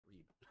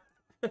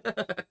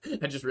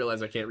I just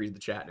realized I can't read the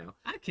chat now.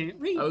 I can't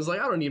read. I was like,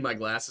 I don't need my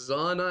glasses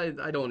on.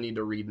 I don't need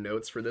to read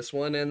notes for this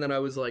one. And then I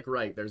was like,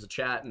 right, there's a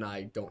chat and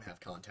I don't have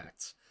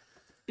contacts.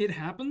 It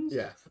happens?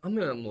 Yeah, I'm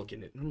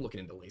looking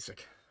into LASIK.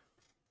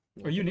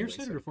 Are you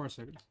nearsighted or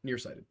farsighted?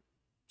 Nearsighted.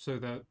 So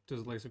that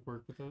does LASIK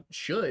work with that?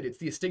 Should. It's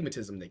the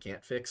astigmatism they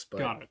can't fix, but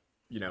got it.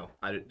 You know,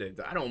 I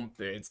don't.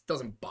 It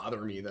doesn't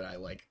bother me that I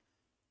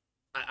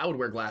would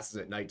wear glasses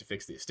at night to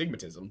fix the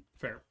astigmatism.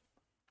 Fair.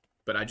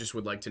 But I just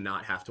would like to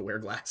not have to wear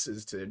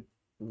glasses to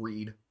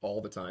read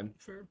all the time.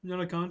 Fair. You're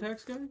not a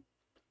contacts guy?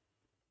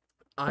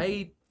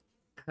 I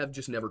have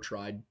just never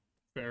tried.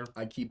 Fair.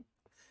 I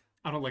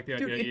don't like the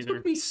Dude, idea it either.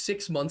 took me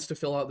 6 months to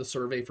fill out the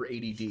survey for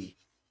ADD.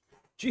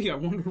 Gee, I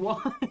wonder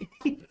why.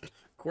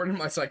 According to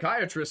my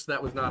psychiatrist,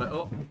 that was not a...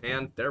 Oh,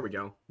 and there we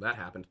go. That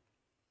happened.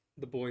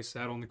 The boy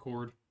sat on the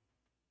cord.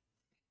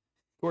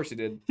 Of course he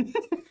did. Do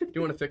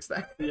you want to fix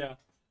that? Yeah.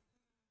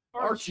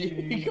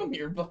 Archie, come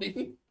here,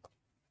 buddy.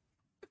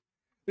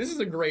 This is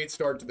a great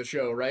start to the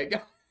show, right,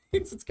 guys?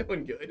 It's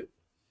going good.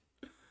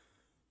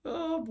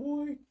 Oh,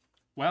 boy.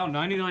 Wow,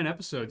 99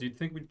 episodes. You'd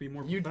think we'd be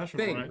more You'd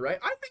professional, think, right?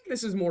 I think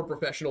this is more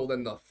professional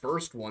than the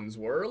first ones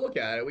were. Look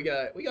at it. We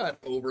got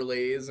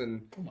overlays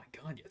and... Oh my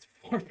god, yeah, it's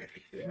far better.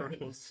 Yeah.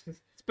 It's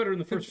better than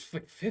the first,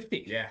 like,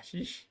 50. Yeah,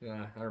 sheesh.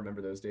 I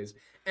remember those days.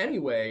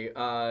 Anyway,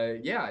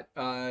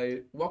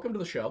 welcome to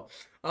the show.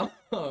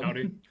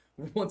 Howdy.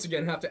 Once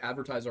again, have to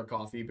advertise our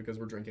coffee because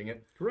we're drinking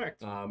it.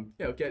 Correct.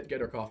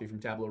 Get our coffee from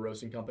Tableau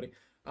Roasting Company.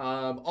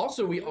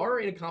 Also, we are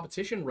in a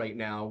competition right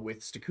now with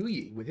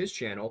Stakuyi, with his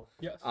channel.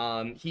 Yes.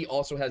 He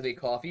also has a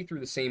coffee through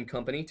the same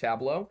company,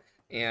 Tableau.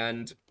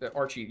 And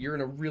Archie, you're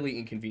in a really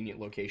inconvenient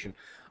location.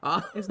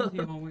 Isn't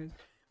he always?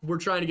 We're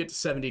trying to get to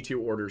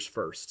 72 orders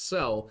first.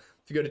 So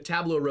if you go to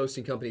Tableau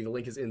Roasting Company, the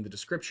link is in the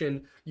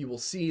description. You will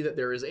see that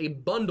there is a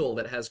bundle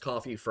that has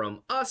coffee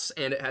from us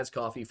and it has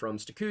coffee from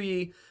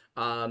Stakuyi.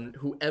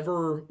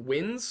 Whoever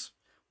wins,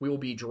 we will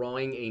be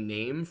drawing a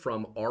name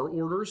from our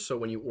orders. So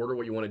when you order,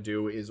 what you want to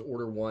do is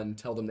order one,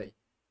 tell them that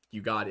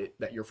you got it,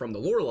 that you're from the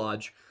Lore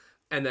Lodge,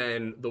 and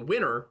then the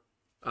winner,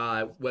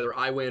 whether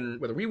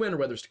we win or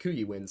whether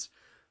Stakuyi wins,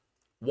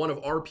 one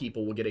of our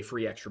people will get a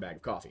free extra bag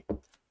of coffee.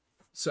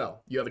 So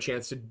you have a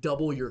chance to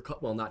double your,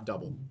 well, not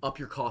double, up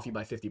your coffee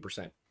by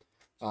 50%.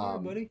 Sorry,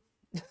 buddy.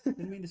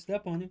 Didn't mean to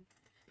step on you.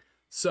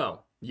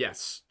 So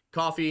yes,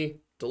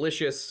 coffee,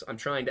 delicious. I'm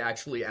trying to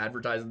actually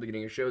advertise at the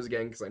beginning of shows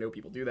again because I know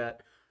people do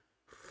that.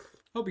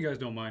 Hope you guys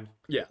don't mind.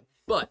 Yeah,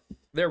 but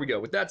there we go.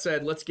 With that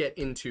said, let's get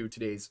into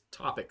today's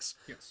topics.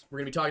 Yes. We're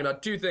going to be talking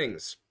about two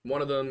things.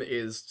 One of them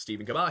is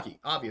Stephen Kubacki,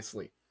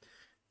 obviously.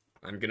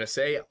 I'm going to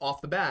say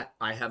off the bat,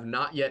 I have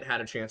not yet had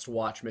a chance to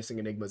watch Missing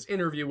Enigma's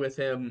interview with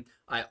him.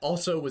 I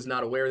also was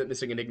not aware that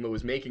Missing Enigma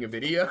was making a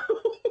video.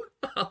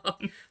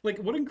 Like,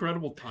 what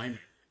incredible timing.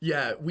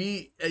 Yeah,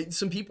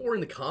 some people were in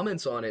the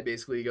comments on it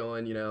basically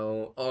going,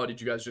 oh, did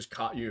you guys just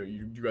copy,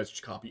 you guys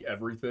just copy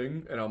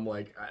everything? And I'm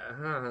like,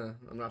 I'm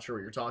not sure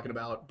what you're talking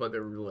about, but they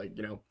were like,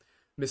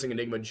 Missing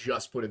Enigma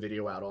just put a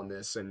video out on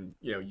this and,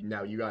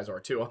 now you guys are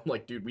too. I'm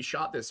like, dude, we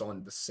shot this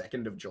on the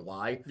 2nd of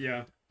July.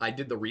 Yeah. I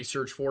did the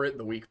research for it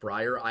the week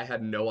prior. I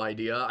had no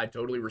idea. I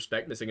totally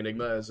respect Missing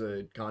Enigma as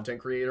a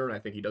content creator and I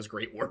think he does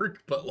great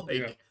work, but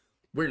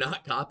we're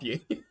not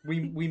copying.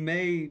 We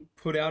may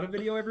put out a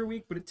video every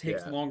week, but it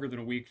takes Yeah. longer than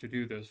a week to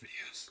do those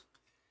videos.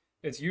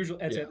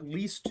 It's at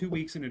least 2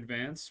 weeks in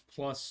advance,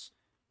 plus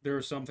there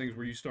are some things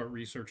where you start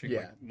researching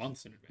like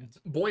months in advance.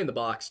 Boy in the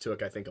Box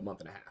took, I think, a month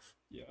and a half.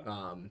 Yeah.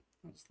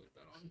 I'll just leave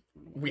that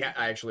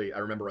on. I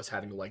remember us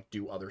having to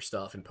do other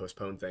stuff and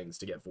postpone things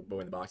to get Boy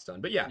in the Box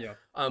done. But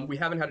we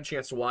haven't had a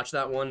chance to watch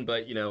that one.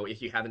 But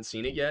if you haven't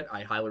seen it yet,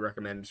 I highly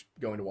recommend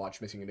going to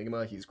watch Missing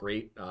Enigma. He's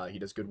great. He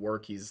does good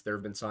work. There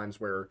have been times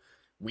where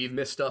we've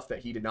missed stuff that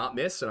he did not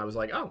miss, and I was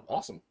like, oh,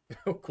 awesome,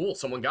 cool.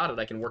 Someone got it.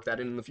 I can work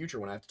that in the future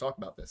when I have to talk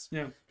about this.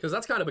 Yeah, because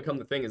that's kind of become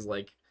the thing. Is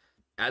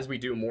as we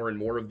do more and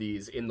more of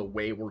these in the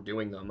way we're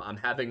doing them, I'm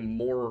having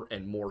more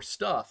and more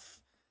stuff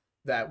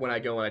that when I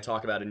go and I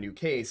talk about a new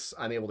case,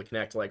 I'm able to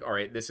connect all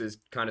right, this is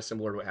kind of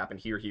similar to what happened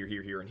here, here,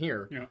 here, here, and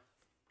here. Yeah.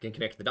 Can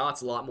connect the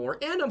dots a lot more.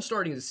 And I'm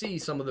starting to see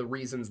some of the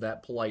reasons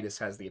that Politis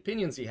has the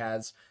opinions he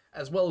has,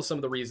 as well as some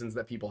of the reasons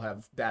that people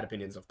have bad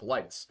opinions of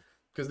Politis.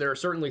 Because there are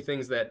certainly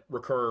things that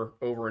recur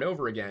over and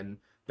over again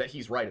that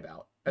he's right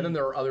about. And then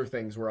there are other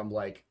things where I'm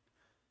like,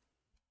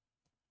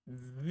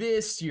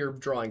 you're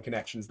drawing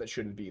connections that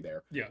shouldn't be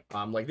there. Yeah.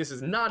 This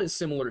is not as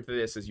similar to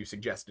this as you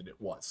suggested it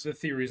was. The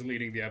theory is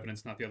leading the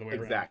evidence, not the other way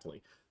around.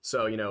 Exactly.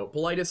 So,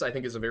 Politis, I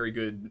think, is a very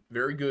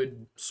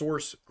good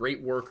source,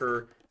 great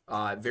worker,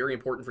 very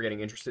important for getting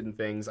interested in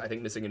things. I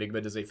think Missing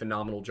Enigma does a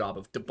phenomenal job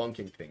of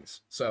debunking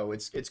things. So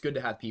it's good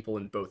to have people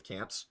in both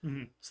camps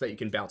so that you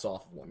can bounce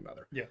off of one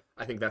another. Yeah.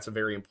 I think that's a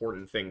very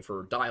important thing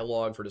for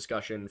dialogue, for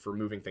discussion, for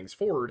moving things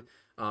forward.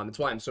 It's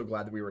why I'm so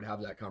glad that we were to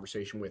have that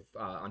conversation with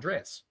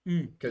Andreas.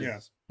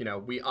 Because,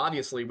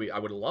 I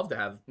would love to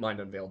have Mind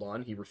Unveiled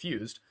on. He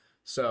refused.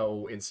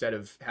 So instead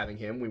of having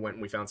him, we went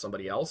and we found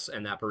somebody else,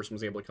 and that person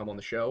was able to come on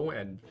the show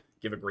and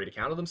give a great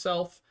account of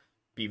themselves,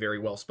 be very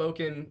well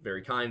spoken,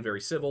 very kind, very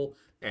civil,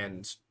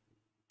 and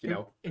you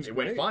know, it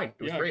went fine.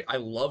 It was yeah. great. I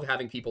love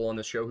having people on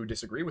this show who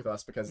disagree with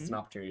us because it's an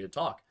opportunity to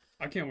talk.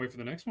 I can't wait for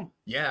the next one.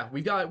 Yeah,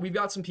 we've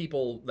got some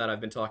people that I've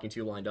been talking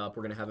to lined up.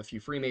 We're gonna have a few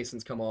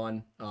Freemasons come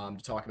on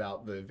to talk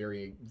about the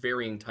very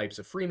varying types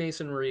of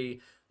Freemasonry,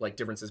 like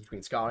differences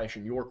between Scottish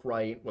and York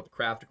Rite, what the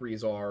craft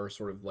degrees are,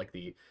 sort of like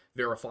the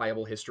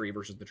verifiable history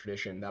versus the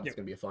tradition. That's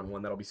gonna be a fun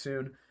one. That'll be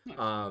soon.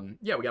 Nice.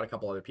 Yeah, we got a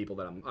couple other people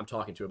that I'm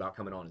talking to about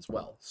coming on as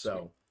well. So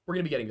sweet. We're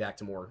gonna be getting back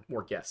to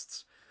more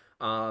guests.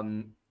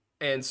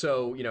 And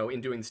so, you know, in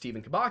doing the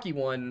Stephen Kubacki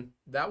one,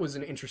 that was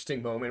an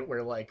interesting moment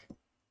where like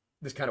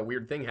this kind of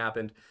weird thing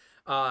happened.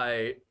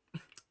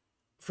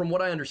 From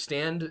what I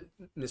understand,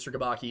 Mr.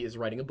 Kubacki is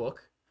writing a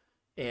book,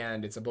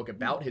 and it's a book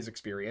about his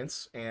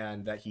experience,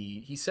 and that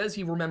he says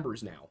he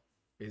remembers now,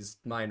 is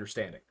my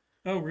understanding.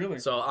 Oh, really?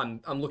 So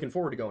I'm looking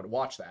forward to going to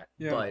watch that.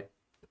 Yeah. But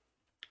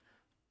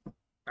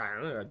I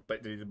don't know.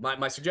 But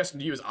my suggestion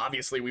to you is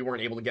obviously we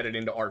weren't able to get it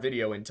into our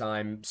video in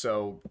time,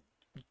 so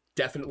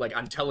definitely, like,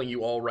 I'm telling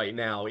you all right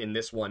now in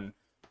this one,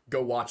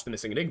 go watch the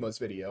Missing Enigmas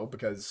video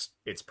because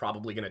it's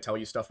probably going to tell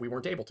you stuff we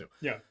weren't able to.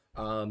 Yeah.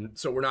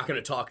 So we're not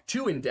going to talk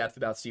too in depth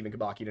about Stephen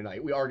Kubacki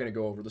tonight. We are going to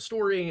go over the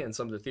story and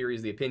some of the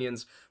theories, the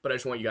opinions, but I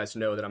just want you guys to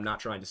know that I'm not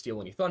trying to steal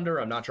any thunder.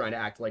 I'm not trying to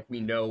act like we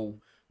know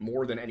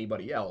more than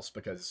anybody else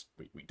because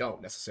we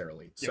don't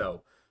necessarily. Yeah.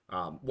 So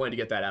wanted to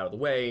get that out of the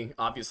way.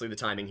 Obviously the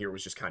timing here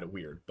was just kind of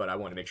weird, but I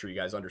want to make sure you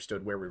guys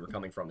understood where we were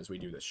coming from as we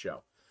do this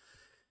show.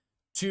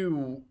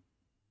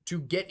 To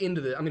get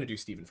into the, I'm going to do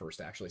Stephen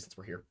first, actually, since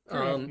we're here.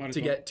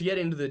 To get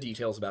into the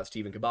details about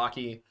Stephen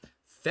Kubacki,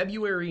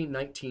 February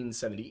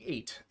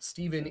 1978.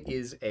 Stephen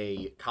is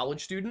a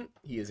college student.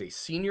 He is a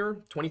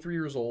senior, 23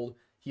 years old.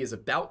 He is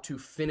about to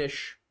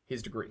finish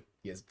his degree.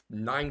 He has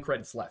 9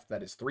 credits left.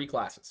 That is 3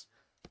 classes.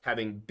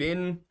 Having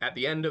been at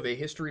the end of a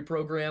history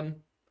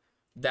program,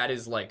 that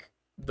is like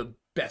the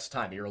best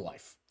time of your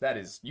life. That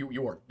is,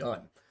 you are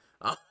done.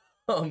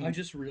 I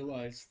just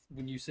realized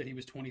when you said he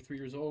was 23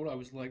 years old, I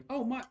was like,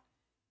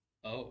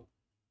 Oh,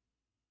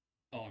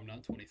 I'm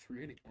not 23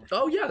 anymore.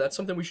 Oh, yeah, that's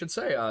something we should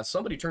say.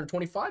 Somebody turned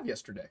 25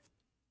 yesterday.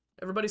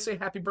 Everybody say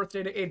happy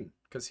birthday to Aiden,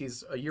 because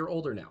he's a year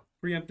older now.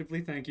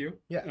 Preemptively, thank you.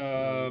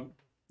 Yeah.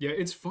 Yeah,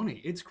 it's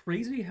funny. It's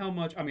crazy how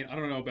much, I mean, I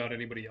don't know about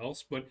anybody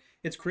else, but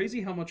it's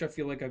crazy how much I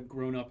feel like I've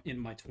grown up in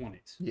my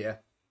 20s. Yeah.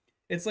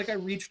 It's like I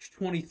reached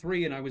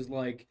 23 and I was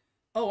like,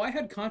 oh, I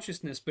had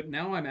consciousness, but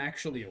now I'm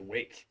actually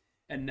awake.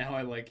 And now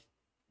I, like,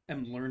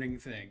 am learning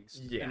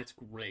things. Yeah. And it's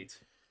great.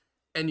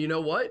 And you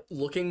know what?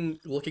 Looking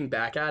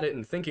back at it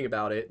and thinking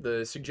about it,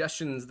 the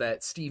suggestions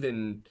that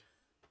Stephen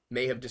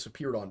may have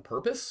disappeared on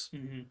purpose.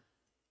 Mm-hmm.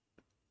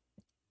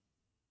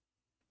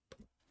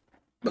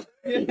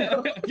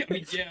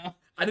 Yeah.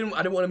 I didn't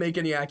want to make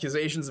any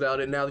accusations about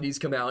it. Now that he's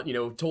come out, you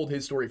know, told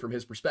his story from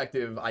his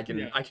perspective, I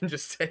can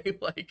just say,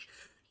 like,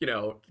 you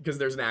know, because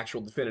there's an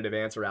actual definitive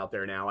answer out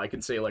there now. I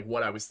can say, like,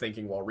 what I was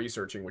thinking while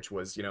researching, which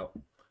was, you know,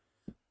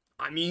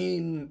 I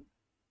mean,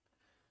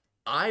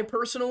 I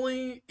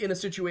personally, in a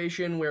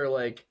situation where,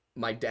 like,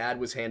 my dad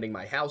was handing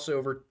the house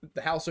over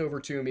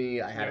to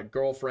me, I had a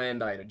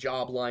girlfriend, I had a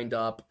job lined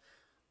up,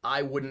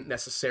 I wouldn't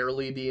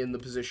necessarily be in the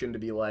position to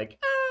be like,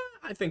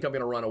 I think I'm going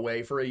to run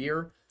away for a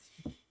year.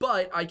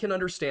 But I can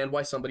understand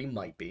why somebody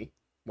might be,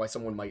 why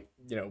someone might,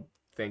 you know,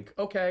 think,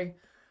 okay,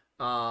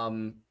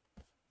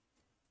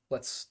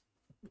 let's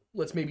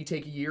maybe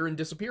take a year and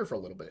disappear for a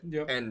little bit.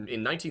 Yep. And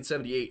in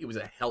 1978, it was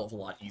a hell of a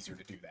lot easier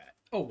to do that.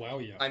 Oh, wow,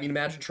 yeah. I mean,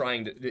 imagine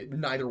trying to,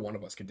 neither one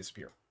of us could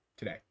disappear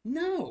today.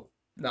 No.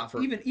 Not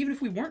for... Even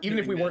if we weren't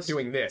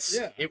doing this,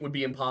 it would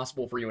be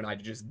impossible for you and I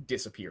to just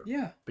disappear.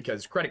 Yeah.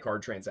 Because credit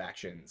card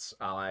transactions,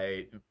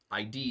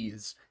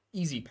 IDs,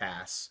 Easy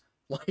Pass,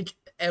 like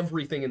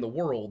everything in the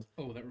world.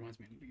 Oh, that reminds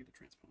me, I need to get a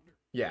transponder.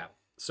 Yeah.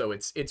 So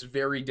it's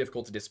very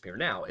difficult to disappear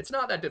now. It's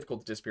not that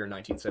difficult to disappear in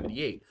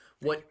 1978.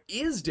 What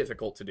is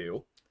difficult to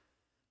do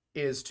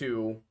is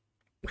to,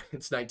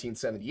 it's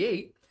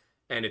 1978,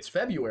 and it's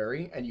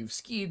February, and you've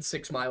skied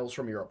 6 miles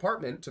from your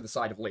apartment to the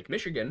side of Lake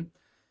Michigan,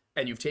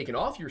 and you've taken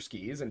off your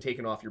skis and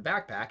taken off your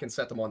backpack and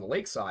set them on the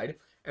lakeside,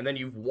 and then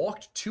you've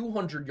walked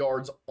 200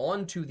 yards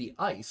onto the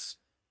ice.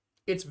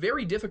 It's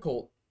very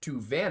difficult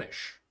to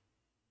vanish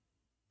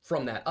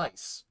from that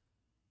ice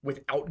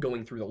without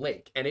going through the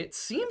lake. And it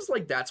seems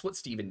like that's what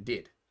Stephen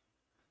did.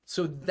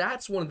 So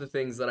that's one of the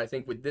things that I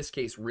think with this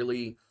case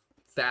really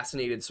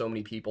fascinated so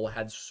many people,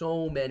 had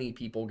so many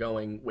people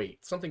going,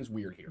 wait, something's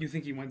weird here. You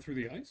think he went through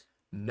the ice?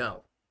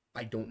 No,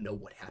 I don't know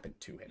what happened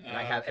to him.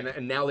 And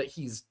and now that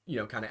he's, you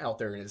know, kind of out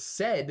there and has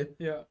said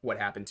what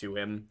happened to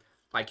him,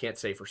 I can't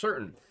say for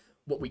certain.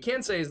 What we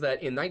can say is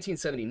that in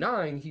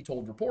 1979, he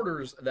told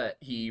reporters that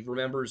he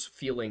remembers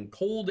feeling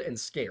cold and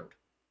scared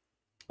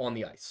on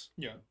the ice.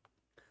 Yeah.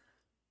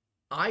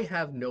 I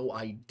have no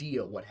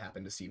idea what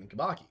happened to Stephen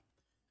Kubacki.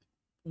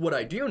 What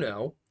I do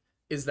know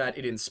is that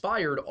it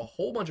inspired a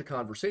whole bunch of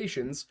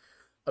conversations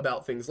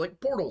about things like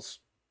portals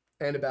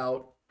and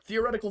about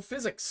theoretical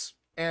physics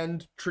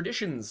and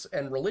traditions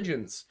and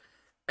religions.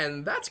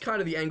 And that's kind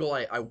of the angle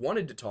I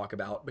wanted to talk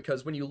about,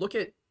 because when you look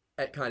at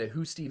kind of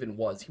who Stephen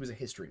was, he was a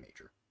history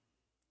major.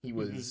 He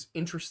was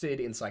interested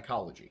in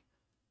psychology.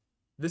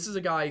 This is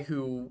a guy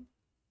who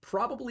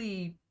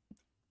probably,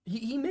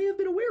 he may have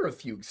been aware of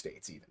fugue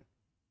states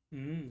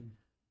even.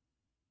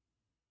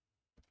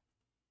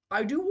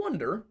 I do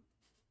wonder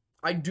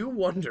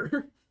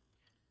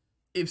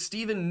if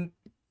Stephen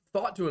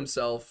thought to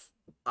himself,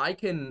 I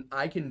can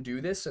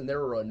do this, and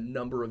there are a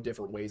number of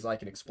different ways I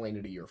can explain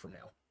it a year from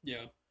now.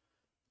 Yeah.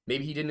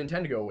 Maybe he didn't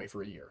intend to go away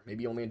for a year.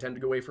 Maybe he only intended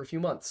to go away for a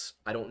few months.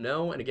 I don't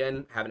know. And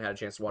again, haven't had a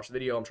chance to watch the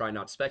video. I'm trying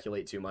not to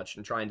speculate too much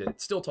and trying to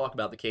still talk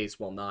about the case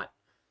while not,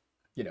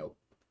 you know,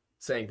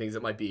 saying things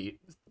that might be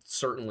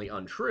certainly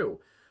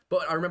untrue.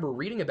 But I remember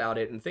reading about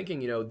it and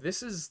thinking, you know,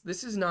 this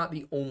is not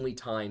the only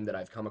time that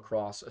I've come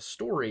across a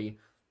story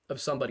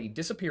of somebody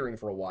disappearing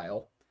for a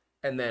while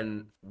and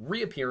then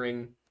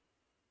reappearing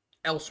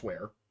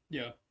elsewhere.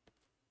 Yeah.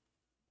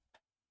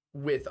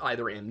 With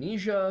either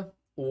amnesia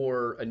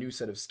or a new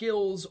set of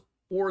skills,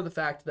 or the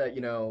fact that,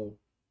 you know,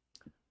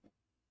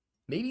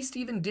 maybe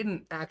Stephen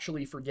didn't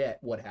actually forget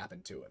what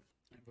happened to him.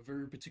 I have a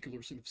very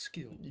particular set of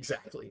skills.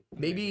 Exactly.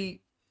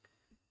 Maybe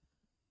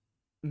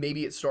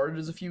it started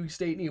as a fugue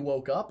state and he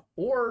woke up,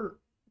 or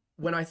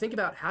when I think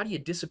about how do you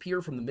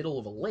disappear from the middle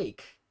of a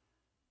lake,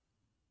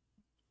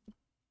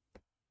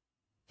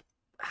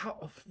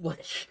 how,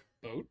 like...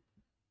 Boat?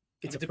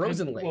 It's a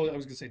frozen lake. Well, I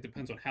was going to say it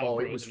depends on how frozen.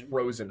 Oh, it was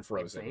frozen.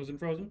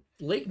 Frozen?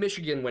 Lake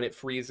Michigan, when it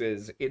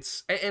freezes,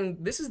 it's... And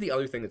this is the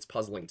other thing that's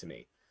puzzling to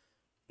me.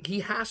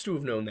 He has to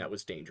have known that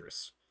was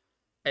dangerous.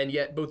 And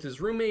yet both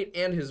his roommate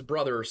and his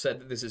brother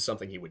said that this is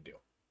something he would do.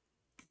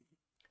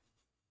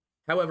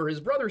 However, his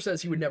brother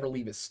says he would never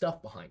leave his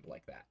stuff behind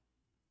like that.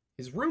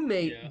 His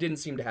roommate didn't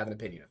seem to have an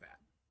opinion of that.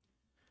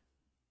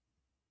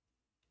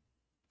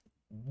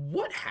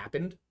 What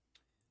happened?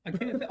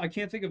 I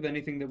can't think of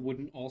anything that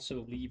wouldn't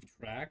also leave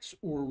tracks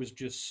or was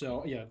just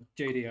so... Yeah,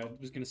 JD, I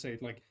was going to say,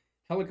 like,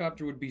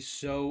 helicopter would be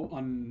so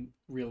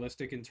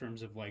unrealistic in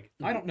terms of, like,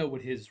 I don't know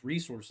what his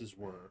resources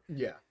were.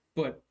 Yeah.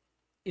 But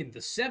in the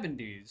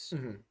 70s,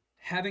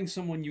 having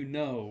someone you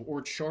know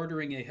or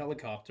chartering a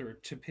helicopter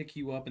to pick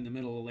you up in the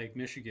middle of Lake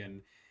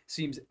Michigan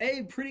seems,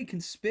 A, pretty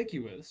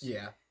conspicuous.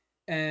 Yeah.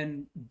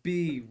 And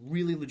B,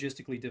 really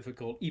logistically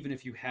difficult, even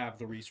if you have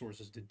the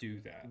resources to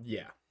do that.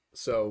 Yeah.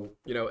 So,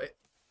 you know...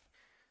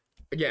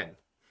 Again,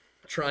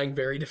 trying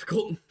very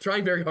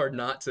hard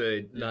not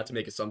to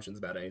make assumptions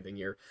about anything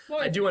here.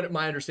 Well,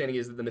 my understanding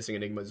is that the Missing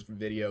Enigma's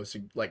video,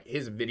 like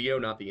his video,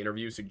 not the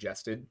interview,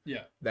 suggested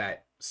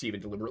that Stephen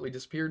deliberately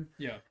disappeared.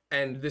 Yeah.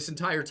 And this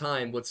entire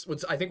time, what's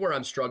I think where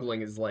I'm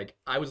struggling is, like,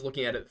 I was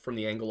looking at it from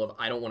the angle of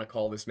I don't want to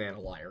call this man a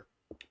liar.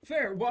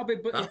 Fair. Well,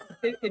 but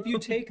if you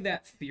take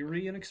that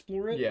theory and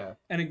explore it,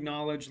 and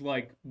acknowledge,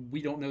 like,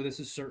 we don't know this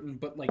is certain,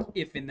 but, like,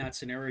 if in that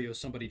scenario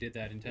somebody did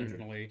that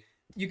intentionally.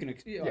 You can, I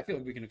feel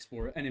like we can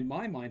explore it. And in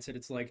my mindset,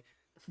 it's like,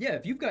 yeah,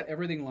 if you've got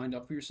everything lined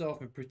up for yourself,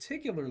 and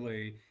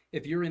particularly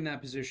if you're in that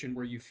position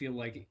where you feel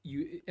like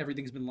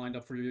everything's been lined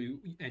up for you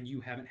and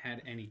you haven't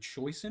had any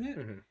choice in it,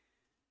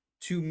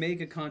 to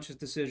make a conscious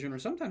decision, or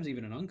sometimes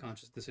even an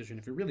unconscious decision,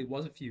 if it really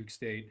was a fugue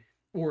state,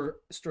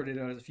 or started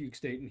out as a fugue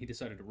state and he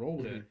decided to roll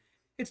with it,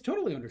 it's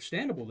totally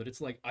understandable that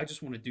it's like, I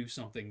just want to do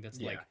something that's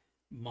like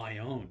my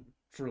own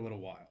for a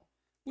little while,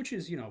 which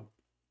is, you know,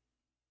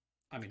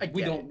 I mean,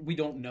 we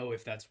don't know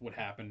if that's what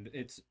happened.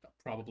 It's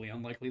probably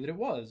unlikely that it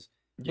was,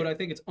 but I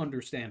think it's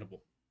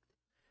understandable.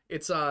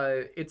 It's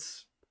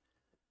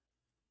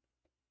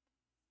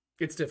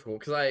difficult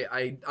because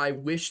I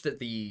wish that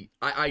the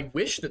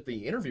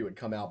interview had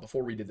come out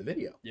before we did the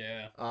video.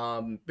 Yeah.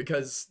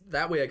 Because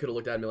that way I could have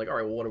looked at it and be like, all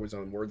right, well, what do his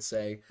own words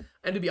say?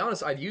 And to be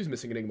honest, I've used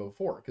Missing Enigma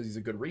before because he's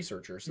a good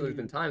researcher. So there's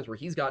been times where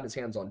he's gotten his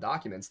hands on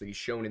documents that he's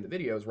shown in the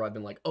videos where I've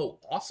been like, oh,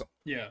 awesome.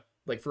 Yeah.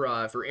 Like for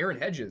Aaron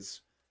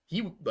Hedges.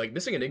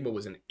 Missing Enigma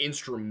was an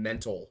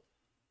instrumental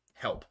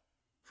help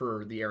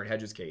for the Aaron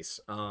Hedges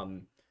case,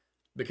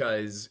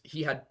 because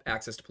he had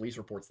access to police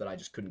reports that I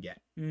just couldn't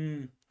get.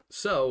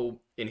 So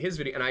in his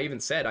video, and I even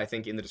said, I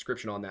think in the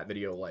description on that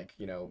video, like,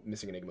 you know,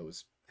 Missing Enigma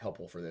was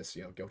helpful for this,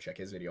 you know, go check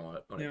his video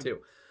on it too.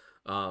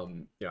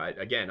 You know,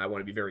 I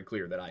want to be very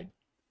clear that I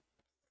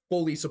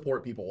fully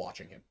support people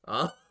watching him.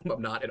 I'm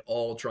not at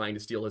all trying to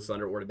steal his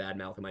thunder or to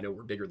badmouth him. I know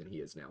we're bigger than he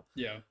is now.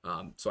 Yeah.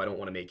 So I don't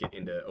want to make it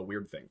into a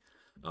weird thing.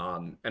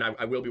 And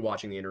I will be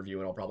watching the interview,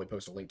 and I'll probably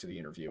post a link to the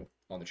interview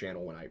on the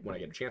channel when I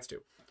get a chance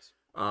to.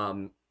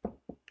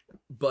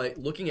 But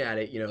looking at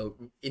it, you know,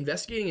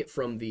 investigating it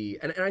from the,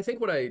 and I think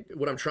what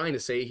I'm trying to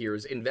say here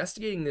is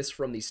investigating this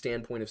from the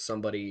standpoint of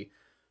somebody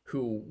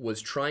who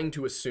was trying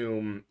to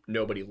assume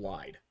nobody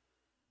lied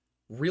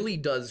really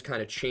does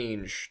kind of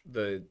change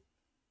the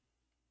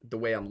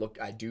way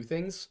I do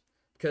things,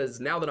 because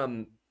now that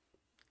I'm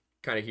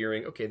kind of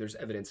hearing, okay, there's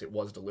evidence it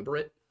was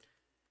deliberate,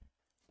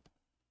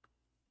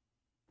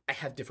 I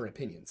have different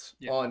opinions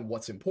on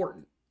what's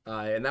important.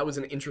 And that was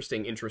an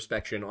interesting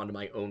introspection onto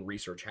my own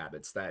research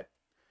habits that,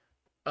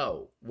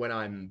 when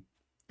I'm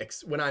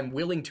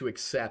willing to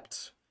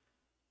accept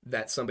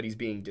that somebody's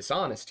being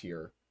dishonest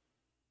here,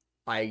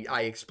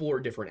 I explore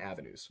different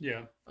avenues.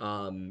 Yeah.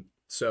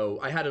 So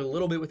I had it a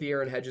little bit with the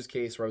Aaron Hedges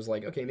case where I was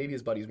like, okay, maybe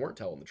his buddies weren't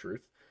telling the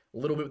truth. a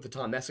little bit with the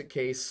Tom Messick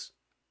case.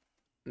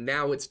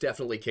 Now it's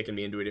definitely kicking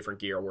me into a different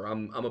gear where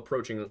I'm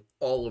approaching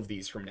all of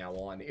these from now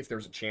on. If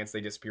there's a chance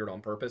they disappeared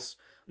on purpose,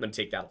 I'm going to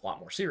take that a lot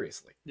more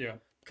seriously. Yeah.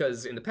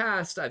 Because in the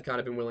past, I've kind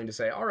of been willing to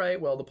say, all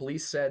right, well, the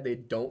police said they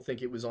don't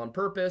think it was on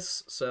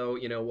purpose, so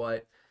you know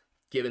what?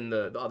 Given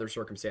the other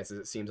circumstances,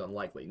 it seems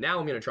unlikely. Now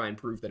I'm going to try and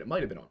prove that it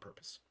might have been on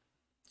purpose.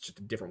 It's just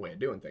a different way of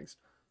doing things.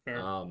 Fair.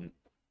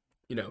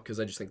 You know, because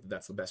I just think that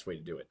that's the best way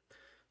to do it.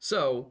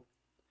 So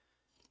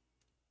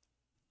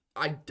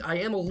I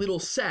am a little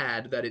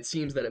sad that it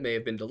seems that it may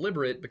have been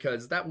deliberate,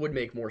 because that would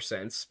make more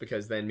sense,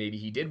 because then maybe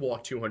he did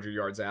walk 200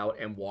 yards out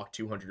and walk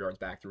 200 yards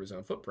back through his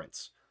own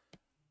footprints.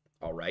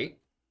 All right.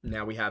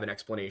 Now we have an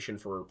explanation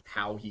for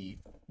how he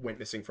went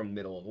missing from the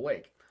middle of the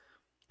lake.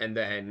 And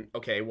then,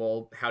 okay,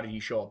 well, how did he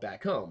show up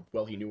back home?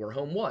 Well, he knew where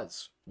home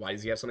was. Why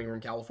does he have something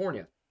from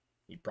California?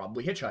 He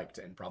probably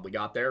hitchhiked and probably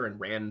got there and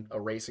ran a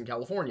race in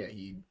California.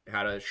 He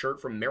had a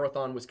shirt from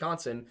Marathon,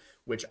 Wisconsin,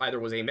 which either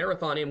was a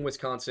marathon in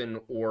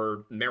Wisconsin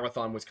or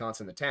Marathon,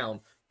 Wisconsin, the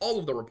town. All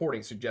of the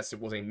reporting suggests it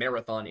was a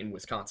marathon in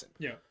Wisconsin.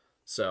 Yeah.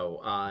 So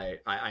I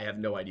have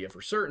no idea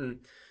for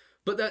certain.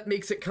 But that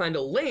makes it kind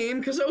of lame,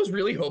 because I was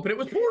really hoping it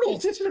was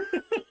portals.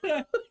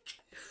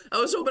 I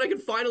was hoping I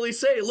could finally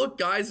say, look,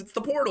 guys, it's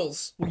the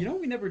portals. Well, you know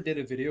what we never did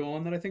a video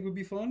on that I think would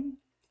be fun?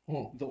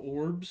 Oh. The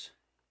orbs.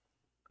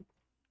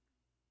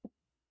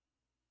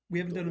 We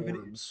haven't done a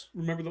video.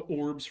 Remember the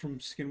orbs from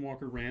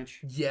Skinwalker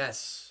Ranch?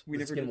 Yes. We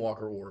never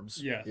Skinwalker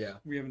orbs. Yes. Yeah.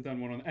 We haven't done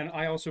one on. And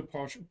I also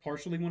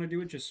partially want to do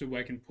it just so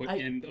I can put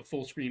in a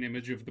full screen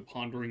image of the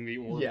pondering the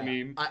orb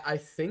meme. I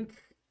think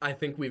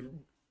we've.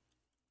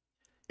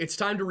 It's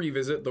time to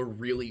revisit the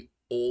really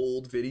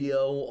old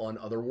video on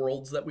Other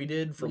Worlds that we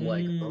did from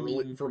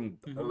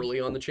early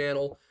on the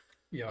channel.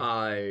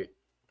 Yeah.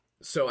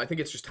 So I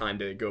think it's just time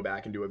to go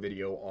back and do a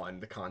video on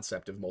the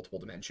concept of multiple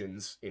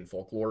dimensions in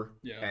folklore.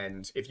 Yeah.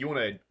 And if you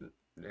want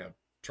to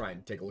try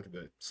and take a look at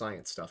the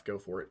science stuff, go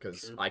for it,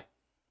 because I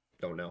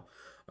don't know.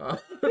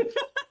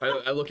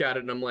 I look at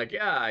it and I'm like,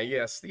 yeah,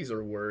 yes, these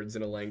are words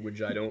in a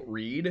language I don't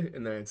read.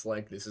 And then it's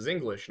like, this is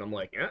English. And I'm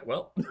like, yeah,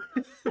 well.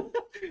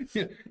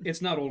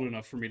 It's not old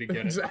enough for me to get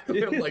it.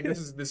 Exactly. I'm like, this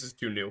is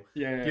too new.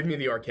 Yeah. Give me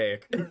the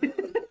archaic.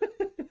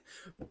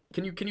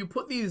 Can you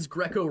put these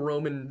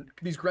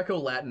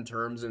Greco-Latin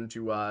terms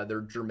into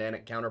their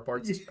Germanic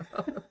counterparts?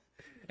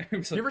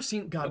 Have you ever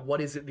seen, God, what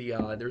is it?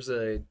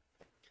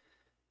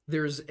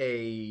 There's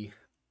a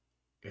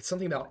it's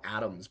something about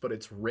atoms, but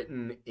it's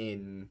written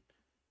in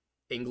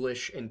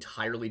English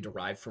entirely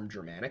derived from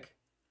Germanic.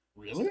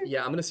 Really?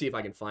 Yeah, I'm gonna see if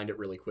I can find it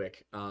really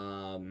quick.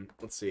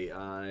 Let's see.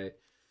 And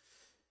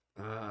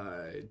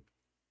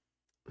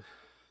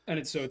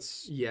it's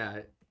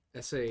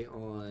essay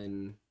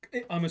on.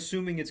 I'm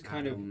assuming it's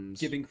kind of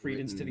giving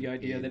credence to the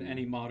idea that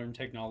any modern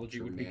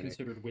technology would be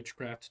considered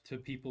witchcraft to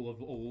people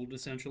of old,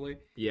 essentially.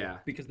 Yeah.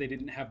 Because they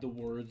didn't have the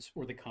words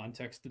or the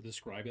context to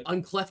describe it.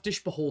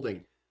 Uncleftish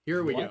beholding.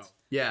 Here we go.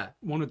 Yeah.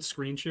 Want to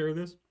screen share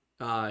this?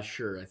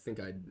 Sure. I think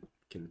I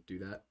can do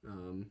that.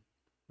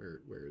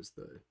 Where is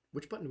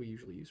which button do we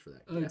usually use for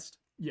that? Guest?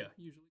 Yeah,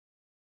 usually.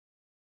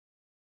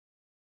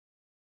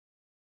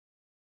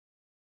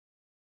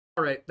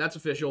 All right, that's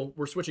official.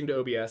 We're switching to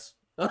OBS.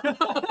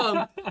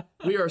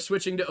 We are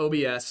switching to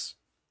OBS.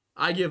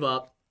 I give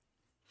up.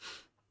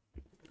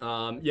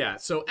 Yeah,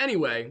 so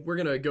anyway, we're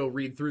going to go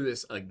read through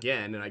this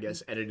again, and I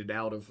guess edit it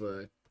out of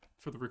the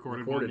for the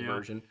recorded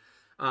version.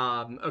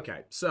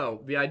 Okay,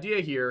 so the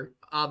idea here,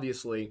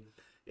 obviously,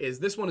 is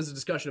this one is a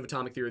discussion of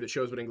atomic theory that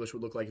shows what English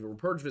would look like if it were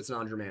purged of its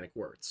non-Germanic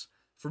words.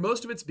 For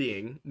most of its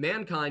being,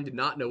 mankind did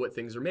not know what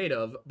things are made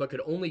of, but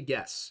could only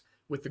guess.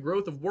 With the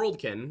growth of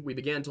worldkin, we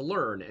began to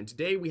learn, and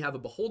today we have a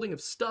beholding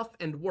of stuff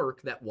and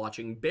work that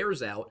watching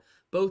bears out,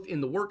 both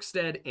in the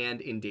workstead and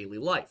in daily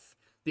life.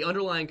 The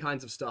underlying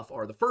kinds of stuff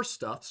are the first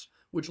stuffs,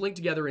 which link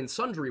together in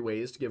sundry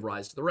ways to give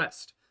rise to the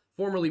rest.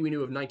 Formerly, we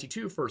knew of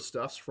 92 first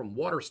stuffs, from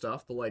water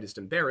stuff, the lightest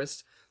and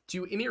barest,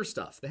 to Emir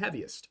stuff, the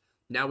heaviest.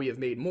 Now we have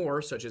made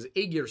more, such as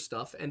Aegir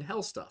stuff and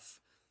Hell stuff.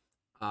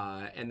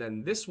 And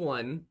then this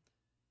one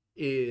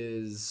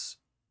is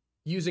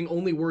using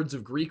only words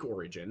of Greek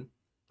origin.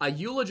 I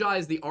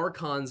eulogize the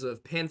archons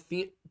of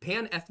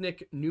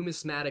pan-ethnic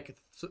numismatic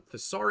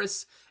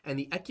thesaurus and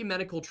the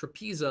ecumenical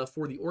trapeza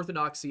for the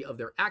orthodoxy of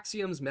their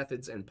axioms,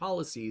 methods, and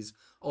policies,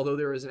 although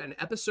there is an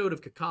episode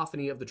of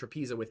cacophony of the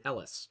trapeza with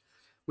Hellas.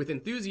 With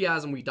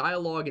enthusiasm, we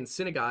dialogue and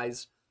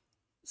synagonize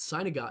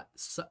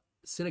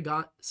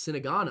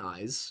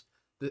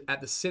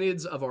at the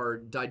synods of our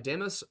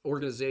didymus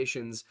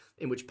organizations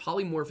in which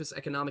polymorphous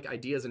economic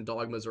ideas and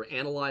dogmas are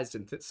analyzed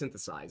and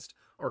synthesized.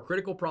 Our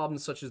critical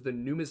problems, such as the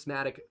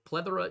numismatic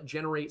plethora,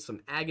 generate some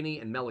agony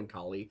and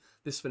melancholy.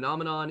 This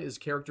phenomenon is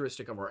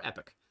characteristic of our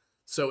epoch.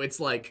 So it's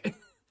like,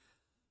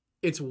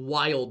 it's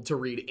wild to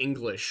read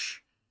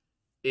English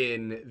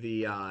in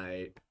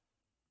the,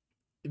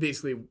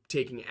 basically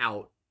taking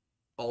out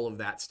all of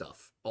that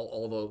stuff,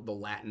 all the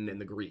Latin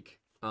and the Greek.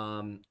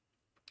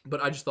 But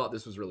I just thought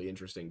this was really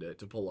interesting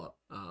to pull up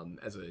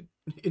as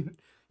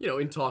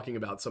in talking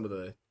about some of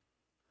the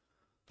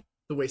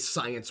the way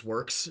science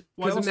works.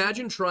 Well, Because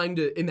imagine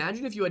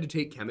if you had to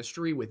take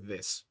chemistry with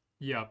this.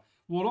 Yeah.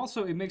 Well,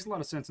 it makes a lot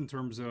of sense in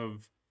terms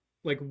of,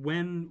 like,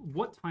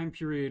 what time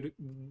period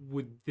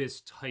would this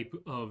type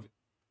of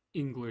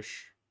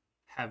English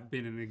have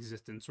been in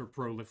existence or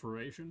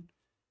proliferation?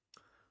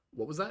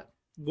 What was that?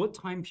 What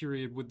time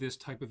period would this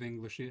type of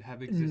English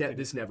have existed?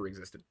 This never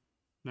existed.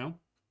 No?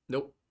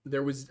 Nope.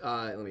 There was,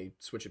 let me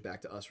switch it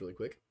back to us really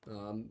quick.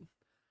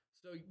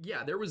 So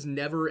yeah, there was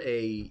never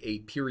a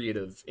period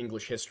of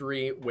English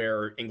history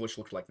where English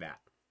looked like that.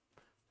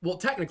 Well,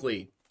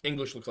 technically,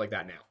 English looks like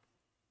that now.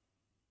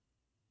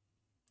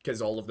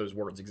 Because all of those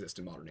words exist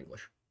in modern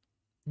English.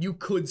 You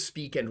could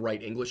speak and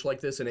write English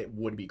like this and it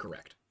would be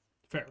correct.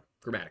 Fair.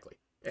 Grammatically.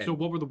 And so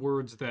what were the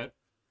words that...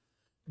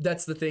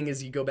 That's the thing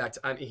is you go back to...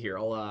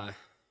 I'll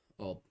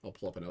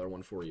pull up another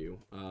one for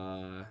you.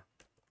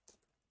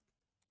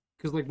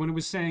 Because, like, when it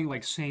was saying,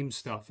 like, same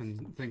stuff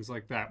and things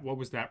like that, what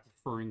was that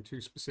referring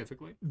to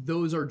specifically?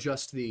 Those are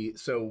just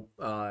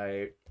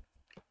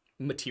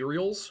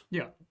materials.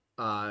 Yeah.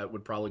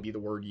 Would probably be the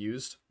word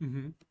used.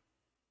 Mm-hmm.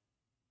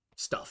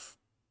 Stuff.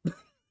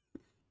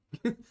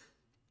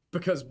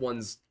 Because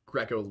one's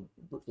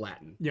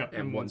Greco-Latin. Yeah,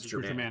 and one's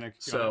Germanic.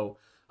 So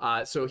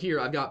here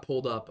I've got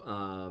pulled up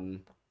the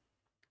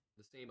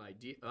same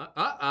idea.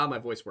 My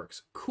voice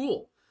works.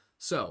 Cool.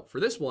 So for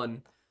this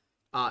one...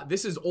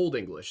 this is Old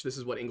English. This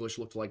is what English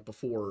looked like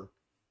before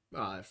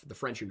the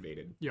French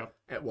invaded. Yeah.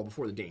 Well,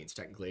 before the Danes,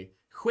 technically.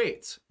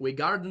 Huet, we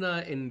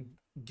gardena in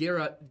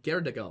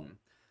Gerdagum,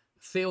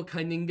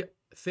 Theodkaninga,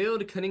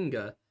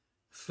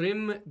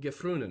 Frim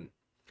gefrunen,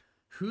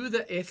 hu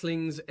the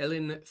ethlings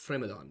ellen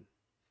fremedon,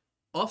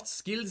 oft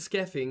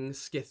skildskeffing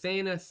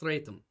skethena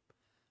thretum,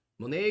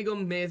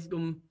 monegum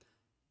mesgum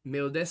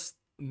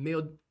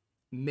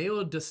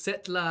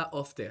meodesetla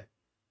ofte,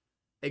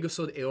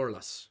 egosod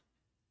eorlas.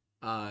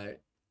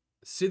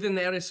 Siden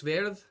eris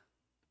verð,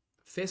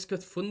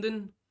 fescut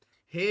funden,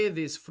 he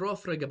vis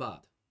frofre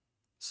gebad.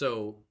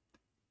 So,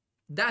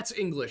 that's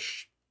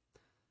English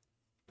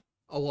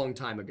a long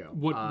time ago.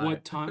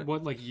 What time,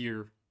 what, like,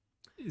 year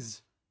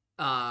is...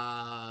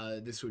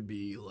 This would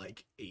be,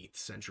 like, 8th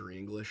century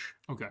English.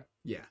 Okay.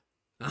 Yeah.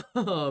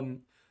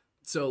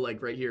 So,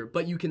 like, right here.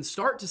 But you can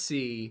start to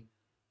see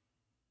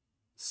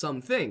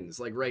some things.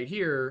 Like, right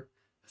here,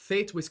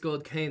 Fate was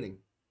God Caning.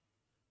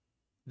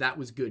 That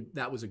was good.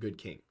 That was a good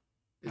king,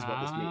 is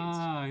what this means.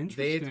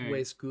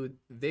 Interesting.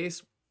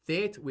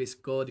 That was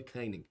God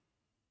Kenning,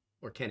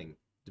 or Kenning,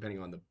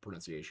 depending on the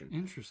pronunciation.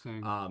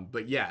 Interesting.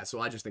 But yeah, so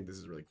I just think this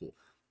is really cool.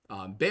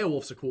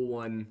 Beowulf's a cool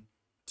one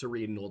to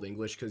read in Old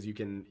English because you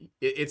can.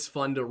 It's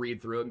fun to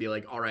read through it and be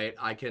like, all right,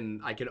 I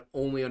can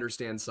only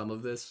understand some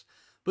of this.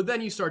 But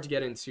then you start to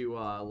get into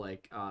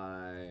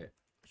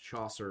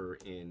Chaucer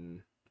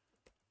in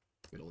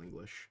Middle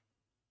English.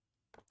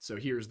 So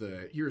here's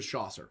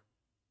Chaucer,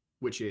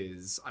 which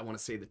is, I want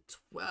to say, the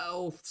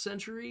 12th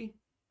century,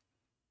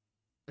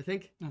 I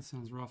think. That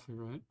sounds roughly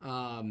right.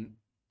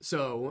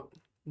 So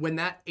when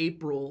that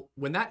April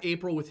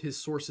with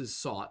his sources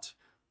sought,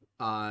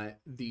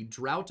 the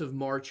drought of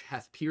March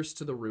hath pierced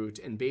to the root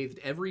and bathed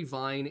every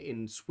vine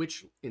in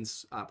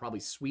probably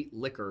sweet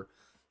liquor,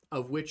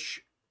 of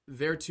which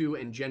whereto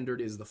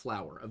engendered is the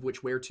flower.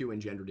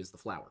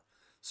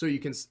 So you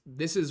can.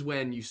 This is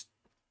when you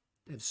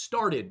have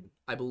started.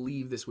 I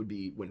believe this would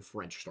be when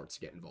French starts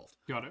to get involved.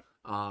 Got it.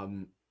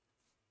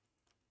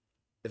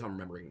 If I'm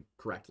remembering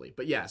correctly.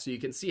 But yeah, so you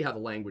can see how the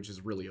language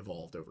has really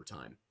evolved over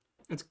time.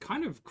 It's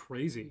kind of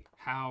crazy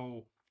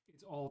how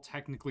it's all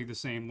technically the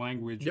same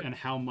language and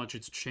how much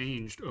it's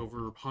changed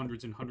over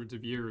hundreds and hundreds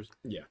of years.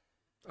 Yeah.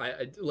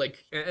 I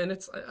like, and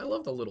it's, I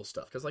love the little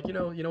stuff. Cause like, you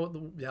know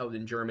how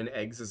in German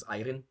eggs is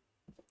Eieren?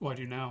 Well, I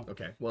do now.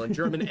 Okay. Well, in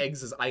German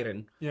eggs is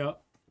Eieren. Yeah.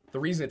 The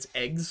reason it's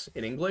eggs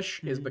in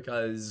English is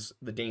because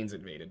the Danes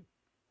invaded.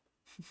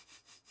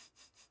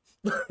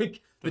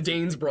 Like the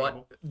Danes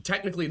brought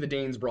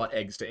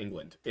eggs to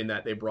England in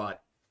that they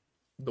brought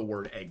the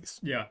word eggs.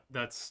 Yeah,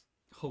 that's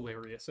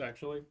hilarious,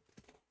 actually.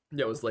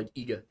 Yeah, it was like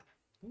Iga.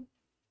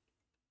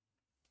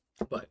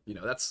 But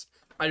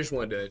I just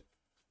wanted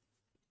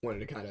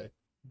to kind of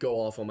go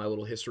off on my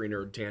little history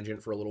nerd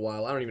tangent for a little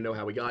while. I don't even know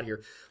how we got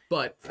here,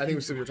 but I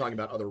think we were talking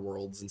about other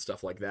worlds and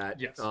stuff like that.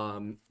 Yes.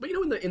 But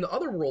in the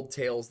other world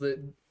tales,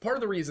 the part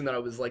of the reason that I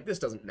was like, this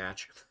doesn't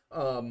match,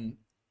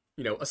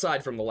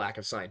 aside from the lack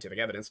of scientific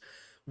evidence,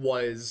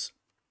 was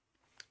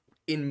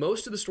in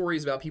most of the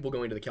stories about people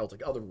going to the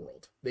Celtic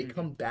otherworld, they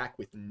come back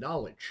with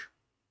knowledge.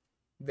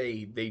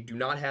 They do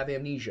not have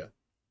amnesia.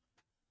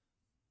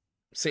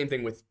 Same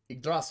thing with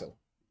Yggdrasil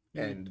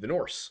and the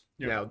Norse.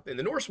 Yeah. Now, in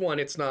the Norse one,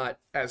 it's not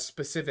as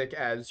specific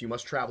as you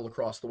must travel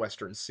across the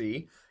Western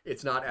Sea.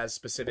 It's not as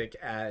specific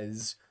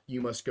as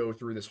you must go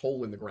through this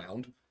hole in the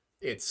ground.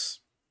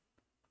 It's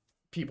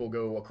people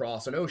go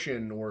across an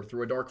ocean or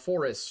through a dark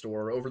forest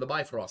or over the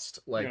Bifrost,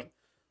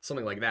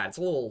 something like that. It's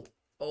a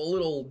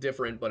little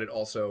different, but it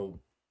also,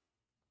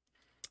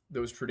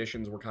 those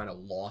traditions were kind of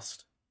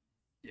lost.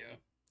 Yeah.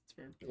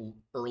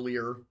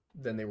 Earlier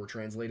than they were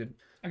translated.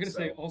 I gotta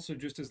say, also,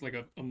 just as like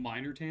a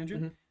minor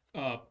tangent,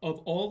 Of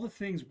all the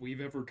things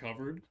we've ever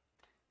covered,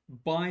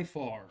 by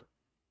far,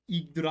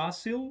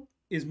 Yggdrasil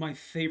is my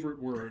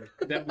favorite word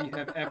that we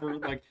have ever,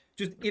 like,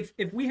 just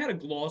if we had a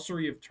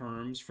glossary of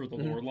terms for the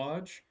Lore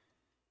Lodge,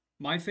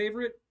 my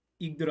favorite,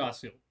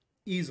 Yggdrasil.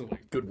 Easily.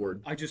 Good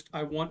word.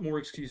 I want more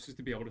excuses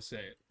to be able to say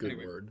it. Good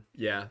word.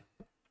 Yeah.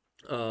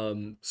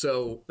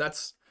 So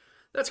that's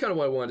kind of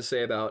what I wanted to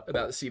say about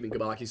the Stephen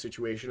Kubacki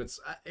situation.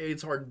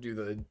 It's hard to do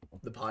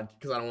the pod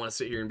because I don't want to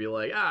sit here and be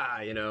like,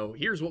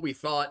 here's what we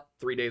thought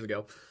 3 days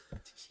ago.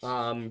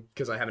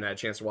 Because I haven't had a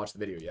chance to watch the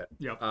video yet.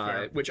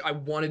 Yeah. Which I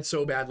wanted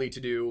so badly to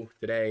do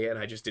today, and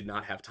I just did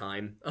not have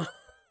time.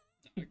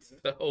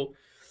 So,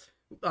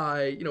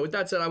 with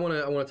that said, I want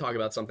to talk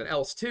about something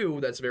else too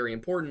that's very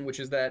important,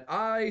 which is that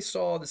I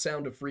saw The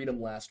Sound of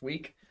Freedom last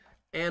week.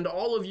 And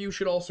all of you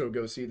should also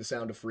go see The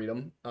Sound of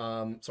Freedom.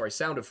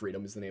 Sound of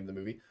Freedom is the name of the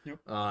movie. Yep.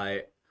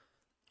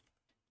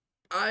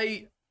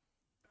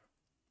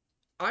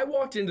 I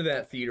walked into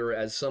that theater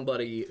as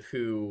somebody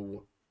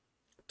who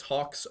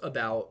talks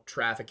about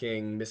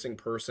trafficking, missing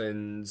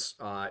persons,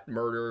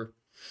 murder,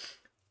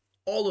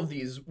 all of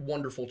these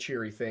wonderful,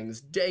 cheery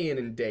things day in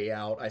and day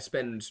out. I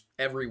spend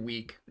every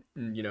week,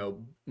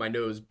 my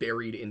nose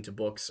buried into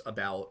books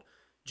about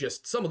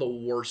just some of the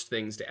worst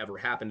things to ever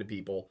happen to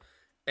people.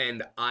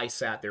 And I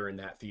sat there in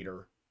that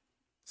theater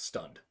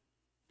stunned.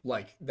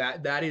 Like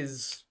that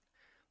is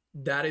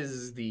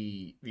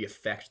the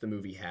effect the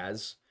movie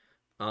has.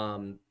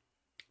 And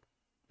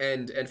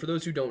for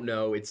those who don't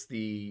know, it's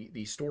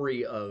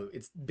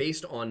it's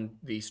based on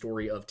the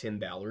story of Tim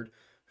Ballard,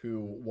 who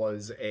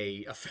was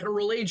a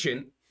federal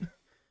agent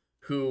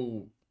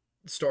who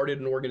started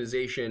an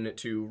organization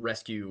to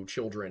rescue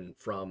children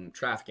from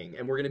trafficking.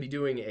 And we're going to be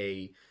doing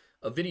a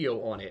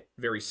video on it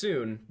very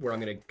soon, where I'm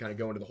going to kind of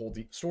go into the whole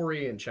deep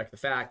story and check the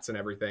facts and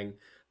everything,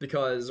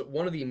 because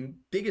one of the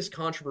biggest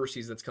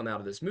controversies that's come out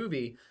of this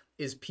movie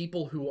is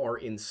people who are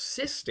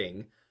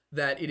insisting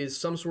that it is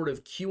some sort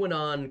of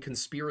QAnon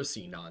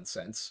conspiracy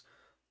nonsense.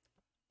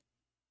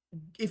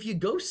 If you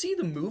go see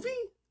the movie,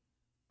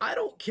 I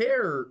don't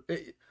care.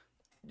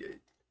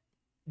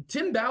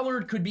 Tim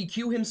Ballard could be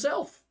Q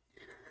himself.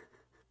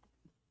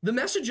 The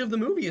message of the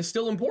movie is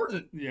still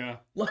important. Yeah.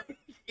 Like,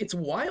 it's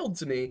wild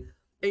to me.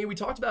 And we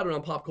talked about it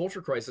on Pop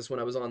Culture Crisis when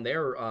I was on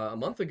there a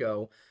month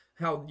ago,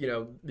 how,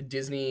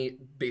 Disney,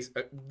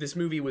 this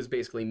movie was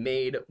basically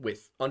made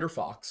under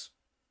Fox,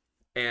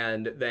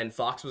 and then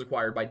Fox was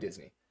acquired by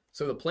Disney.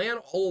 So the plan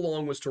all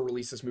along was to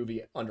release this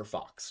movie under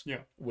Fox. Yeah.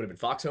 It would have been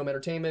Fox Home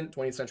Entertainment,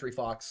 20th Century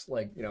Fox,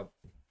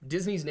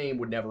 Disney's name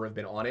would never have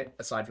been on it,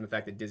 aside from the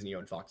fact that Disney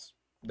owned Fox,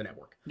 the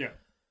network. Yeah.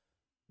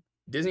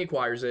 Disney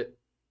acquires it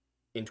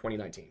in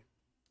 2019.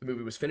 The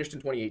movie was finished in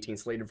 2018,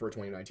 slated for a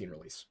 2019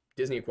 release.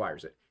 Disney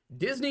acquires it.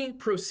 Disney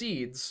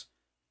proceeds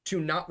to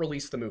not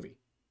release the movie.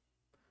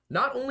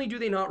 Not only do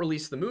they not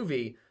release the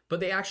movie, but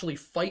they actually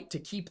fight to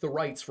keep the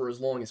rights for as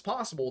long as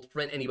possible to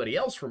prevent anybody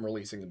else from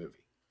releasing the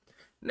movie.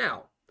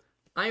 Now,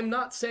 I am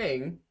not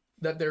saying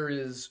that there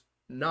is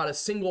not a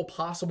single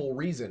possible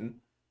reason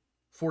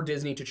for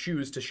Disney to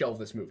choose to shelve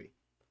this movie,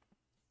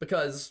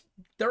 because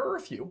there are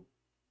a few.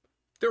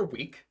 They're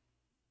weak,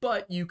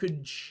 but you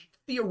could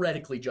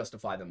theoretically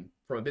justify them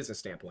from a business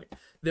standpoint.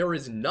 There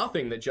is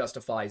nothing that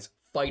justifies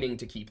fighting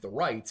to keep the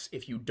rights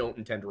if you don't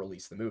intend to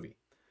release the movie.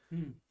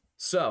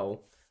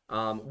 So,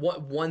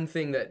 one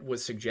thing that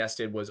was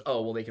suggested was,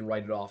 they can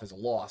write it off as a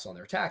loss on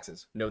their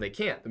taxes. No, they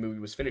can't. The movie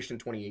was finished in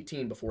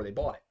 2018 before they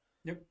bought it.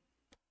 Yep.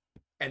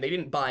 And they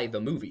didn't buy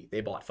the movie. They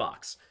bought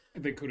Fox.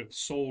 They could have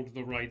sold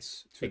the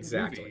rights to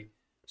the movie,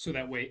 so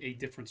that way a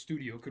different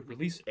studio could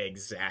release it.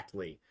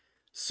 Exactly.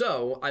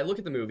 So I look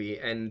at the movie,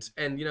 and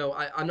I'm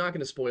not going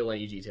to spoil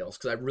any details,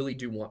 because I really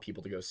do want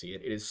people to go see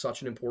it. It is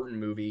such an important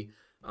movie.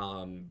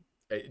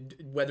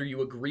 Whether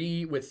you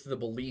agree with the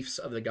beliefs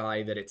of the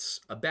guy that it's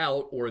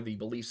about or the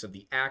beliefs of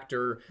the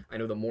actor, I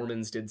know the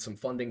Mormons did some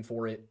funding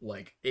for it.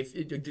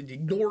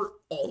 Ignore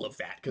all of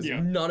that, because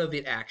none of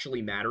it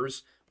actually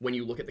matters when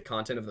you look at the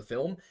content of the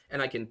film.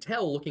 And I can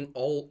tell, looking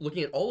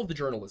at all of the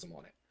journalism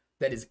on it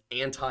that is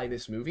anti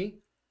this movie,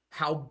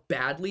 how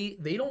badly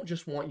they don't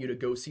just want you to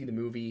go see the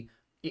movie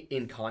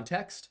in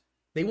context.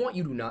 They want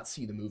you to not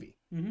see the movie.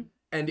 Mm-hmm.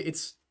 And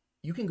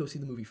you can go see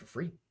the movie for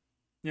free.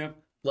 Yeah.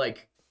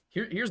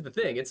 Here's the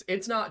thing.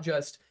 It's not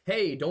just,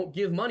 hey, don't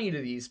give money to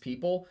these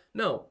people.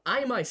 No,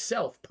 I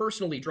myself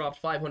personally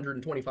dropped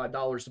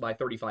 $525 to buy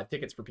 35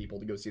 tickets for people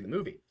to go see the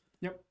movie.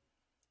 Yep.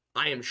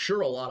 I am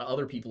sure a lot of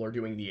other people are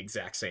doing the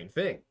exact same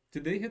thing.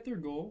 Did they hit their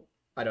goal?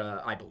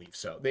 I believe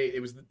so. They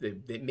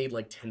made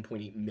like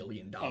 $10.8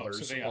 million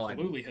so they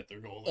absolutely hit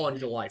their goal on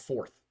July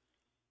 4th.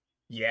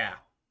 Yeah.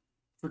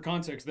 For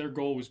context, their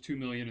goal was 2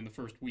 million in the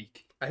first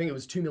week. I think it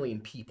was 2 million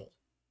people.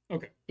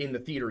 Okay. In the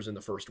theaters in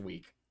the first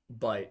week,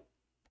 but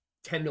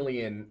 10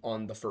 million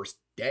on the first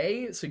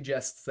day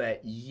suggests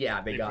that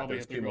they got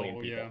those 2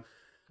 million people.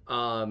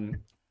 Yeah.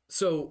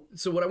 So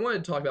what I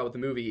wanted to talk about with the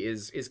movie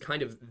is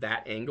kind of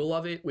that angle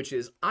of it, which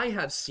is, I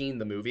have seen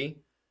the movie.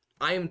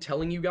 I am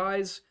telling you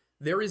guys,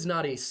 there is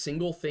not a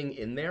single thing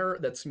in there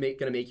that's going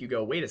to make you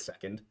go, wait a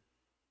second.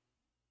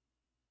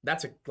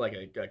 that's like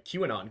a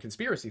QAnon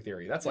conspiracy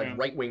theory. That's like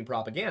right-wing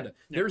propaganda.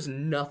 Yeah. There's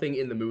nothing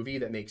in the movie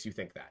that makes you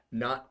think that.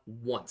 Not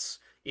once.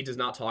 It does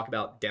not talk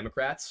about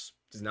Democrats.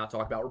 It does not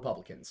talk about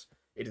Republicans.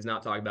 It does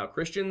not talk about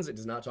Christians. It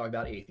does not talk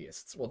about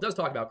atheists. Well, it does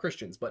talk about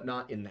Christians, but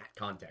not in that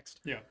context.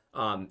 Yeah.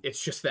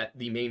 It's just that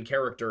the main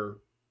character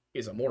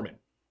is a Mormon.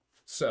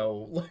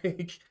 So,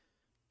 like,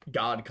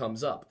 God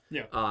comes up.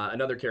 Yeah.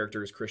 Another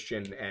character is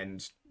Christian,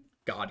 and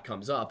God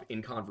comes up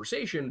in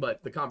conversation,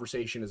 but the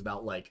conversation is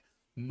about, like,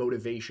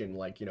 motivation,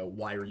 like, you know,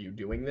 why are you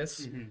doing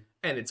this? Mm-hmm.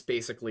 And it's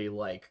basically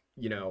like,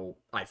 you know,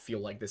 I feel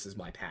like this is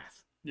my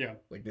path. Yeah.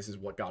 Like, this is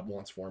what God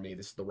wants for me.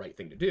 This is the right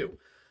thing to do.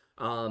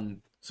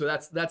 So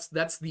that's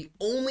the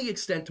only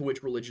extent to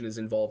which religion is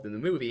involved in the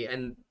movie.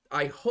 And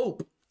I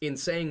hope in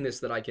saying this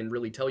that I can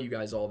really tell you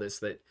guys all this,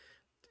 that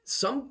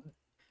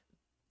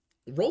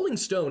Rolling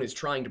Stone is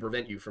trying to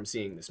prevent you from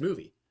seeing this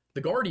movie.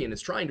 The Guardian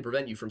is trying to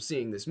prevent you from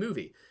seeing this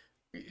movie.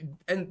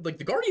 And, like,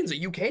 The Guardian's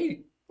a UK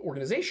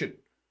organization.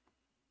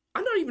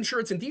 I'm not even sure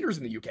it's in theaters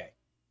in the UK.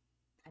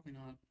 Probably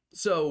not.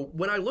 So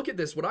when I look at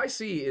this, what I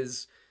see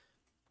is,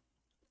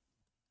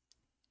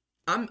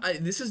 I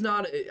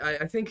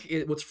think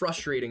what's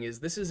frustrating is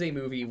this is a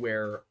movie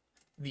where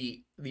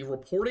the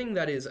reporting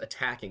that is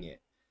attacking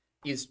it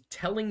is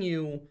telling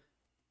you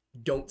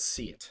don't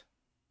see it.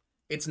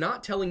 It's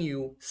not telling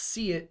you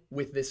see it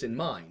with this in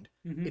mind.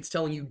 Mm-hmm. It's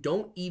telling you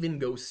don't even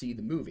go see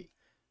the movie.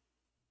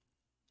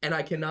 And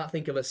I cannot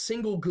think of a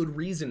single good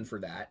reason for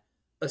that,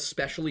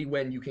 especially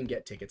when you can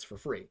get tickets for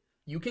free.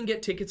 You can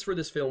get tickets for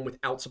this film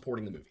without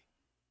supporting the movie.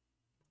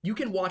 You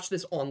can watch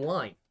this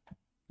online.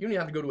 You don't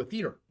even have to go to a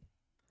theater.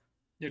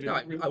 Yeah, no,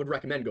 I would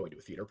recommend going to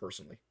a theater,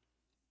 personally.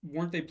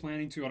 Weren't they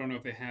planning to, I don't know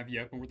if they have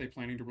yet, but were they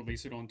planning to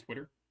release it on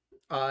Twitter?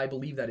 I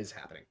believe that is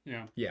happening.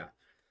 Yeah. Yeah.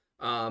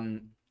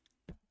 And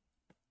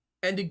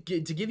to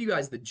give you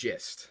guys the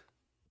gist,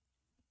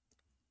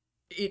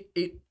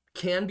 it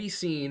can be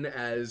seen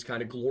as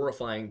kind of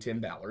glorifying Tim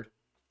Ballard.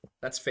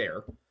 That's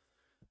fair,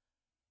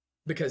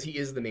 because he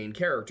is the main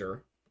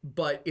character.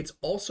 But it's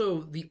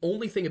also, the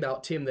only thing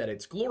about Tim that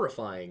it's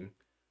glorifying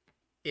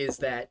is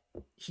that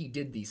he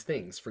did these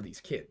things for these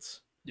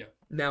kids. Yeah.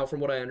 Now, from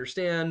what I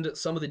understand,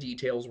 some of the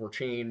details were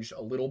changed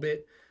a little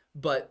bit,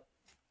 but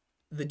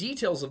the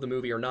details of the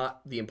movie are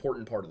not the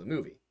important part of the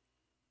movie.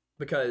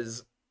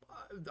 Because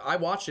I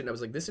watched it and I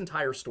was like, this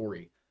entire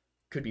story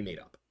could be made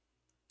up.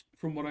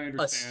 From what I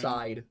understand.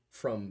 Aside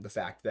from the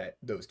fact that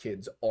those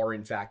kids are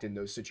in fact in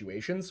those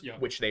situations, yeah.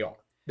 which they are.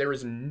 There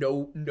is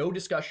no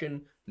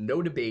discussion,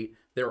 no debate.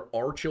 There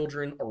are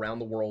children around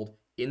the world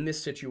in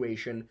this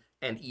situation,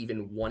 and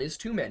even one is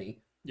too many.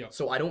 Yeah.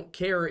 So I don't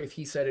care if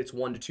he said it's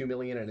 1 to 2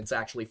 million and it's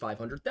actually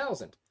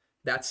 500,000.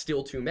 That's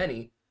still too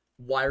many.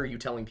 Why are you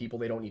telling people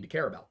they don't need to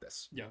care about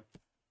this? Yeah.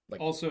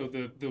 Like, also,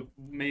 the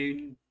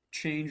main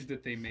change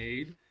that they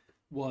made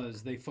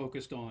was they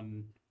focused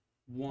on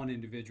one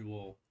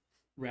individual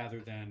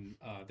rather than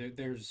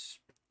there's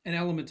an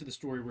element to the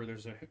story where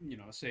there's a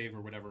save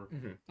or whatever,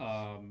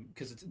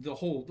 because it's the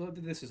whole.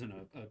 This isn't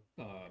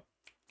a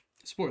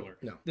spoiler.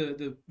 No.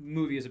 The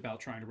movie is about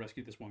trying to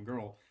rescue this one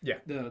girl. Yeah.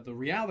 The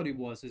reality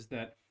is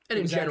that, and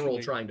in general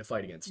trying to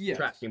fight against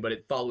trafficking, but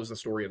it follows the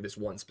story of this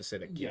one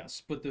specific kid.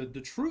 Yes, but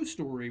the true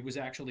story was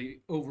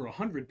actually over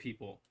 100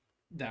 people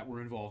that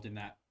were involved in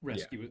that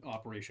rescue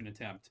operation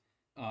attempt.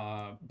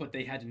 But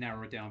they had to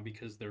narrow it down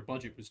because their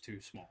budget was too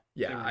small.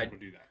 Yeah, they weren't able to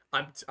do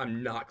that.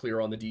 I'm not clear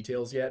on the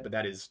details yet, but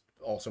that is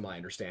also my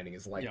understanding,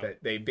 is like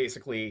that they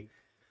basically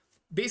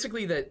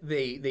that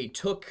they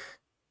took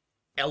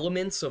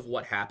elements of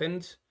what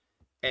happened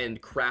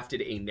and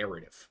crafted a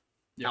narrative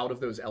out of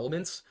those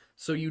elements,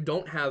 so you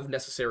don't have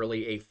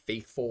necessarily a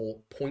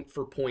faithful point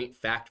for point,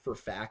 fact for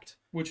fact,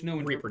 which no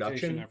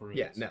reproduction ever is.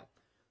 Yeah, no.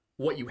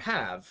 What you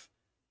have,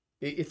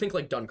 think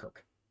like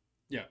Dunkirk.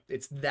 Yeah,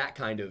 it's that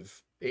kind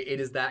of.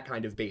 It is that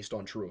kind of based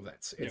on true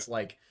events. It's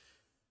like,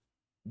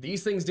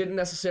 these things didn't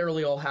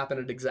necessarily all happen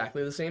at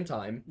exactly the same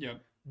time. Yeah.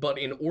 But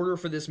in order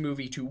for this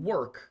movie to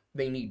work,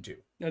 they need to.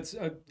 That's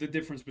the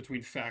difference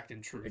between fact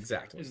and truth.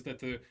 Exactly. Is that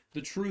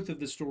the truth of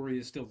the story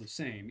is still the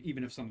same,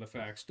 even if some of the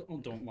facts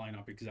don't line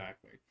up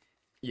exactly.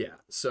 Yeah.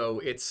 So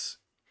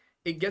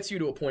it gets you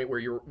to a point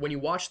where when you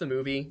watch the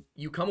movie,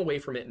 you come away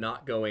from it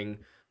not going,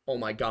 oh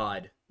my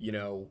God,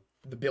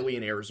 the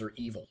billionaires are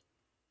evil.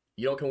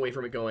 You don't come away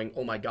from it going,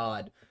 oh my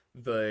God,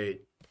 the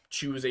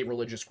choose a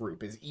religious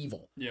group is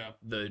evil. Yeah.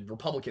 The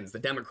Republicans, the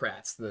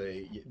Democrats,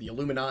 the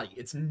Illuminati.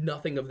 It's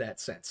nothing of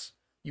that sense.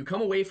 You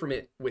come away from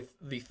it with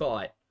the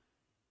thought,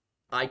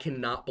 I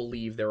cannot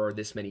believe there are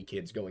this many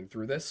kids going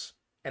through this,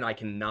 and I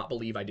cannot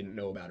believe I didn't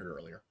know about it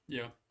earlier.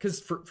 Yeah. Because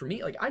for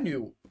me, like, I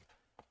knew,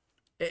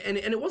 and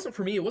it wasn't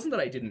for me, it wasn't that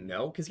I didn't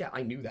know, because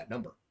I knew that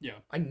number. Yeah.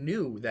 I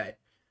knew that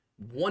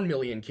 1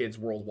 million kids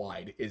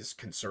worldwide is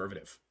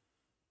conservative,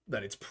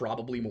 that it's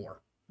probably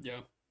more.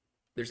 Yeah.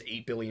 There's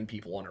 8 billion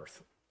people on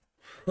Earth.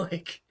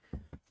 Like,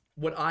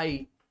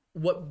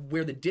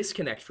 where the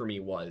disconnect for me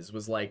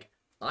was like,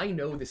 I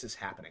know this is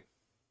happening.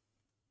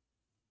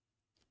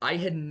 I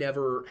had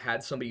never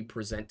had somebody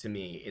present to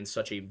me in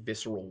such a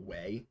visceral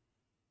way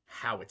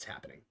how it's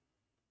happening.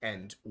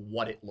 and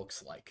what it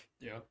looks like.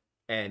 Yeah.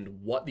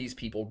 And what these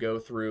people go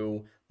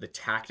through, the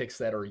tactics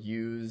that are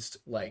used,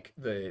 like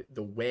the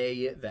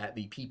way that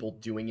the people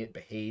doing it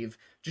behave,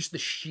 just the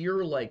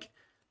sheer, like,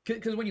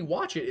 because when you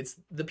watch it, it's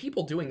the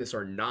people doing this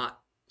are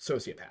not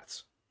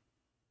sociopaths.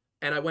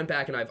 And I went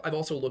back and I've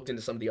also looked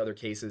into some of the other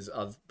cases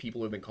of people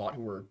who have been caught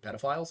who were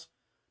pedophiles.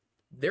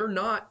 They're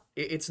not,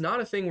 it's not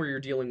a thing where you're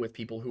dealing with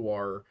people who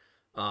are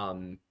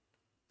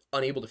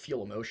unable to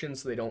feel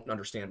emotions, so they don't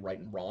understand right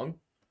and wrong.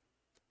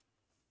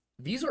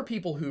 These are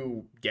people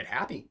who get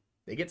happy.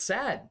 They get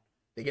sad.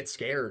 They get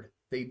scared.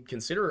 They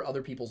consider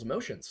other people's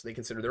emotions. They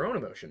consider their own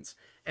emotions.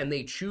 And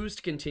they choose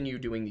to continue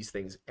doing these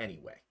things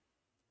anyway.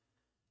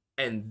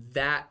 And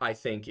that, I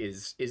think,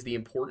 is the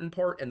important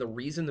part and the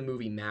reason the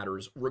movie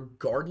matters,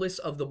 regardless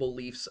of the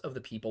beliefs of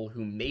the people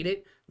who made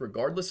it,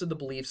 regardless of the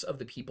beliefs of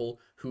the people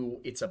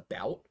who it's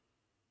about.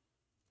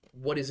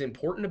 What is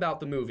important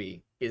about the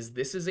movie is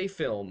this is a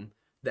film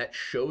that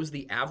shows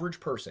the average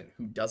person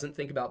who doesn't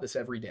think about this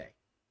every day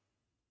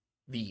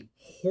the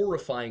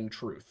horrifying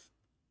truth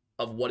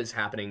of what is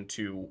happening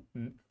to,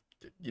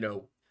 you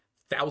know,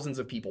 thousands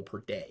of people per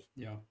day.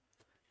 Yeah.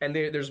 And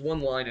there's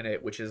one line in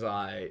it, which is,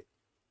 God,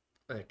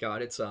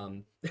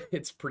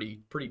 it's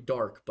pretty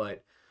dark,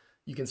 but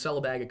you can sell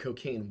a bag of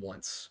cocaine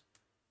once.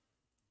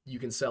 You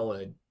can sell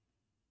a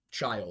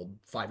child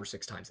 5 or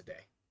 6 times a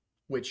day,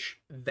 which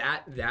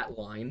that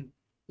line,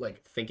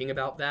 like thinking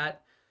about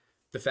that,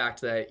 the fact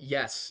that,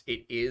 yes,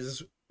 it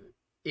is,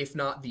 if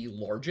not the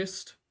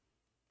largest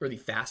or the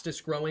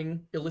fastest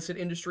growing illicit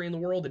industry in the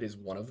world, it is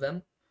one of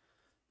them.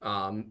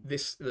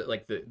 This,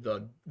 like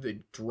the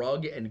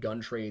drug and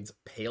gun trades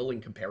pale in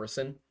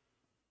comparison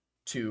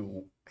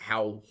to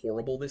how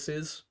horrible this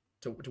is,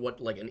 to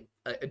what, like,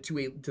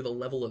 to the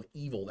level of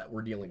evil that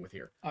we're dealing with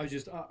here. I was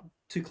just,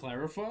 to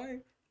clarify,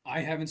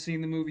 I haven't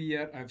seen the movie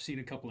yet. I've seen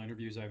a couple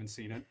interviews. I haven't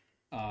seen it.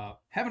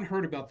 Haven't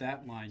heard about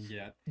that line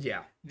yet.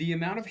 Yeah. The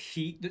amount of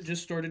heat that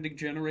just started to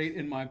generate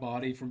in my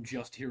body from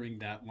just hearing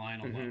that line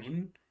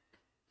alone,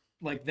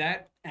 like,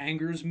 that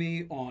angers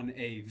me on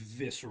a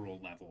visceral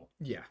level.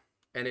 Yeah.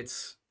 And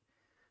it's,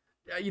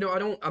 you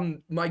know,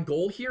 my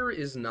goal here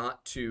is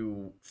not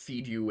to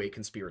feed you a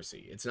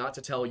conspiracy. It's not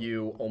to tell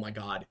you, oh my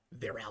God,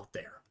 they're out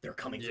there. They're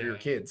coming for your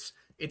kids.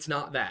 It's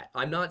not that.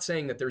 I'm not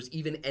saying that there's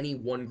even any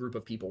one group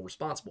of people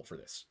responsible for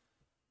this.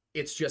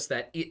 It's just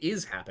that it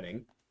is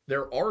happening.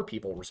 There are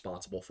people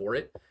responsible for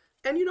it.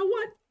 And you know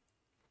what?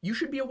 You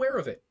should be aware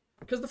of it.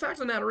 Because the fact of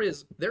the matter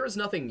is, there is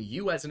nothing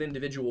you as an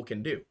individual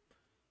can do.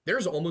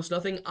 There's almost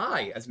nothing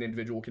I as an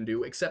individual can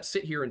do except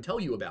sit here and tell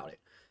you about it.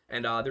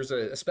 And there's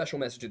a special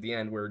message at the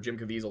end where Jim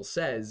Caviezel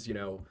says, you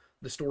know,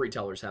 the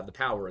storytellers have the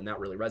power, and that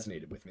really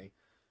resonated with me.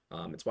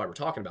 It's why we're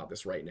talking about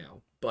this right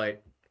now.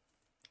 But,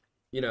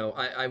 you know,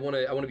 I want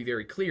to be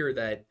very clear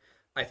that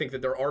I think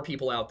that there are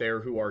people out there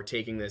who are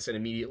taking this and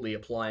immediately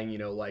applying, you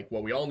know, like,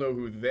 well, we all know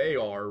who they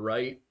are,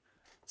 right?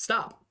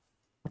 Stop.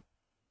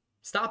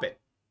 Stop it.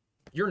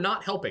 You're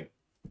not helping.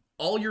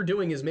 All you're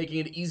doing is making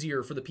it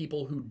easier for the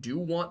people who do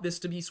want this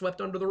to be swept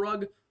under the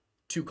rug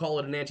to call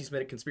it an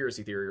anti-Semitic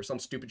conspiracy theory or some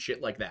stupid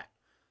shit like that.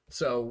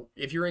 So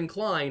if you're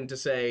inclined to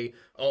say,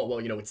 oh,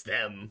 well, you know, it's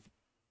them,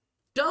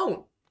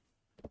 don't.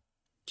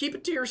 Keep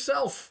it to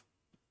yourself.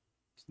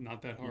 It's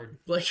not that hard.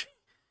 Like,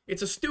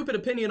 it's a stupid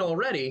opinion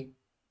already.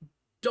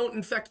 Don't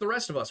infect the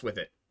rest of us with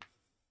it.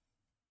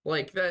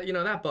 Like, that, you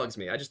know, that bugs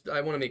me.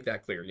 I want to make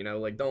that clear, you know,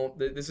 like,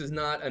 this is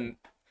not an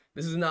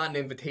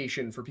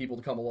invitation for people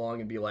to come along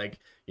and be like,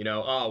 you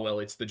know, oh, well,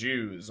 it's the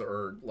Jews,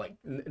 or like,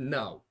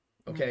 no,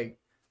 okay?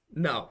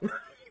 No,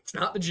 it's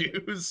not the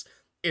Jews.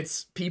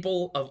 It's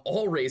people of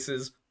all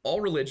races, all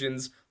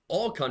religions,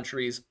 all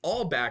countries,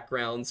 all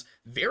backgrounds,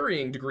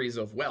 varying degrees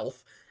of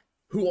wealth,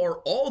 who are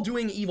all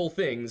doing evil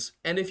things.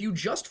 And if you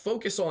just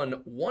focus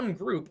on one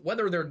group,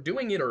 whether they're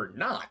doing it or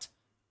not,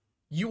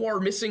 you are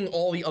missing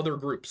all the other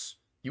groups.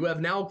 You have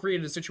now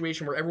created a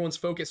situation where everyone's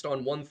focused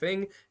on one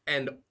thing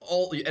and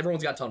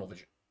everyone's got tunnel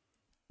vision.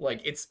 Like,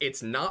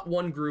 it's not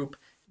one group.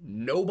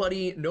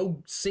 Nobody,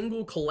 no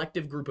single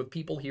collective group of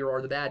people here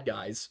are the bad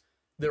guys.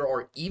 There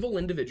are evil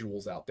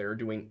individuals out there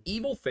doing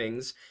evil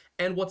things.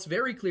 And what's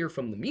very clear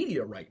from the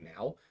media right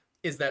now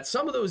is that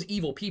some of those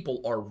evil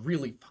people are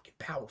really fucking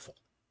powerful.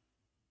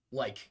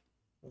 Like,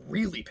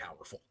 really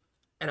powerful.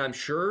 And I'm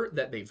sure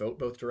that they vote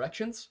both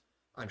directions.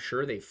 I'm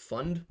sure they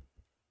fund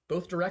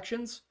both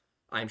directions.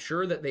 I'm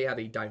sure that they have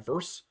a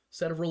diverse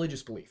set of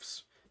religious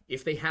beliefs.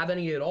 If they have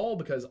any at all,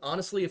 because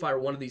honestly, if I were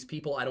one of these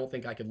people, I don't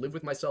think I could live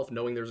with myself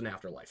knowing there's an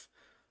afterlife.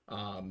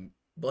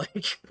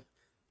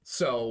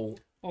 So...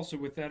 Also,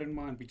 with that in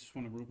mind, we just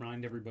want to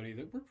remind everybody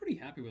that we're pretty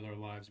happy with our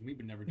lives, and we've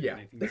been never doing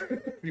anything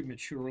that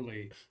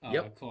prematurely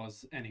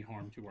cause any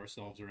harm to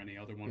ourselves or any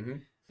other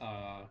one.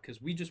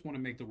 Because we just want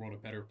to make the world a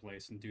better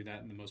place and do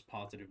that in the most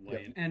positive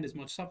way and end as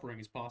much suffering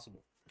as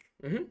possible.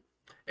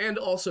 And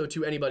also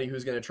to anybody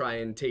who's going to try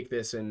and take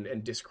this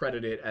and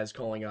discredit it as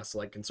calling us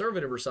like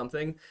conservative or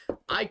something,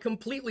 I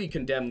completely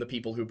condemn the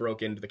people who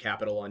broke into the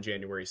Capitol on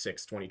January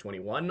 6,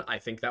 2021. I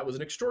think that was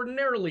an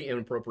extraordinarily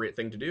inappropriate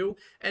thing to do,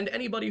 and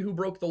anybody who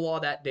broke the law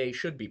that day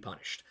should be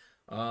punished.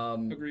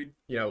 Agreed.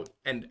 You know,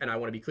 and I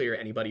want to be clear,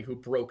 anybody who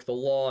broke the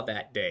law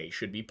that day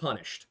should be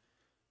punished.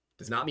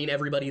 Does not mean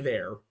everybody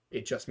there.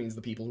 It just means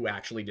the people who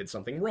actually did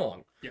something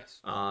wrong.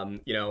 Yes.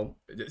 You know,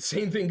 the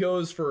same thing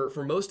goes for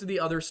most of the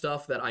other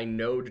stuff that I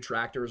know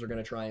detractors are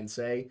going to try and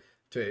say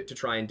to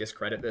try and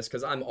discredit this,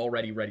 because I'm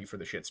already ready for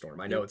the shitstorm.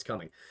 I know it's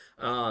coming.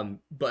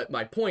 But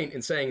my point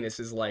in saying this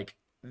is, like,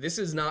 this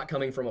is not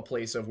coming from a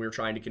place of we're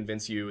trying to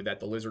convince you that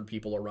the lizard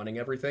people are running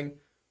everything.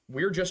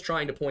 We're just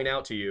trying to point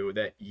out to you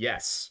that,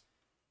 yes,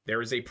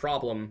 there is a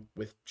problem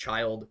with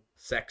child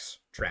sex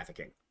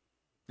trafficking.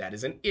 That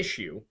is an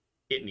issue.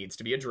 It needs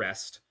to be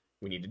addressed.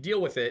 We need to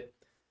deal with it.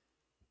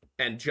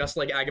 And just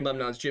like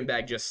Agamemnon's gym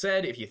bag just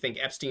said, if you think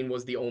Epstein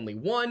was the only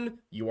one,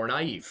 you are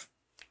naive.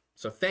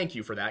 So thank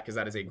you for that, because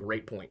that is a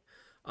great point.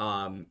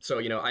 So,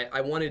 you know,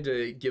 I wanted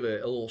to give a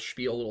little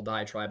spiel, a little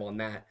diatribe on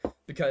that,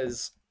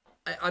 because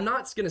I'm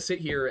not going to sit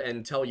here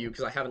and tell you,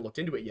 because I haven't looked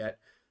into it yet,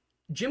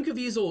 Jim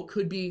Caviezel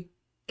could be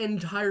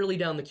entirely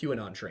down the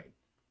QAnon train.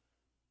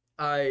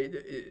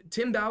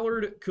 Tim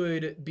Ballard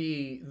could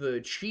be the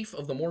chief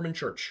of the Mormon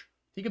Church.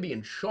 He could be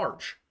in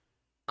charge.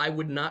 I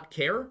would not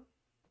care,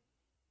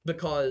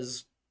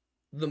 because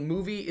the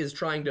movie is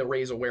trying to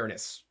raise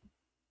awareness.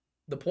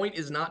 The point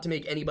is not to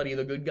make anybody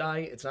the good guy.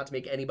 It's not to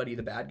make anybody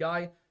the bad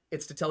guy.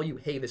 It's to tell you,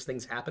 hey, this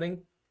thing's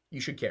happening.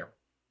 You should care.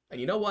 And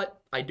you know what?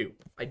 I do.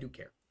 I do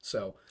care.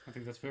 So I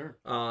think that's fair.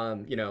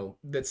 You know,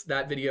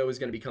 that video is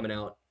going to be coming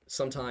out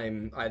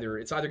sometime.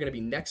 It's either going to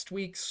be next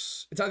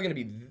week's. It's either going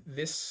to be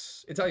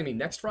it's either going to be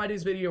next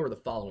Friday's video or the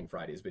following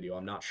Friday's video.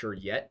 I'm not sure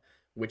yet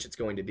which it's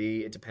going to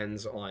be. It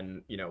depends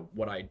on, you know,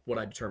 what I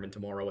determine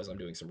tomorrow as I'm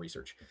doing some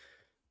research.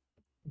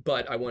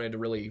 But I wanted to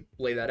really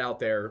lay that out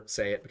there,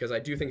 say it, because I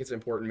do think it's an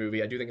important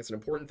movie. I do think it's an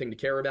important thing to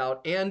care about.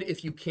 And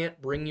if you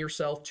can't bring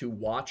yourself to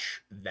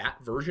watch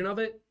that version of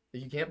it,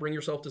 if you can't bring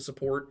yourself to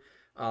support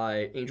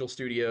Angel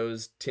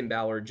Studios, Tim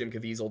Ballard, Jim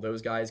Caviezel,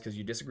 those guys, because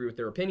you disagree with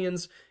their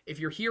opinions, if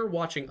you're here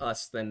watching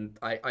us, then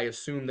I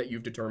assume that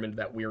you've determined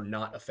that we're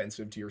not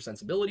offensive to your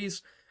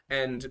sensibilities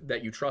and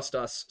that you trust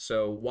us.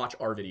 So watch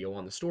our video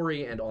on the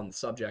story and on the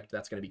subject.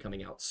 That's going to be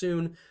coming out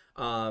soon.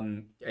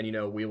 And, you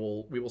know, we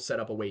will set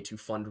up a way to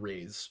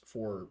fundraise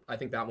for, I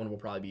think that one will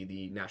probably be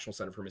the National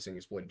Center for Missing and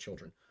Exploited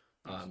Children.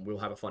 We'll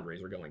have a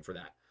fundraiser going for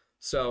that.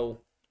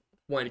 So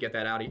wanted to get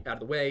that out of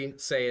the way,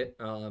 say it.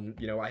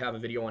 You know, I have a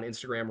video on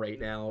Instagram right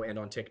now and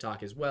on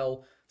TikTok as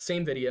well.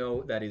 Same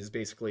video that is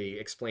basically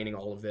explaining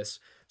all of this.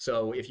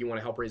 So if you want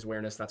to help raise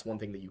awareness, that's one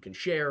thing that you can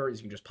share, is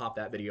you can just pop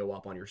that video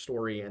up on your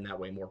story, and that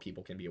way more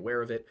people can be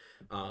aware of it.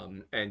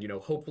 And, you know,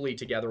 hopefully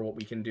together what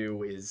we can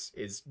do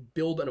is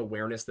build an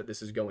awareness that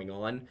this is going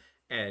on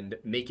and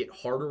make it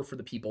harder for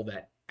the people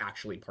that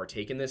actually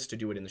partake in this to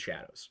do it in the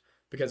shadows.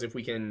 Because if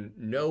we can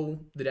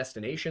know the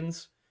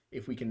destinations,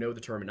 if we can know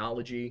the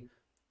terminology,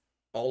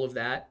 all of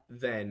that,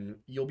 then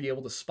you'll be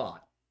able to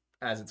spot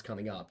as it's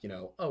coming up, you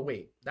know, oh,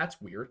 wait,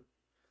 that's weird.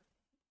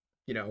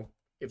 You know,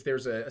 if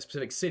there's a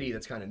specific city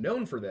that's kind of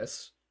known for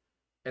this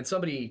and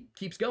somebody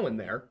keeps going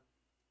there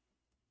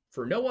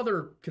for no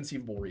other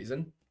conceivable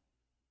reason,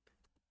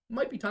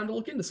 might be time to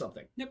look into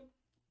something. Yep.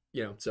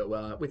 You know,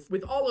 so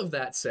with all of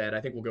that said,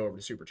 I think we'll go over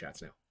to Super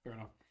Chats now. Fair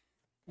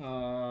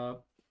enough.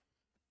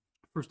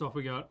 First off,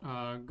 we got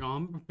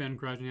Gomb, Ben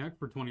Krajniak,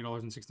 for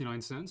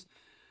 $20.69.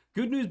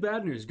 Good news,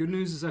 bad news. Good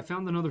news is I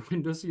found another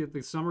Windussie at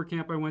the summer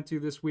camp I went to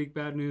this week.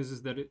 Bad news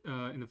is that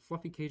in the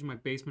fluffy cage in my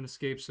basement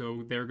escaped,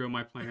 so there go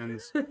my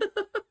plans.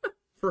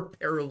 For a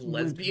pair of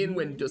lesbian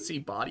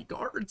Windussie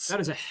bodyguards. That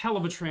is a hell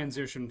of a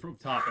transition from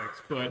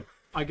topics, but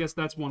I guess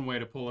that's one way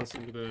to pull us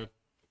into the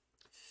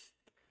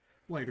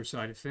lighter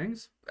side of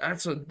things.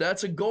 That's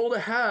a goal to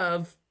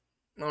have.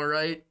 All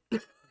right.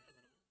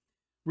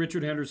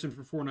 Richard Henderson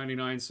for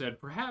 $4.99 said,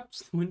 perhaps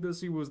the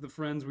Windussie was the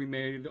friends we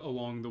made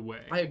along the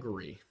way. I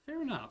agree. Fair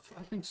enough.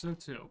 I think so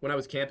too. When I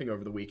was camping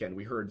over the weekend,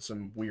 we heard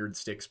some weird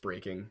sticks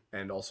breaking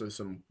and also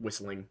some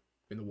whistling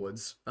in the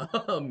woods.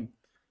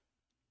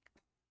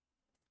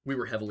 We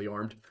were heavily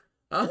armed.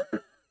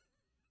 It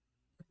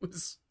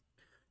was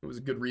a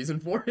good reason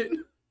for it.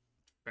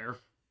 Fair.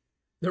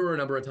 There were a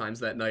number of times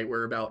that night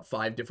where about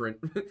 4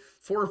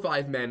 or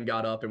 5 men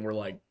got up and were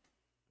like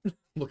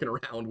looking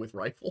around with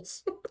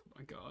rifles. Oh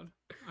my God.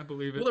 I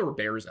believe it. Well, there were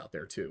bears out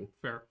there too.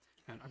 Fair.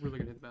 And I really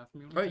gotta hit the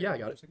bathroom. Oh yeah, I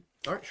got it.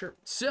 All right, sure.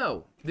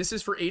 So this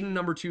is for Aiden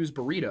number 2's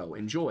burrito.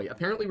 Enjoy.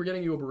 Apparently we're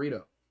getting you a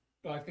burrito.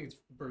 Oh, I think it's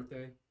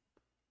birthday.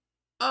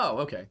 Oh,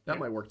 okay. That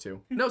might work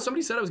too. No,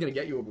 somebody said I was gonna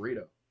get you a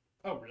burrito.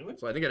 Oh, really?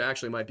 So I think it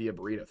actually might be a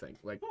burrito thing.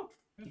 Like,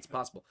 it's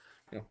possible.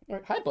 Yeah. All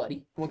right. Hi, buddy.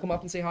 You want to come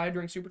up and say hi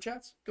during Super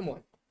Chats? Come on.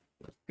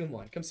 Come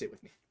on. Come sit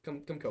with me.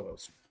 Come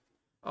co-host.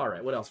 All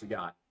right. What else we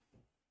got?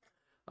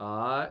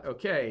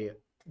 Okay.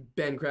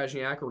 Ben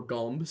Krajniak, or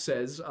Gumb,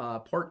 says,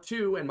 Part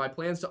 2, and my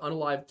plans to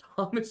unalive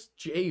Thomas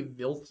J.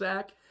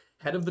 Vilsack,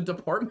 head of the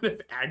Department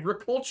of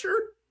Agriculture?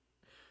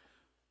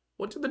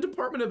 What did the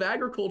Department of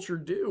Agriculture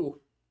do?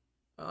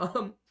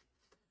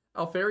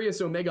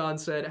 Alfarius Omegon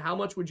said, how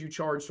much would you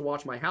charge to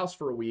watch my house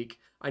for a week?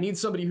 I need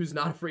somebody who's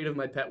not afraid of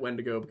my pet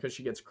Wendigo because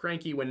she gets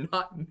cranky when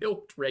not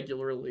milked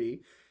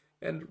regularly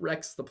and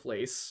wrecks the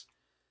place.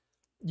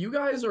 You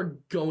guys are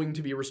going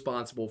to be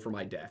responsible for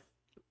my death.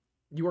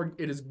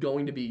 It is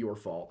going to be your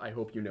fault. I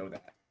hope you know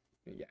that.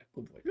 Yeah,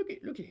 good boy.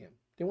 Look at him.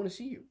 They want to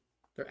see you.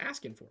 They're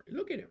asking for it.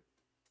 Look at him.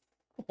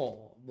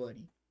 Oh,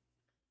 buddy.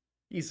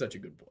 He's such a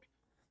good boy.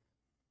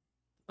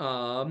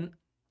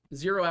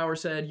 0 Hour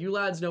said, you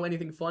lads know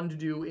anything fun to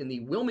do in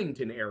the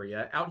Wilmington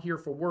area? Out here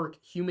for work,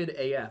 humid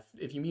AF.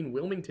 If you mean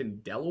Wilmington,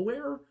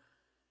 Delaware?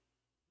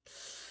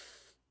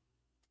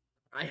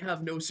 I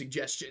have no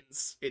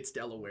suggestions. It's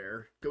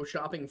Delaware. Go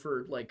shopping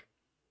for, like,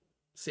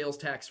 sales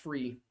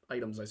tax-free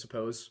items, I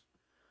suppose.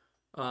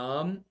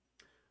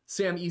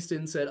 Sam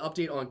Easton said,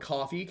 update on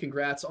coffee.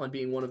 Congrats on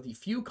being one of the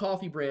few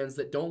coffee brands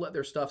that don't let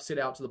their stuff sit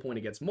out to the point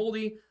it gets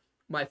moldy.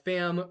 My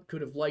fam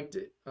could have liked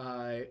it.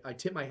 I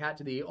tip my hat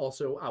to the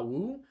also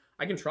Awu.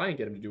 I can try and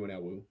get him to do an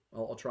Awu.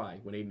 I'll try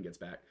when Aiden gets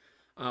back.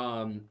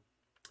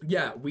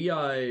 Yeah,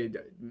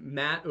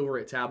 Matt over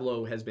at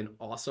Tableau has been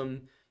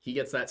awesome. He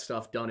gets that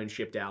stuff done and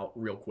shipped out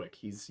real quick.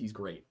 He's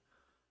great.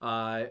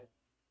 Let's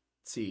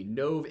see.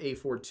 Nove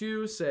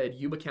A42 said,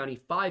 Yuba County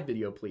 5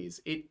 video, please.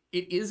 It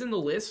is in the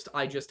list.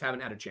 I just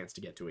haven't had a chance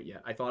to get to it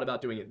yet. I thought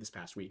about doing it this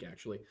past week,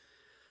 actually.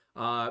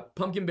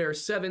 Pumpkin Bear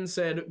 7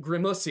 said,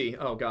 Grimussi.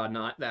 Oh, God,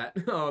 not that.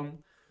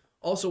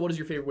 Also, what is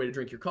your favorite way to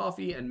drink your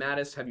coffee? And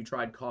Mattis, have you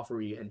tried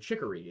Coffee and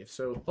Chicory? If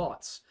so,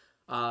 thoughts?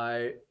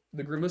 The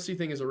Grimussi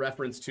thing is a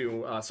reference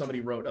to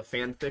somebody wrote a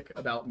fanfic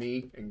about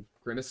me and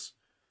Grimace.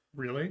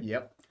 Really?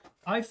 Yep.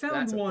 I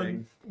found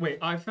one. Wait,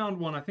 I found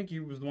one. I think it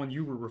was the one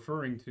you were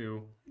referring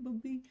to.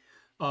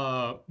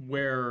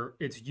 Where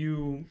it's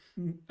you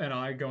and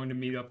I going to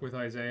meet up with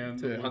Isaiah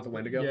to hunt the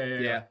Wendigo.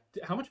 Yeah.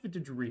 How much of it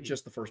did you read?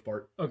 Just the first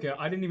part. Okay,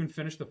 I didn't even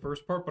finish the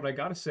first part, but I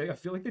gotta say, I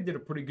feel like they did a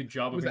pretty good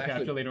job of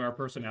encapsulating our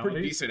personalities.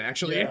 Pretty decent,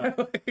 actually. Yeah.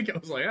 I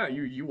was like, yeah,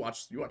 you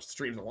watch the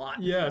streams a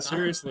lot. Yeah,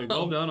 seriously,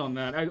 well done on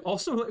that. It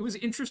was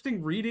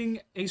interesting reading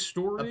a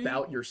story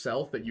about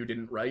yourself that you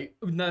didn't write.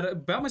 Not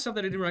about myself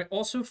that I didn't write.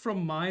 Also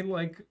from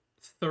my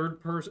third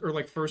person or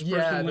first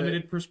person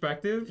limited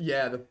perspective.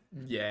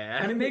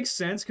 And it makes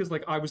sense because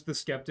I was the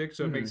skeptic,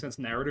 so it makes sense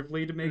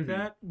narratively to make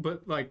that.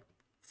 But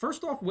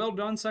first off, well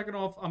done. Second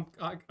off,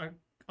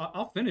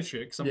 I'll finish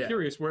it because I'm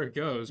curious where it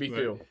goes. Me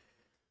too.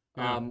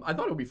 Yeah. I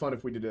thought it would be fun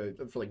if we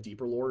did for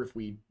deeper lore, if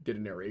we did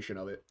a narration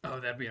of it. Oh,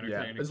 that'd be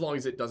entertaining. Yeah, as long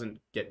as it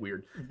doesn't get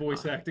weird.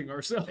 Voice acting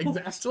ourselves.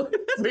 Exactly.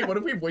 Wait, what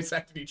if we voice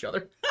acted each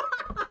other?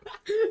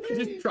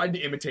 Just tried to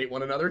imitate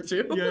one another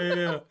too.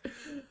 Yeah.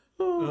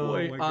 Oh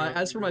boy.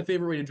 As for my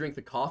favorite way to drink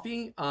the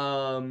coffee,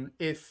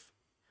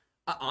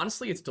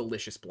 honestly, it's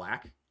delicious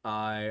black.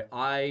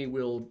 I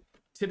will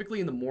typically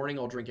in the morning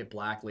I'll drink it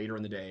black. Later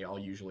in the day I'll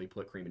usually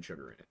put cream and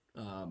sugar in it.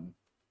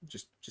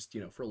 Just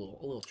for a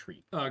little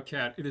treat.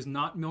 Kat, it is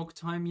not milk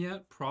time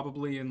yet.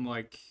 Probably in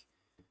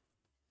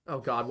Oh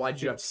God, why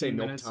did you have to say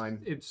milk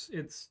time? It's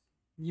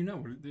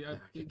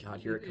God,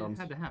 here it comes.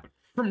 It had to happen.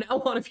 From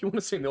now on, if you want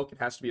to say milk, it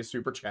has to be a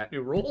super chat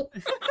new rule.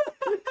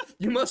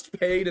 You must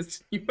pay to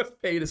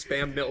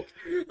spam milk.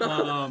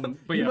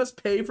 But you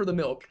must pay for the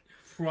milk.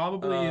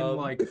 Probably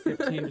in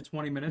 15 to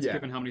 20 minutes,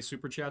 given how many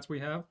super chats we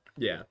have.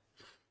 Yeah.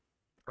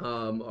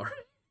 All right.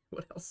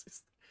 What else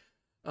is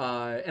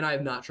there? And I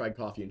have not tried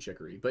Coffee and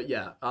Chicory, but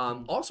yeah.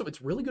 Also,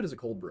 it's really good as a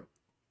cold brew.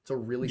 It's a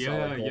really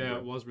solid cold brew. Yeah,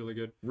 it was really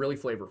good. Really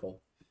flavorful.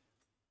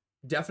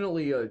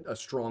 Definitely a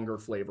stronger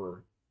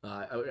flavor.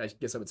 I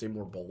guess I would say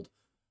more bold.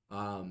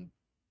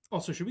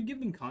 Also, should we give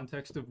them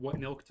context of what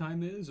milk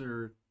time is,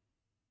 or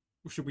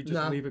should we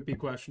just leave it be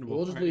questionable?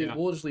 We'll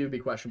just leave it be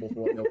questionable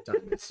for what milk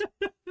time is.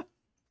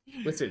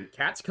 Listen,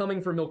 Cat's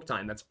coming for milk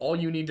time. That's all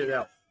you need to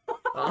know.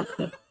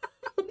 Also,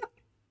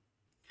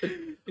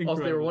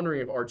 they were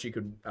wondering if Archie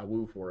could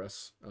woo for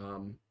us.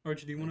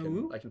 Archie, do you want to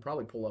woo? I can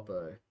probably pull up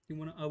a... Do you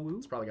want to woo?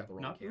 It's probably got the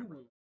wrong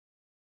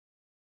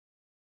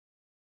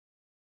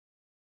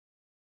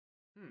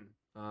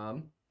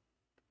camera.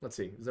 Let's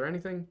see. Is there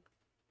anything?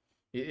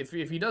 If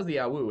he does the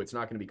awoo, it's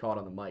not going to be caught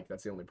on the mic.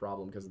 That's the only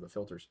problem because of the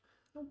filters.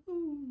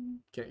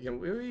 Can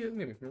maybe.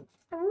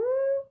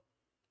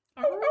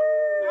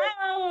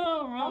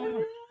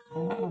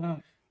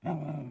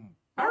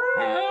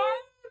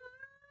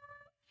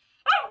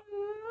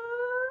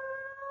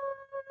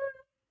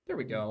 There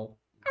we go.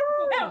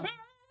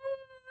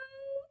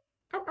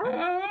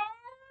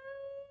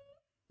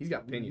 He's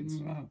got opinions.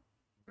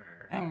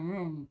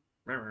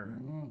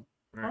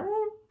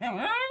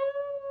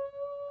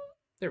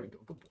 There we go.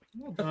 Good boy.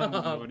 Well done,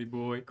 buddy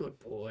boy. Good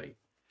boy.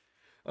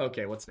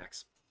 Okay, what's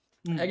next?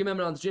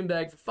 Agamemnon's gym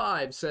bag for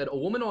 5 said, a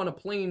woman on a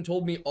plane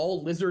told me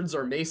all lizards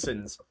are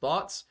masons.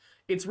 Thoughts?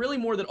 It's really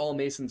more that all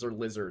masons are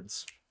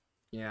lizards.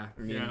 Yeah,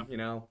 I mean, you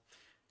know.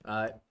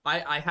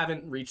 I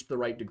haven't reached the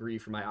right degree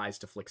for my eyes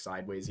to flick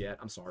sideways yet.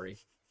 I'm sorry.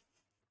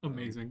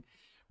 Amazing.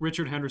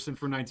 Richard Henderson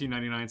for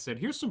 1999 said,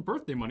 here's some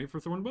birthday money for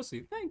Thorn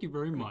Bussy. Thank you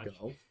very much.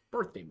 Go.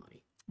 Birthday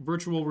money.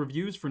 Virtual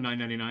Reviews for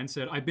 $9.99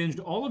 said, I binged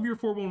all of your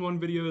 411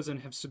 videos and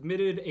have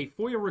submitted a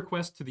FOIA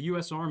request to the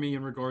U.S. Army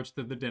in regards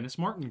to the Dennis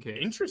Martin case.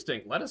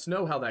 Interesting. Let us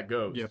know how that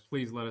goes. Yeah,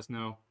 please let us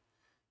know.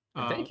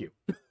 Thank you.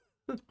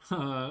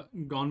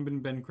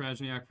 Gonbin Ben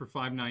Krasniak for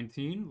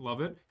 $5.19.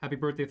 Love it. Happy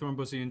birthday,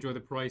 Thornbussy. Enjoy the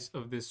price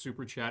of this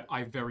super chat.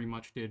 I very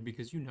much did,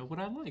 because you know what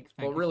I like. Thank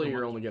well, you really, so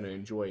you're much. only going to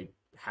enjoy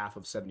half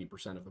of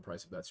 70% of the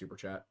price of that super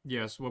chat.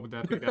 Yes, what would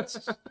that be?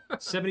 That's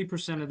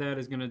 70% of that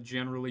is going to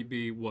generally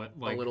be what?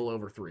 Like a little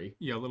over $3.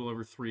 Yeah, a little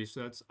over $3.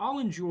 So that's, I'll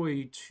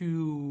enjoy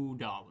 $2.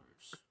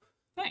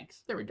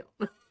 Thanks. There we go.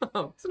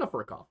 It's enough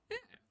for a call. Yeah.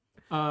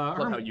 I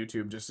love how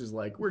YouTube just is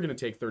like, we're going to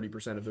take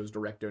 30% of those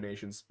direct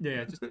donations.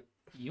 Yeah, just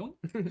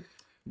yoink.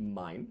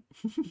 Mine.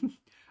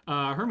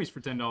 Hermes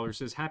for $10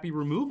 says, Happy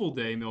Removal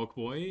Day, Milk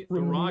Boy.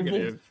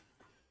 Derogative.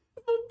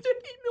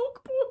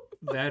 Milk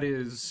Boy. That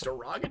is...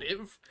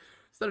 Derogative.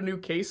 Is that a new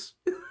case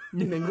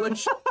in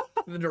English?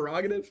 The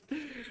derogative.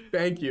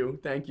 Thank you.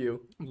 Thank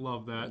you.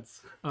 Love that.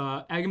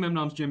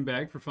 Agamemnon's gym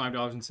bag for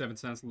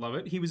 $5.07. Love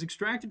it. He was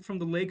extracted from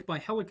the lake by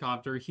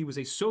helicopter. He was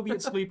a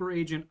Soviet sleeper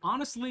agent.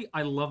 Honestly,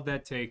 I love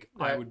that take.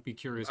 I would be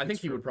curious. I think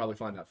he would probably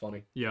find that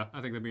funny. Yeah, I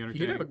think that'd be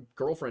entertaining. He did have a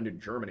girlfriend in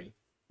Germany,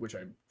 which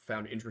I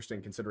found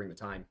interesting considering the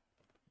time.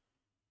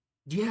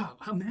 Yeah,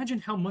 imagine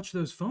how much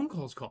those phone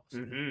calls cost.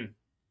 Mm-hmm.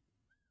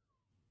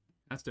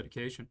 That's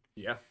dedication.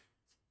 Yeah.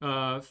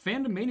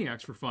 Fandom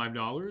Maniacs for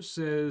 $5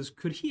 says,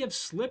 could he have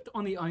slipped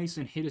on the ice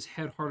and hit his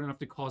head hard enough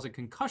to cause a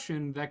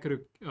concussion? That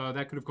could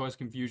have caused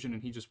confusion,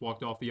 and he just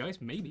walked off the ice.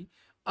 Maybe.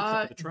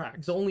 The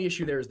tracks. The only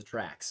issue there is the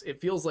tracks. It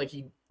feels like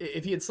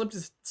if he had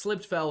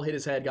slipped, fell, hit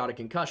his head, got a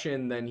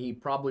concussion, then he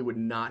probably would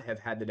not have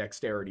had the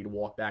dexterity to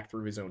walk back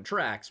through his own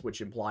tracks, which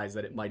implies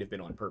that it might have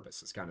been on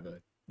purpose. Is kind of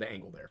the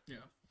angle there. Yeah.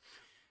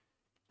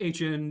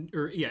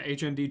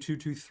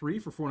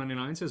 HND223 for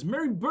 $4.99 says,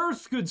 Merry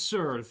birth, good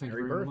sir. Thank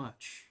you very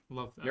much.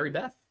 Love that. Mary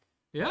Beth.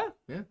 Yeah?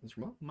 Yeah, that's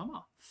your mom.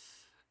 Mama.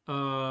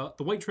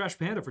 The White Trash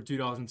Panda for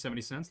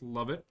 $2.70.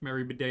 Love it.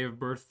 Merry day of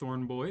birth,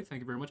 Thorn Boy. Thank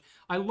you very much.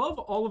 I love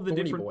all of the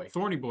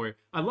Thorny Boy.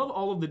 I love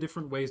all of the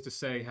different ways to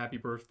say happy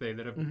birthday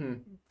that have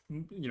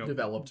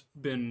developed,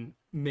 been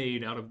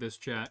made out of this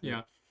chat.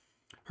 Yeah.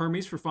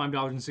 Hermes for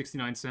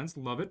 $5.69.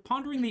 Love it.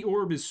 Pondering the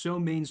orb is so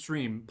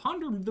mainstream.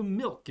 Ponder the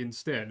milk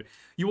instead.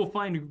 You will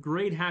find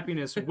great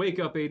happiness. Wake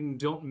up, Aiden.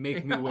 Don't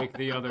make me wake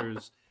the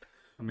others.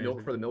 Amazing.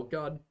 Milk for the milk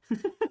god.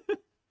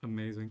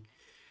 Amazing.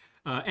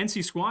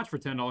 NC Squatch for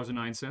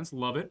 $10.09.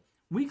 Love it.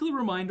 Weekly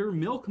reminder,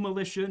 Milk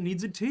Militia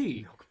needs a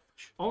tea.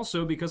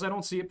 Also, because I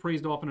don't see it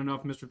praised often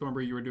enough, Mr.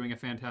 Thornbury, you are doing a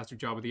fantastic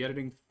job with the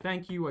editing.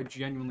 Thank you. I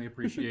genuinely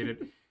appreciate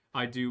it.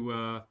 I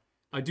do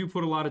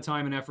put a lot of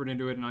time and effort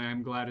into it, and I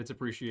am glad it's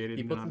appreciated.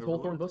 He puts the whole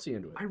Thornbussy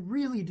into it. I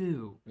really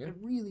do. Yeah. I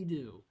really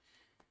do.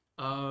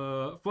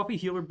 Fluffy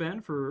Healer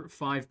Ben for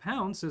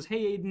 £5 says,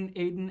 Hey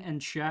Aiden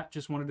and chat,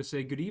 just wanted to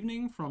say good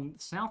evening from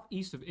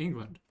southeast of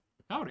England.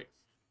 Howdy.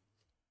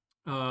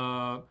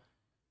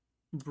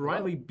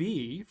 Briley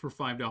B for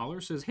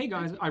 $5 says, Hey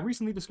guys, I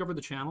recently discovered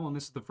the channel and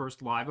this is the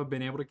first live I've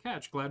been able to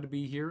catch. Glad to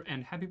be here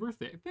and happy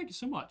birthday. Thank you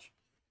so much.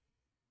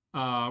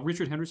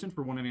 Richard Henderson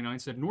for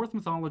 $1.99 said, Norse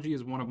mythology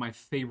is one of my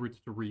favorites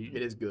to read.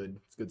 It is good.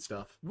 It's good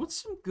stuff. What's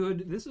some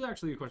good, this is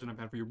actually a question I've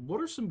had for you.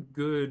 What are some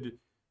good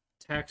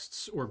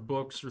texts or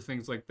books or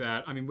things like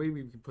that? I mean, maybe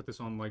we can put this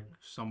on like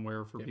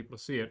somewhere for people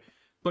to see it.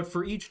 But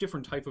for each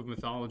different type of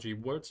mythology,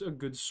 what's a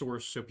good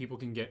source so people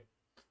can get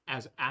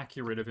as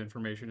accurate of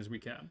information as we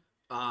can?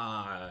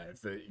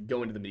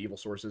 Go into the medieval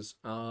sources.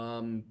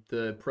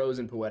 The prose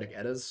and poetic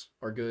Eddas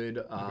are good.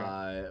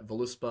 Okay.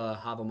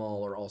 Voluspa,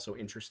 Havamal are also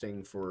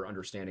interesting for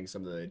understanding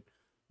some of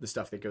the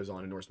stuff that goes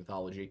on in Norse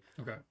mythology.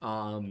 Okay.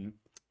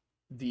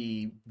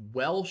 The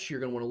Welsh, you're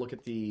going to want to look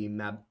at the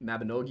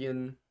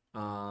Mabinogion.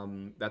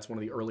 That's one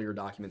of the earlier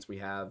documents we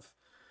have.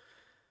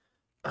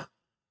 Oh,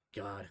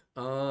 God.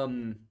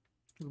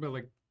 What about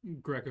like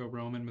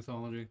Greco-Roman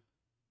mythology?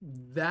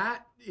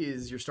 That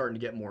is, you're starting to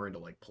get more into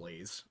like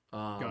plays.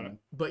 Got it.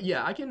 But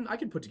yeah, I can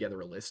put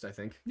together a list, I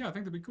think. Yeah, I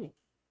think that'd be cool.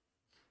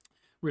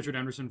 Richard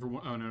Anderson for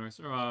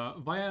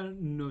Via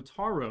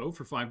Notaro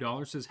for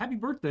 $5 says, Happy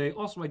birthday.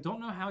 Also, I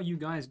don't know how you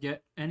guys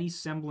get any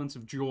semblance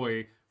of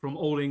joy from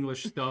Old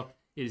English stuff.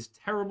 It is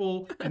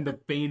terrible and the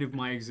bane of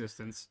my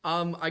existence.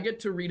 I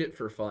get to read it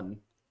for fun,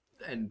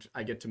 and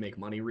I get to make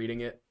money reading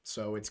it,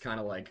 so it's kind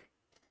of like...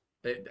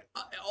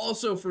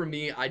 also for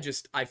me,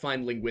 I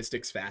find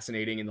linguistics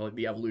fascinating, and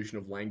the evolution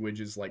of language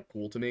is like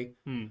cool to me.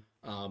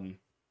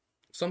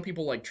 Some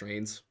people like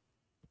trains.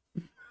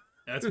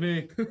 That's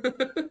me.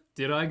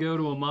 Did I go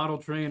to a model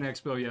train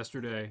expo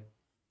yesterday?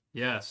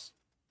 Yes.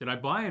 Did I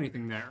buy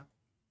anything there?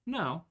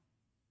 No.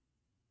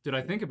 Did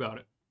I think about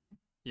it?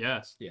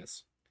 Yes.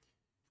 Yes.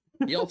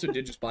 He also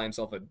did just buy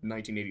himself a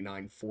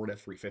 1989 Ford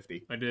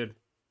F-350. I did.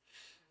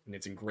 And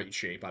it's in great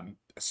shape. I'm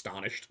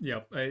astonished.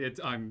 Yep,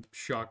 I'm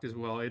shocked as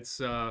well. It's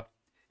a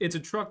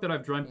truck that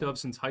I've dreamt of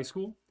since high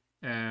school,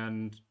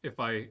 and if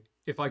I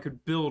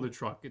could build a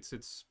truck,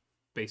 it's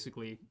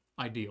basically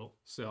ideal.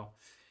 So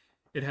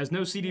it has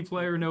no CD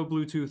player, no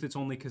Bluetooth. It's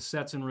only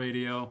cassettes and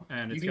radio,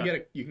 and you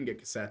can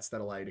get cassettes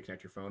that allow you to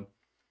connect your phone.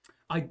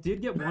 I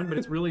did get one, but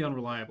it's really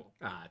unreliable.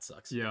 It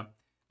sucks. Yeah,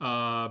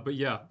 but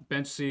yeah,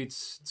 bench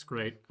seats. It's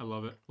great. I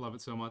love it. Love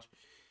it so much.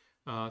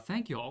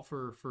 Thank you all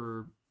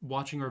for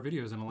watching our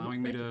videos and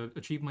allowing me to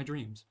achieve my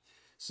dreams.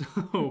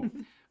 So,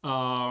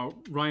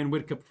 Ryan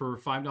Whitcup for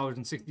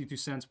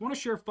 $5.62. Want to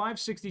share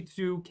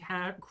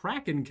 $5.62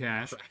 Kraken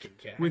cash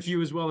with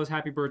you as well as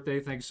happy birthday.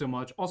 Thanks so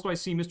much. Also, I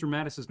see Mr.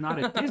 Mattis is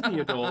not a Disney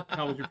adult.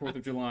 How was your 4th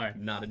of July?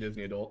 Not a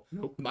Disney adult.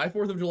 Nope. My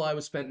 4th of July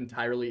was spent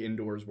entirely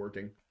indoors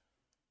working,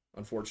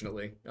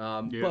 unfortunately.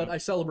 But I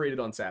celebrated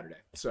on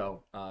Saturday.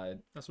 So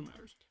that's what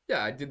matters.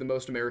 Yeah, I did the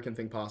most American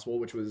thing possible,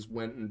 which was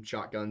went and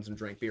shot guns and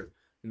drank beer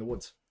in the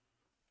woods.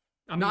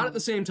 I mean, not at the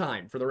same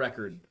time, for the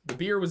record. The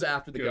beer was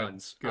after the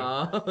guns.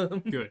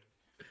 Good. Good.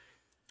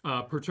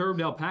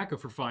 Perturbed Alpaca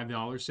for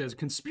 $5 says,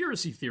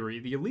 conspiracy theory.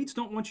 The elites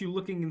don't want you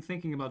looking and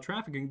thinking about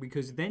trafficking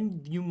because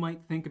then you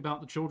might think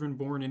about the children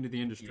born into the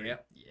industry.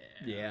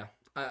 Yeah.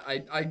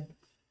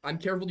 I'm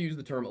careful to use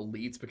the term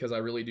elites because I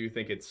really do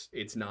think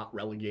it's not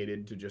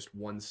relegated to just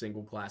one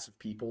single class of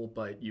people,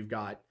 but you've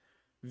got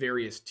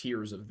various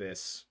tiers of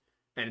this.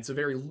 And it's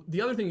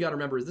the other thing you got to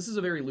remember is this is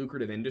a very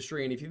lucrative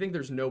industry, and if you think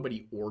there's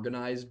nobody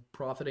organized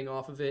profiting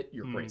off of it,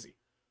 you're crazy.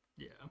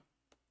 Yeah.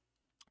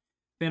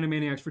 Phantom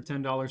Maniacs for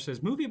 $10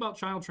 says, movie about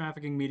child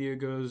trafficking media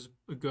goes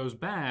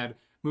bad.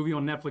 Movie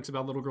on Netflix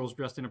about little girls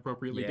dressed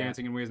inappropriately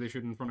dancing in ways they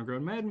shouldn't in front of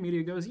grown men.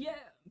 Media goes, yeah,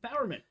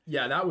 empowerment.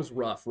 Yeah, that was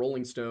rough.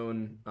 Rolling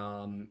Stone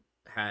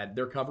had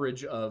their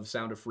coverage of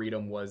Sound of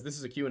Freedom was, this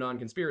is a QAnon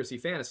conspiracy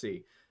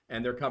fantasy.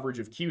 And their coverage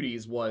of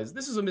Cuties was,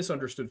 this is a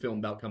misunderstood film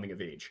about coming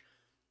of age.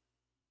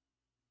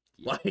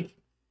 Like,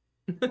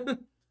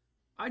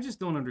 I just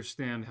don't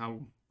understand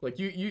how. Like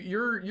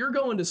you're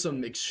going to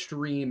some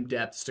extreme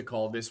depths to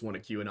call this one a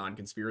QAnon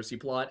conspiracy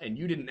plot, and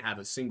you didn't have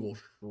a single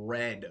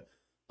shred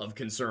of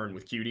concern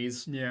with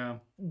Cuties. Yeah.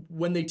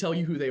 When they tell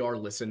you who they are,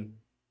 listen.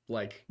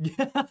 Like,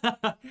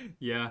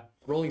 yeah.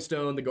 Rolling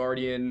Stone, The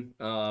Guardian,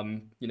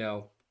 you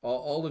know,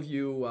 all of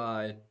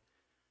you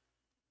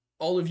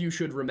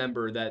should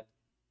remember that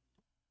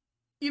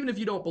even if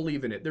you don't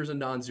believe in it, there's a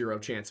non-zero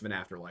chance of an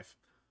afterlife.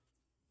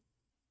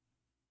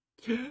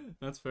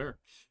 That's fair.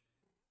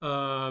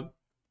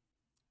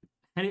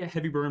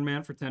 Heavy Burn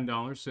Man for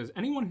 $10 says,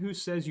 anyone who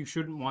says you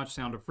shouldn't watch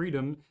Sound of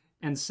Freedom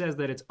and says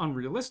that it's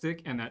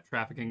unrealistic and that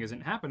trafficking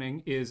isn't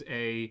happening is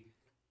a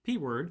P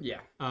word.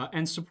 Yeah.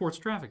 And supports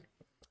trafficking.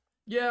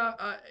 Yeah,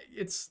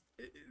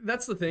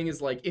 that's the thing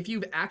is, like, if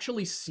you've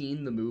actually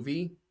seen the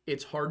movie,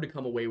 it's hard to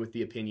come away with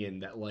the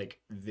opinion that, like,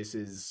 this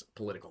is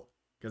political,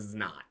 because it's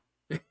not.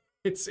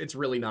 It's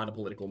really not a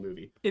political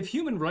movie. If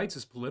human rights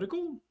is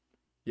political,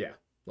 yeah,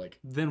 like,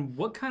 then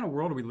what kind of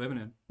world are we living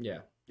in? Yeah.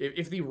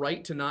 If the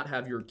right to not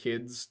have your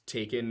kids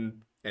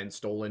taken and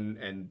stolen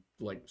and,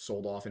 like,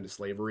 sold off into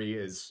slavery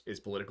is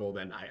political,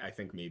 then I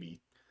think maybe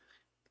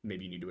you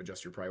need to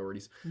adjust your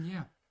priorities.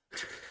 Yeah.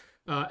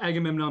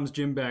 Agamemnon's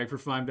Gym Bag for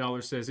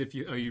 $5 says, if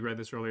you you read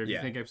this earlier, if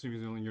you think Epstein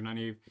was only, you're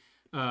naive.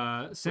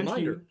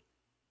 Reminder,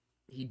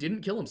 he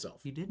didn't kill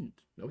himself. He didn't.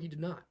 No, he did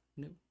not.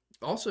 No.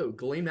 Also,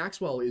 Ghislaine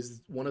Maxwell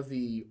is one of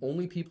the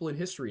only people in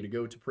history to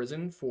go to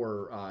prison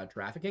for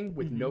trafficking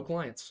with no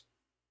clients.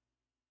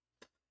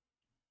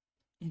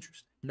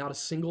 Interesting. Not a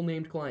single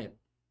named client.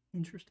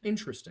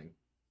 Interesting.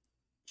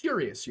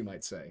 Curious, you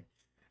might say.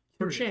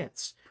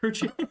 Perchance.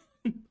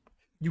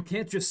 You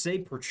can't just say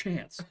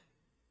perchance.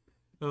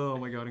 Oh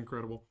my god,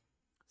 incredible.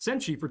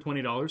 Senshi for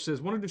 $20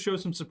 says, wanted to show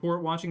some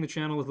support. Watching the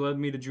channel has led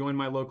me to join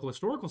my local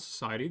historical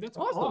society. That's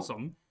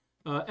awesome.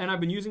 And I've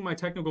been using my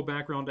technical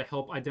background to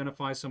help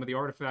identify some of the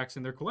artifacts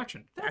in their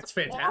collection. That's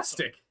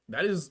fantastic.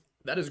 Awesome.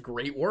 That is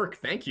great work.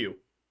 Thank you.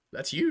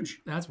 That's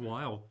huge. That's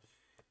wild.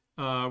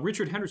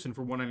 Richard Henderson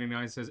for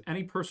 $1.99 says,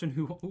 any person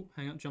who... Oh,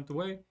 hang on, jumped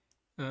away.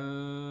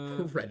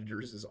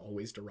 Redditors is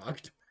always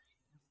derogatory.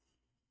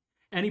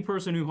 Any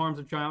person who harms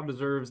a child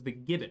deserves the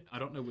gibbet. I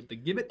don't know what the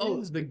gibbet is.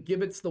 Oh, the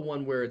gibbet's the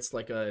one where it's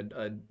like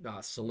a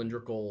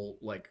cylindrical,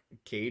 like,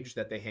 cage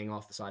that they hang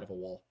off the side of a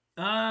wall.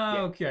 Ah,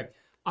 yeah. Okay.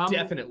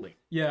 Definitely.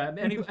 Yeah,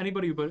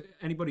 anybody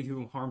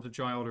who harms a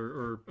child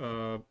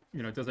or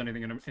you know, does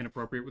anything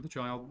inappropriate with a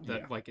child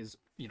that like is,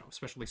 you know,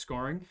 especially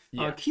scarring.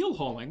 Yeah. Keel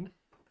hauling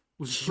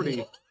was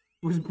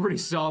pretty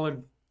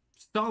solid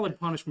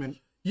punishment.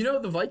 You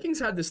know, the Vikings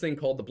had this thing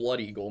called the Blood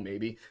Eagle,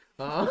 maybe.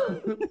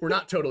 We're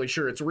not totally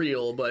sure it's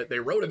real, but they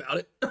wrote about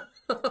it.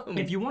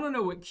 If you want to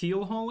know what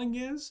keel hauling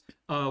is,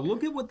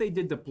 look at what they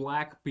did to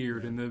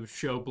Blackbeard in the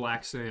show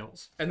Black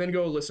Sails. And then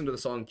go listen to the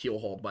song Keel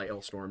Hauled by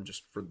Elstorm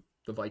just for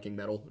the Viking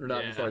metal. Or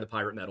not, sorry, the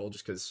pirate metal,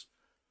 just because,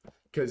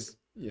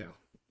 you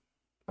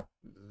know,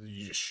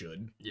 you just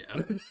should.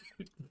 Yeah.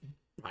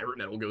 Pirate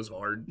metal goes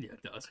hard. Yeah,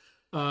 it does.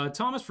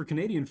 Thomas for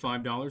Canadian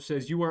 $5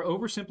 says, you are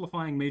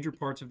oversimplifying major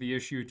parts of the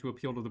issue to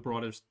appeal to the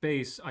broadest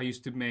base. I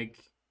used to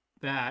make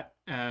that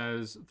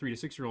as a 3 to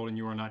 6 year old and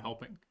you are not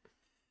helping.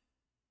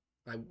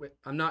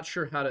 I'm not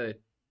sure how to...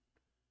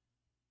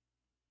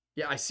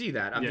 Yeah, I see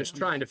that. I'm just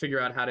trying to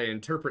figure out how to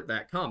interpret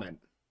that comment.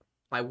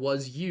 I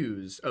was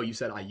used... Oh, you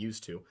said I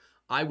used to.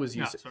 I was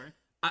used to... Sorry.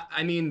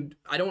 I mean,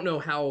 I don't know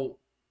how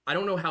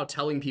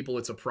telling people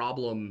it's a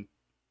problem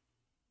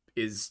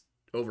is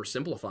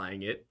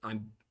oversimplifying it.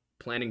 I'm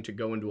planning to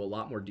go into a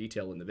lot more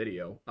detail in the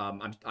video.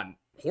 I'm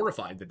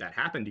horrified that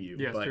happened to you.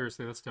 Yeah, but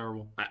seriously, that's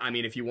terrible. I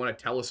mean, if you want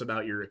to tell us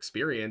about your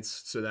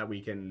experience so that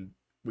we can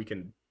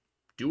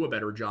do a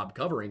better job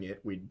covering it,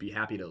 we'd be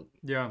happy to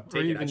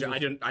take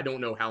it. I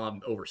don't know how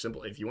I'm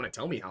oversimplifying. If you want to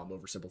tell me how I'm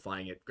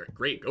oversimplifying it,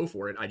 great, go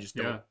for it. I just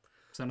don't.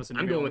 Send us an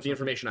I'm going with the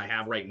information I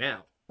have right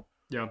now.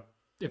 Yeah.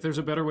 If there's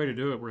a better way to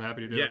do it, we're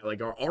happy to do it. Yeah,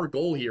 like our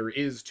goal here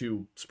is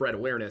to spread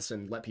awareness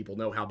and let people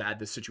know how bad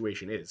this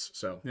situation is.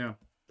 So yeah.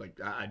 Like,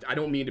 I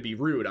don't mean to be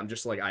rude. I'm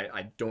just like,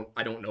 I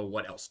don't know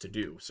what else to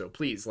do. So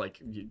please,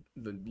 like,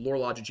 the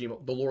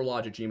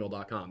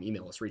lorelodge@gmail.com.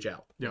 Email us, reach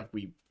out. Yeah.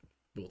 Like,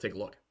 we'll take a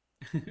look.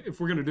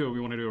 If we're going to do it, we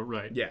want to do it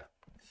right. Yeah.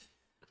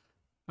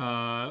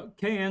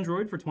 K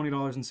Android for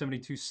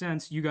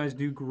 $20.72. You guys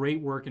do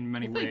great work in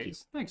many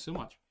ways. Thanks so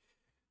much.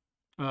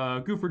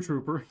 Goofer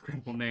Trooper,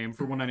 incredible name,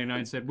 for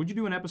 $1.99 said, would you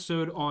do an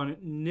episode on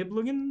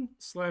Nibblingen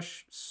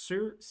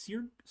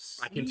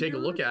 / I can take a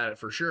look at it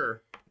for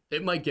sure.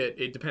 It might get,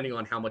 depending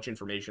on how much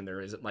information there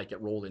is, it might get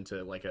rolled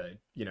into like a,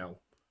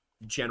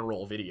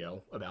 general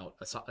video about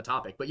a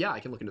topic. But yeah,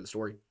 I can look into the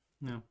story.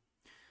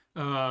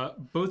 Yeah.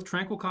 Both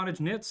Tranquil Cottage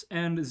Knits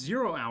and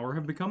 0 Hour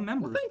have become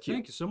members. Well, thank you.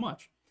 Thank you so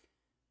much.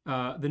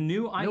 The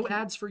new no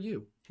ads for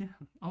you. Yeah.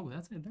 Oh,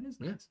 that's it. That is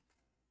nice.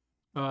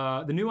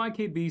 The new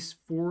IK Beast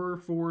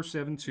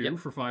 4472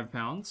 for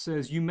 £5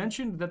 says, you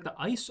mentioned that the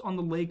ice on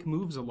the lake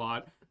moves a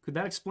lot. Could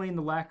that explain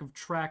the lack of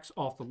tracks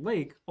off the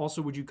lake?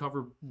 Also, would you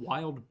cover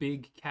wild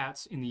big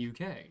cats in the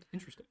UK?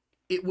 Interesting.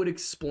 It would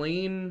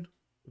explain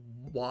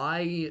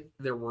why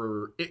there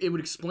were... It would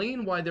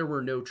explain why there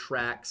were no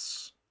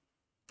tracks.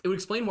 It would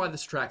explain why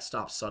this track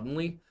stopped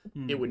suddenly.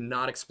 It would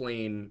not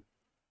explain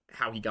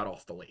how he got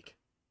off the lake,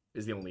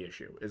 is the only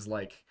issue. Is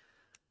like...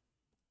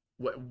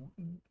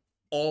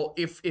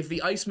 If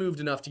the ice moved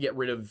enough to get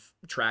rid of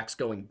tracks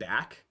going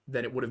back,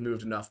 then it would have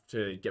moved enough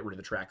to get rid of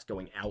the tracks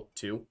going out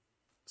too.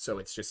 So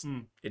it's just,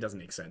 it doesn't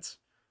make sense.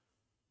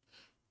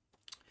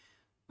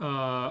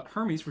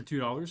 Hermes for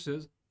 $2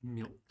 says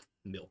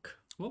milk.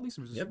 Well, at least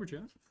it was a super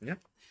chat.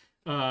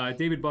 Yeah.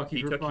 David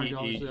Bucky for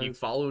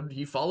 $5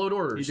 he followed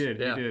orders. He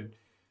did.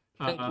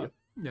 Thank you.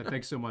 Yeah,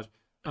 thanks so much.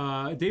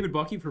 David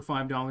Bucky for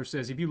 $5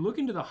 says, if you look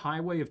into the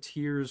Highway of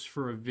Tears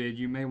for a vid,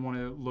 you may want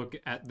to look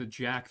at the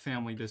Jack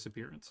family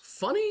disappearance.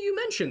 Funny you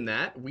mentioned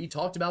that. We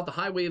talked about the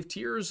Highway of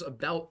Tears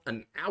about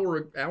an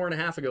hour and a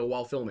half ago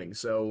while filming.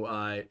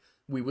 So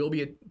we will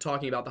be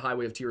talking about the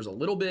Highway of Tears a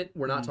little bit.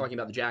 We're not talking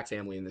about the Jack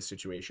family in this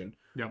situation.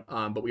 Yeah.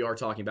 But we are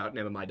talking about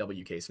an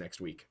MMIW case next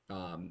week.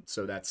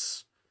 So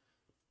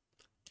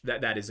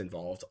that is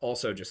involved.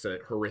 Also, just a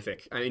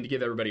horrific... I mean, to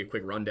give everybody a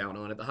quick rundown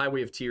on it, the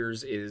Highway of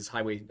Tears is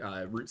Highway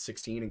Route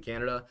 16 in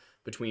Canada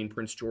between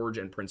Prince George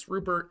and Prince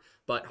Rupert,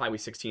 but Highway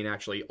 16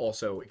 actually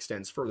also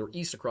extends further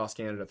east across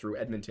Canada through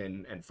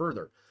Edmonton and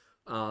further.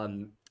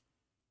 On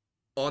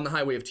the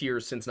Highway of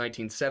Tears since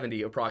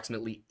 1970,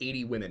 approximately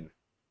 80 women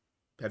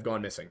have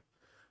gone missing.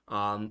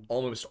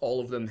 Almost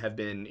all of them have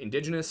been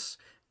Indigenous,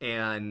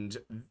 and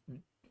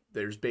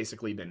there's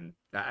basically been...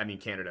 I mean,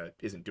 Canada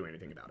isn't doing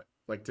anything about it.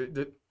 Like,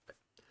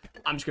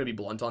 I'm just going to be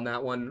blunt on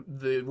that one.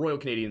 The Royal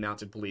Canadian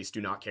Mounted Police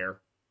do not care.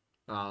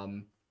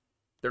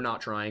 They're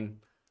not trying.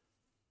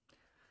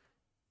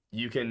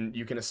 You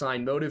can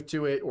assign motive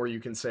to it, or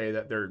you can say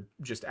that they're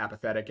just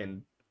apathetic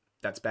and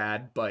that's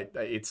bad, but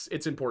it's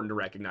important to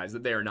recognize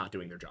that they are not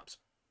doing their jobs.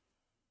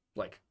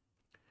 Like,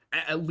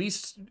 at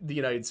least the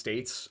United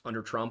States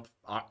under Trump,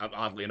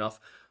 oddly enough,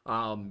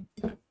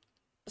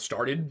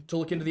 started to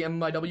look into the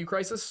MMIW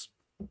crisis,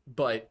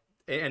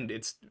 and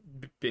it's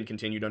been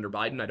continued under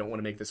Biden. I don't want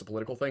to make this a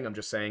political thing. I'm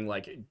just saying,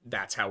 like,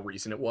 that's how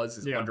recent it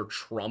was. Under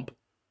Trump,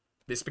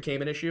 this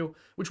became an issue,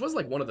 which was,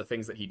 like, one of the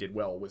things that he did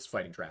well was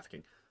fighting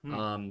trafficking.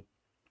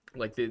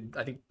 I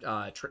think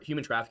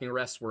human trafficking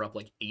arrests were up,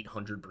 like,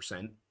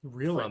 800%.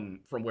 Really?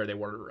 From where they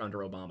were under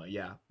Obama,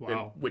 yeah.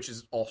 Wow. Which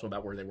is also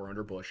about where they were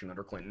under Bush and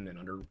under Clinton and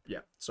under,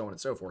 so on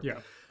and so forth. Yeah.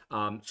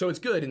 So it's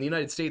good. In the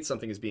United States,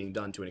 something is being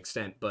done to an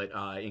extent, but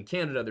in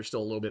Canada, they're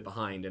still a little bit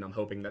behind, and I'm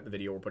hoping that the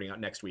video we're putting out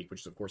next week,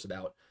 which is, of course,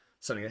 about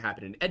something that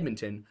happened in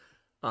Edmonton,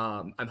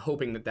 I'm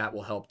hoping that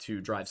will help to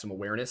drive some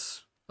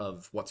awareness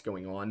of what's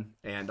going on,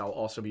 and I'll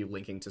also be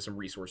linking to some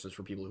resources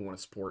for people who want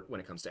to support when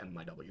it comes to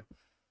MMIW.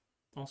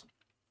 Awesome.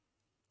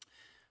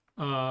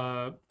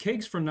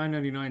 Kegs for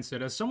 $9.99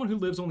 said, as someone who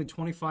lives only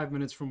 25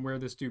 minutes from where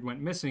this dude went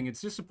missing,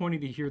 it's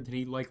disappointing to hear that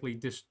he likely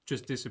just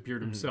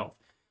disappeared himself.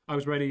 I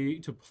was ready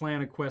to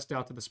plan a quest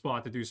out to the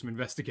spot to do some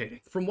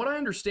investigating. From what I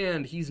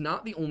understand, he's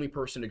not the only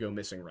person to go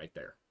missing right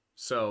there.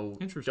 So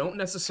don't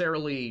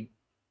necessarily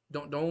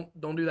don't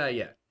do that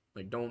yet.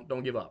 Like,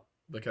 don't give up,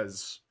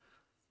 because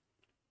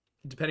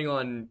depending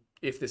on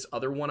if this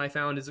other one I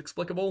found is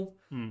explicable,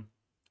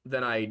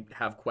 then I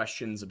have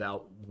questions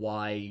about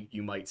why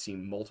you might see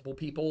multiple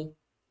people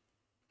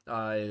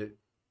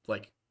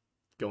like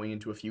going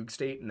into a fugue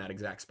state in that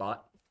exact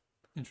spot.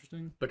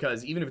 Interesting.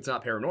 Because even if it's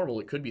not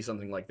paranormal, it could be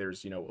something like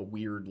there's, a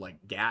weird, like,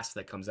 gas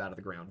that comes out of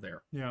the ground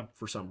there. Yeah.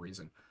 For some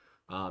reason.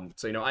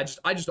 So, I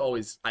just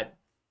always,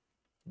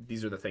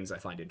 these are the things I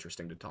find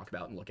interesting to talk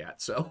about and look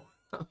at. So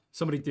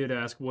Somebody did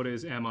ask, what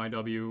is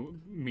MIW,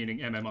 meaning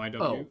MMIW?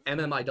 Oh,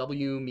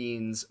 MMIW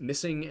means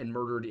missing and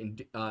murdered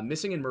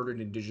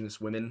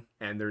Indigenous women,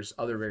 and there's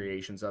other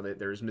variations of it.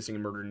 There's missing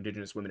and murdered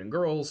Indigenous women and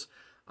girls.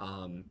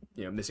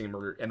 Missing and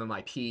murdered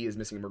MMIP is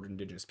missing and murdered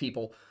Indigenous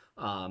people.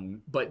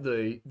 But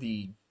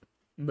the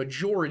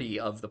majority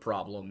of the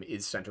problem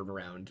is centered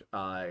around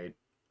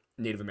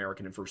Native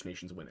American and First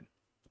Nations women.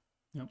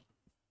 Yep.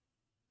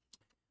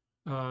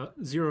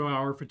 0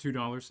 hour for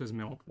 $2 says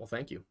milk. Well,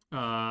 thank you.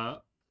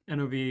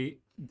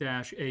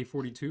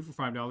 NOV-A42 for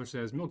 $5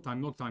 says milk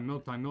time, milk time,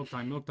 milk time, milk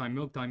time, milk time,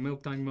 milk time,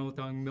 milk time, milk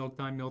time, milk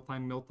time, milk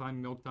time, milk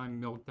time, milk time,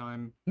 milk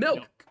time.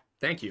 Milk.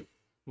 Thank you.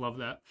 Love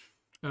that.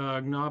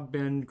 Gnob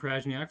Ben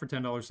Krasniak for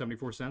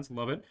 $10.74.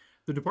 Love it.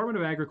 The Department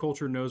of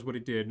Agriculture knows what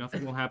it did.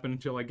 Nothing will happen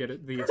until I get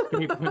it. The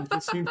escape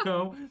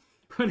casino.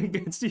 When it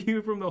gets to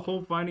you from the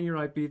whole finding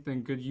your IP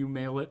thing, could you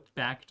mail it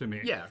back to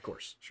me? Yeah, of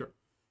course. Sure.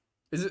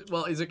 Is it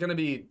going to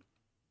be...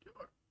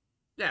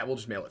 Yeah, we'll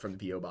just mail it from the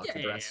P.O. box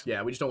address.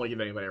 Yeah, we just don't want to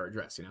give anybody our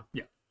address, you know?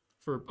 Yeah,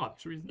 for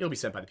obvious reasons. It'll be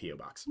sent by the P.O.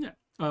 box. Yeah.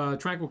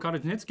 Tranquil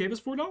Cottage Knits gave us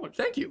 $4.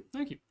 Thank you.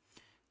 Thank you.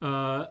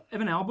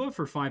 Evan Alba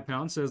for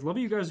 £5 says, love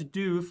you guys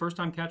do. First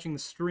time catching the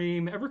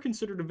stream. Ever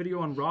considered a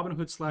video on Robin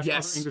Hood / other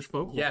English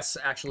folklore? Yes,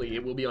 actually,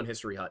 it will be on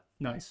History Hut.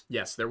 Nice.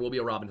 Yes, there will be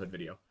a Robin Hood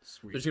video.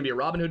 Sweet. There's going to be a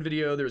Robin Hood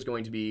video. There's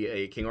going to be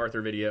a King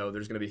Arthur video.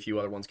 There's going to be a few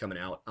other ones coming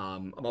out.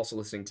 I'm also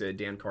listening to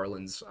Dan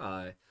Carlin's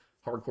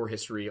hardcore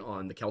history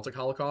on the Celtic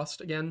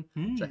Holocaust again,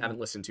 which I haven't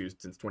listened to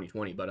since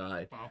 2020, but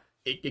wow.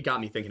 it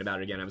got me thinking about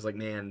it again. I was like,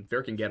 man,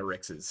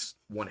 Vercingetorix is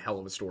one hell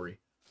of a story.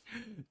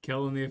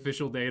 Kellen, the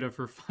official data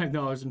for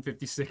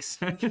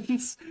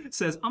 $5.56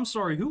 says, I'm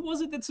sorry, who was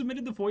it that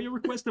submitted the FOIA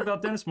request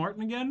about Dennis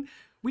Martin again?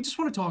 We just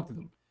want to talk to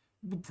them.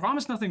 We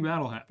promise nothing bad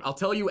will happen. I'll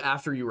tell you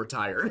after you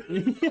retire.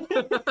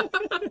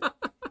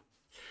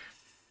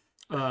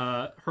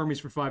 Hermes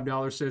for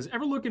 $5 says,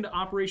 ever look into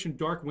Operation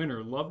Dark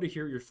Winter? Love to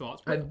hear your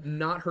thoughts. I've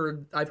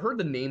heard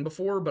the name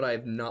before, but I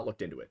have not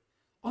looked into it.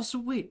 Also,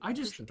 wait, I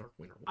just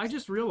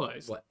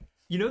realized. What?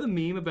 You know the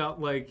meme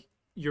about, like,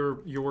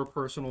 your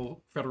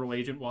personal federal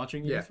agent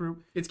watching you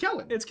through? It's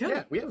Kellen. It's Kellen.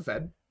 Yeah, we have a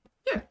Fed.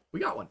 Yeah,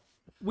 we got one.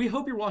 We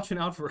hope you're watching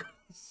out for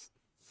us.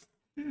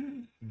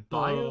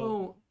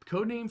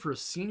 Codename for a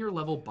senior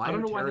level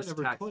bioterrorist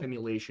attack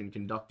simulation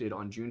conducted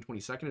on June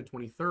 22nd and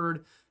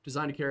 23rd,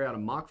 designed to carry out a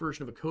mock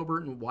version of a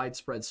covert and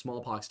widespread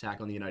smallpox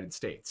attack on the United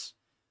States.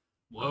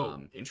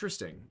 Whoa.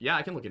 Interesting. Yeah,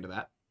 I can look into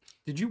that.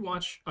 Did you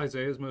watch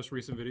Isaiah's most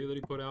recent video that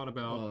he put out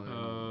about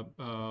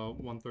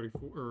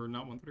 134 or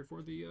not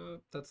 134?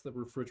 That's the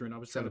refrigerant I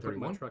was trying to put in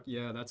my truck.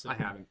 Yeah, that's it. I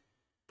haven't,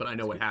 but I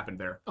know what happened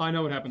there. I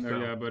know what happened there.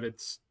 Yeah, but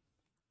it's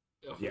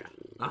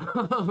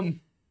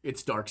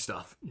it's dark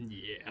stuff.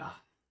 Yeah.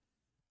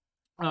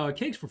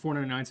 Cakes for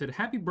 $4.99 said,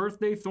 "Happy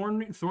birthday,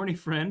 thorny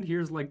friend.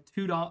 Here's like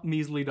 $2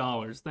 measly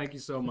dollars. Thank you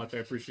so much. I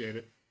appreciate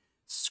it."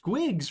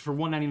 Squigs for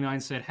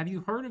 $1.99 said, "Have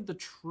you heard of the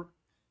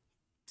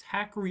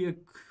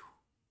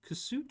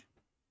Takriaksuit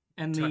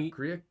and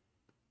the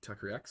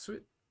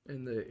Takriaksuit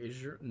and the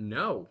Azure?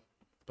 No,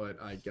 but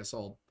I guess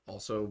I'll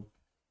also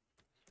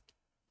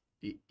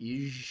the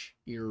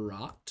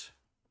Ijirat.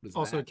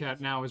 Also, cat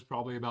now is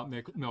probably about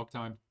milk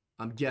time.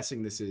 I'm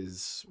guessing this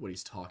is what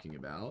he's talking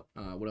about.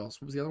 What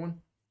else? What was the other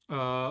one?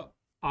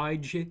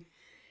 IJ.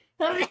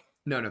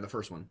 No, the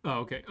first one. Oh,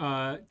 okay.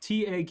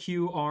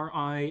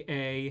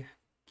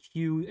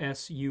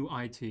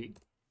 TAQRIAQSUIT.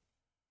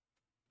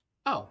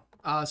 Oh,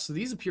 so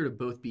these appear to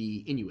both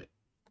be Inuit.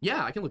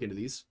 Yeah, I can look into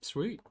these.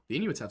 Sweet. The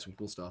Inuits have some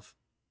cool stuff.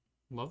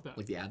 Love that.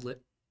 Like the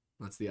Adlet.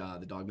 That's the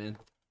dog man.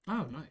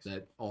 Oh, nice.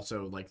 That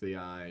also, like,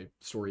 the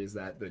story is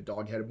that the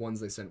dog-headed ones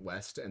they sent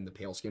west, and the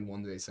pale-skinned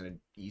ones they sent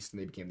east,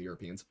 and they became the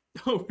Europeans.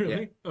 Oh, really?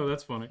 Yeah. Oh,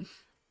 that's funny.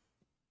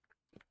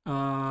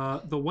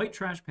 The white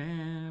trash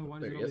pan. Why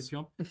did it always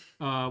jump?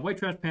 White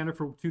trash panda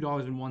for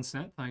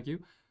 $2.01. Thank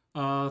you.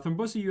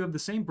 Thrombosa, you have the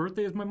same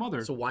birthday as my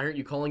mother. So why aren't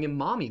you calling him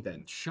mommy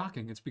then?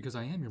 Shocking. It's because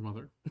I am your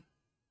mother.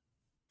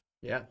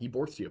 Yeah, he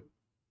birthed you.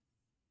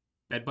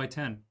 Bed by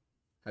 10.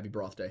 Happy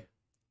broth day.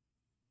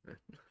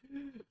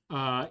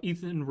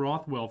 Ethan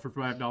Rothwell for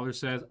 $5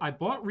 says, I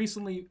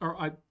recently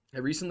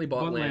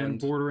bought land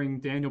bordering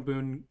Daniel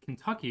Boone,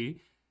 Kentucky.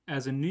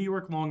 As a New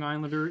York Long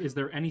Islander, is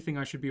there anything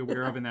I should be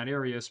aware of in that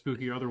area,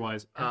 spooky or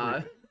otherwise?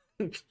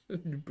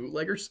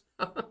 Bootleggers?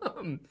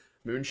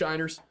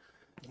 Moonshiners?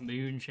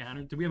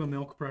 Moonshiners. Do we have a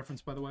milk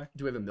preference, by the way?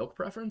 Do we have a milk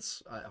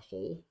preference?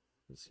 Whole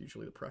is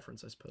usually the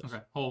preference, I suppose.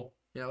 Okay, whole.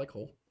 Yeah, I like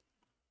whole.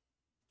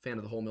 Fan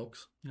of the whole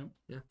milks. Yep.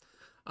 Yeah.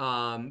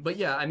 But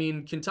yeah, I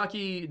mean,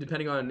 Kentucky,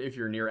 depending on if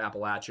you're near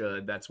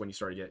Appalachia, that's when you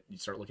start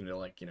looking at,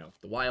 like, you know,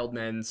 the wild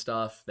men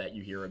stuff that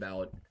you hear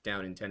about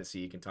down in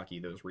Tennessee, Kentucky,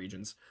 those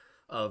regions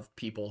of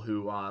people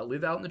who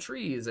live out in the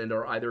trees and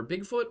are either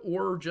Bigfoot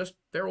or just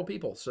feral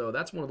people. So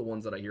that's one of the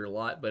ones that I hear a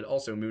lot, but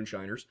also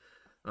moonshiners.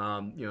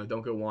 You know,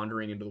 don't go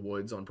wandering into the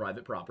woods on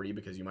private property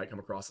because you might come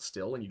across a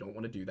still and you don't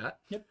want to do that.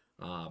 Yep.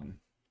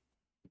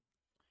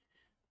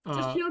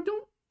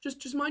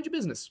 Just mind your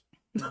business.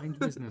 Mind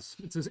your business.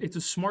 It's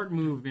a smart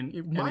move.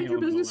 Mind your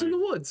business in the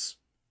woods.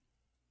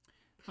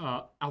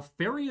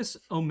 Alfarius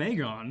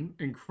Omegon,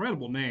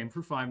 incredible name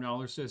for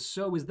 $5, says,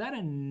 so is that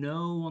a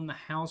no on the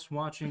house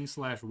watching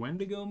 /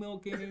 Wendigo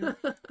milking?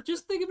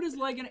 Just think of it as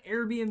like an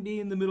Airbnb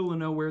in the middle of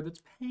nowhere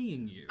that's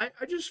paying you.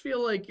 I just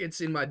feel like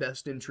it's in my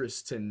best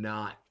interest to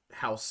not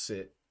house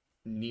sit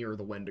near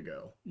the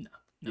Wendigo. No,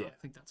 I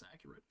think that's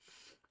accurate.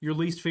 Your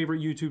least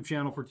favorite YouTube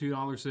channel for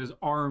 $2 says,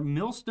 are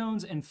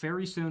millstones and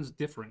fairy stones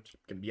different?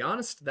 To be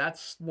honest,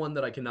 that's one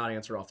that I cannot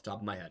answer off the top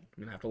of my head. I'm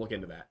going to have to look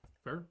into that.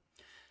 Fair.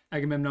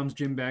 Agamemnon's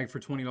gym bag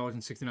for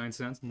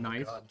 $20.69.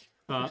 Nice.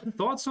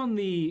 Thoughts on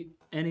the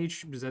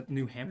is that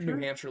New Hampshire?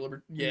 New Hampshire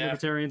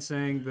Libertarian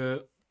saying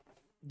the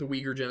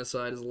Uyghur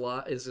genocide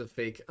is a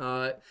fake.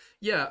 I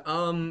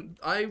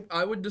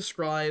would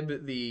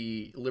describe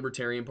the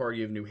Libertarian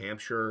Party of New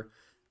Hampshire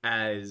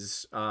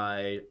as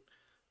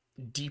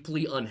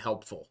deeply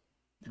unhelpful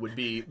would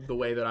be the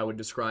way that I would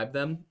describe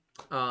them.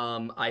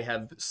 I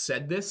have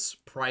said this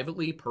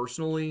privately,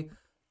 personally,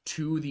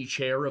 to the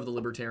chair of the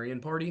Libertarian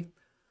Party.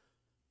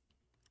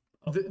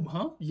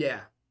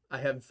 Yeah, I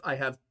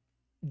have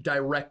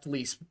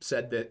directly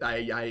said that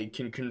I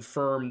can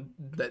confirm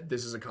that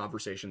this is a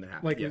conversation that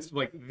happened.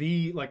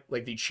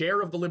 Like the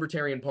chair of the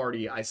Libertarian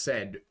Party, I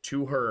said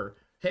to her,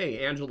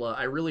 hey, Angela,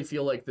 I really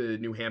feel like the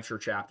New Hampshire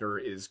chapter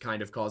is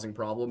kind of causing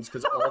problems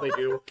because all they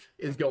do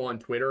is go on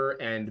Twitter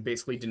and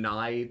basically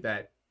deny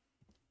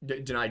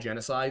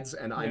genocides,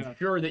 and I'm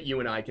sure that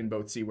you and I can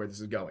both see where this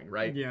is going,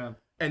 right? Yeah.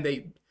 And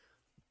they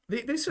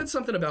said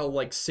something about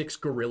like 6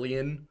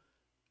 gorillion.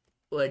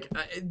 Like,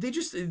 I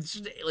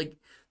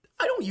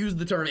don't use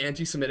the term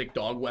anti-Semitic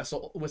dog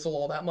whistle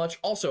all that much.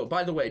 Also,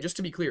 by the way, just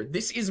to be clear,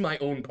 this is my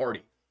own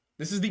party.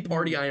 This is the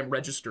party I am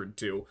registered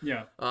to.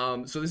 Yeah.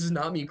 So this is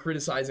not me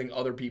criticizing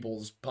other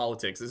people's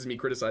politics. This is me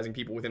criticizing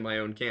people within my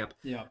own camp.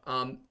 Yeah.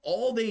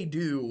 All they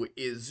do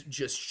is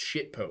just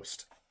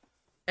shitpost.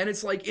 And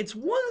it's like, it's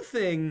one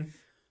thing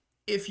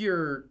if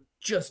you're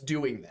just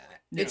doing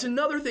that. Yeah. It's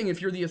another thing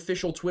if you're the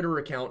official Twitter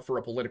account for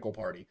a political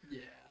party.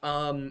 Yeah.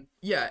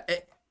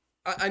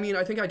 I mean,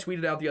 I think I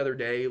tweeted out the other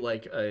day,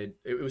 like,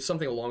 it was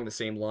something along the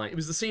same line. It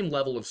was the same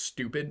level of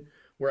stupid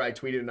where I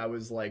tweeted and I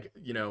was like,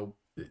 you know,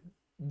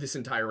 this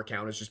entire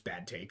account is just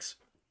bad takes.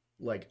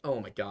 Like, oh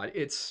my God,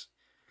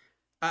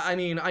 I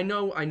mean, I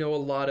know a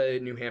lot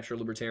of New Hampshire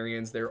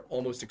libertarians. They're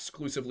almost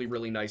exclusively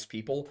really nice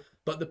people,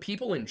 but the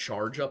people in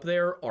charge up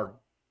there are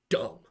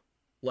dumb.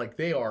 Like,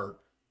 they are,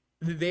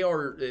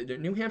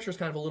 New Hampshire's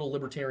kind of a little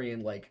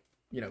libertarian, like,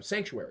 you know,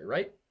 sanctuary,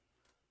 right?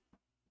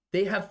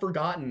 They have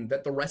forgotten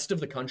that the rest of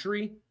the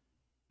country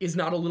is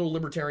not a little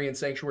libertarian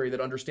sanctuary that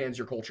understands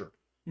your culture.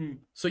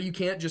 So you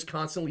can't just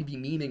constantly be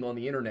memeing on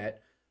the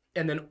internet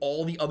and then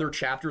all the other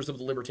chapters of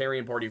the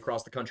Libertarian Party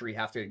across the country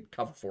have to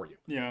cover for you.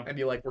 Yeah. And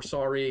be like, we're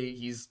sorry.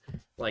 He's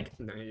like,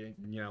 you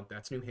know,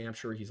 that's New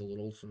Hampshire. He's a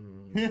little,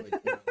 like, you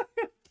know.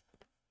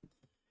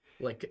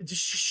 Like,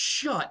 just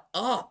shut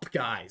up,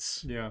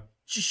 guys. Yeah.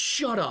 Just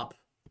shut up.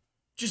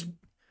 Just,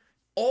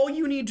 all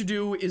you need to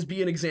do is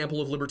be an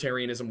example of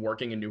libertarianism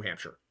working in New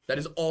Hampshire. That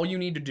is all you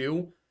need to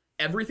do.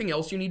 Everything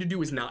else you need to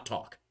do is not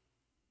talk.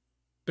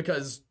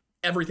 Because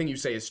everything you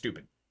say is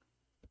stupid.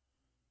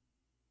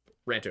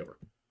 Rant over.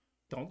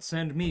 Don't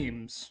send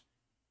memes.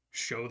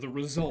 Show the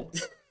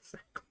results.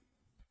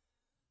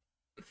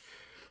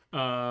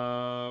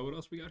 What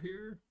else we got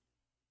here?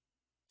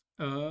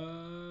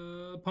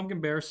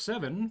 Pumpkin Bear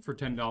 7 for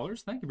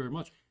 $10. Thank you very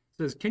much.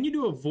 Says, can you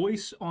do a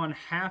voice on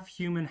half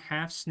human,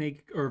 half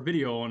snake, or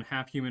video on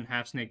half human,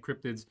 half snake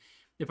cryptids?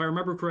 If I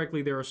remember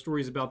correctly, there are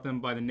stories about them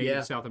by the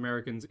native South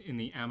Americans in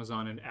the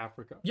Amazon and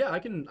Africa. Yeah, I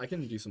can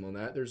do some on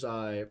that. There's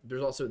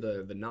also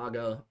the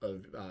Naga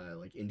of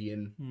like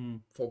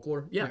Indian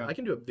folklore. Yeah, I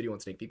can do a video on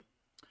snake people.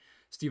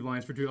 Steve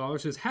Lyons for $2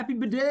 says, happy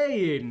bidet,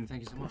 Aiden.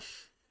 Thank you so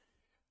much.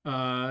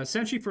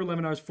 Senshi for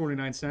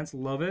 $11.49.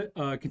 Love it.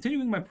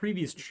 Continuing my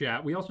previous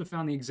chat, we also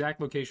found the exact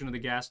location of the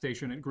gas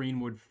station at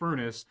Greenwood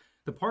Furnace.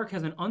 The park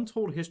has an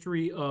untold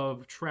history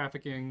of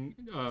trafficking,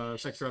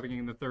 sex trafficking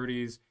in the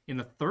 30s. In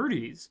the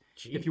 30s,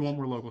 jeez. If you want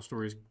more local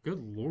stories.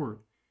 Good Lord.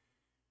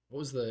 What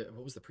was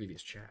the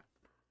previous chat?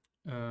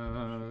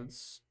 Trying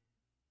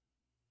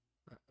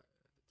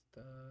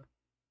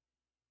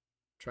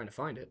to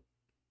find it.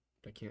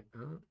 I can't.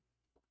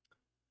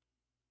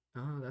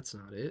 That's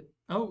not it.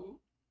 Oh,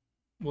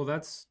 well,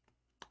 that's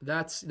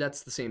the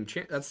same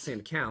that's the same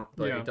account,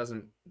 but it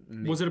doesn't.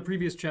 Was it a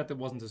previous chat that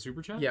wasn't a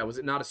super chat? Yeah, was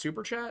it not a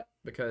super chat?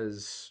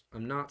 Because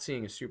I'm not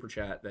seeing a super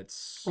chat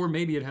that's. Or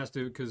maybe it has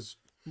to, because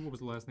what was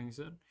the last thing he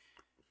said?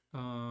 That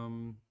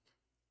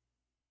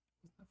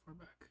far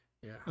back.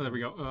 Yeah. Oh, there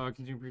we go.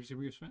 Continue previously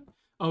we spent.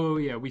 Oh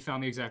yeah, we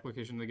found the exact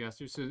location of the gas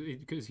station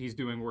because he's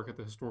doing work at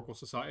the Historical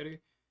Society.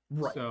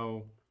 Right.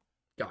 So.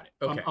 Got it.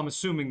 Okay. I'm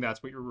assuming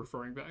that's what you're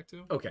referring back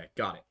to. Okay,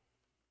 got it.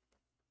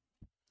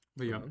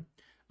 But yeah.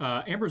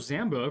 Amber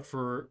Zamba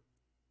for,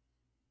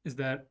 is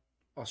that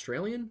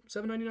Australian?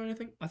 $7.99, I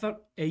think. I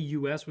thought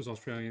AUS was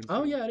Australian.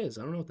 Oh yeah, it is.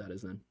 I don't know what that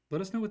is then.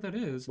 Let us know what that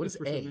is. What is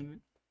A?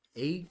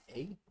 A?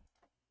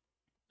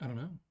 I don't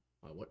know.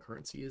 What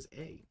currency is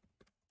A?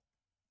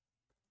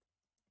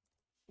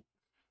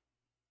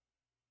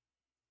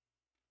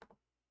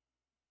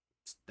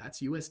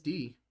 That's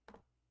USD.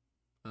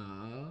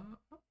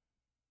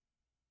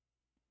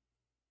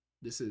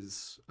 This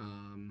is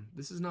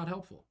not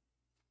helpful.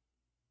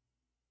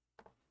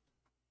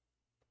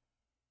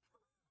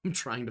 I'm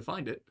trying to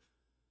find it.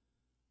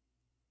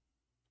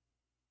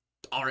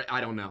 All right, I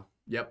don't know.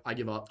 Yep, I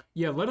give up.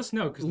 Yeah, let us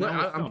know, because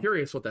I'm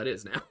curious what that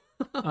is now.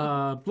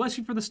 Bless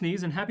you for the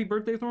sneeze and happy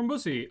birthday,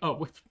 Thornbussy.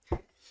 Oh,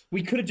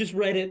 we could have just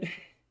read it.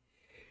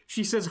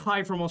 She says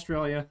hi from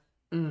Australia.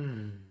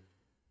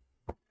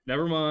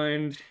 Never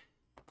mind.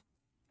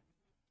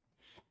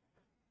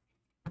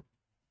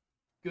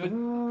 Good.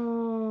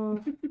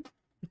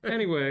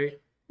 Anyway,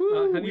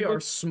 we are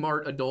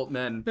smart adult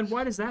men. Then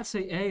why does that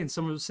say A and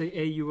someone would say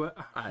AU?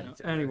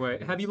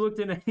 Anyway, have you looked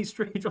into any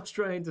strange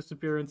Australian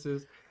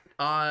disappearances?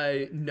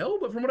 No,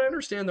 but from what I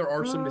understand, there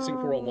are some missing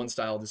 401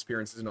 style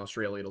disappearances in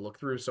Australia to look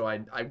through. So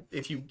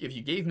if you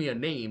gave me a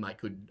name, I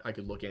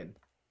could look in.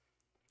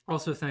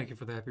 Also, thank you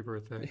for the happy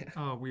birthday. Yeah.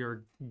 Oh, we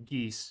are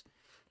geese.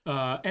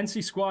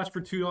 NC Squatch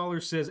for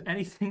 $2 says,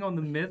 anything on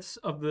the myths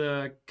of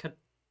the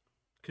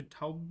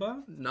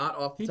Catawba? Not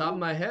off the top of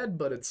my head,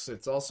 but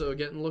it's also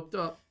getting looked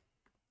up.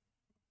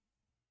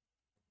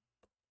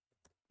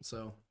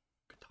 So,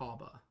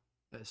 Catawba.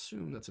 I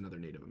assume that's another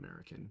Native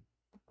American.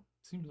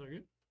 Seems like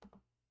it.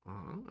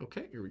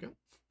 Okay, here we go.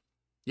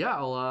 Yeah,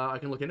 I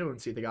can look into it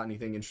and see if they got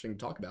anything interesting to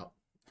talk about.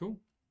 Cool.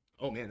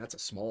 Oh man, that's a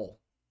small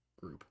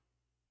group.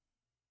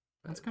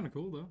 That's kind of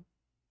cool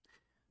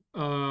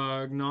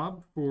though.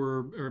 Knob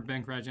or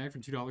Ben Krajak for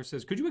 $2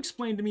 says, could you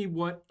explain to me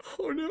what?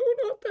 Oh no,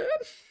 not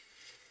that.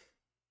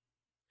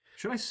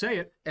 Should I say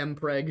it?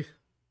 Mpreg.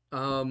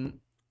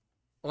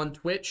 On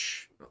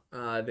Twitch,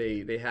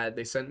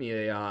 they sent me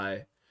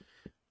a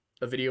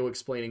video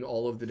explaining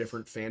all of the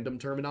different fandom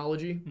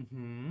terminology.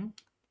 Mm-hmm.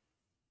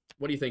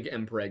 What do you think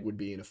Mpreg would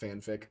be in a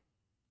fanfic?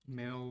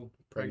 Male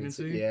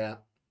pregnancy? Yeah.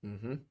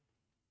 Mm-hmm.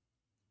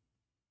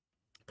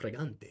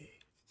 Pregante.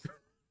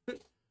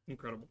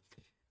 Incredible.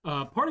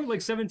 Party like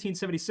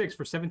 1776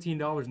 for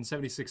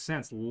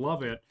 $17.76.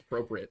 Love it.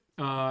 Appropriate.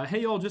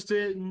 Hey y'all,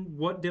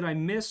 what did I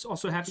miss?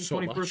 Also, happy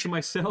 21st to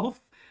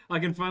myself. I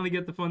can finally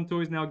get the fun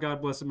toys now.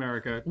 God bless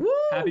America. Woo!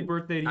 Happy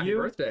birthday to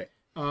you. Happy birthday.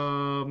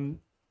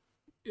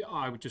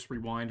 I would just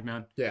rewind,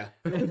 man. Yeah.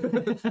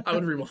 I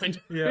would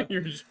rewind. Yeah.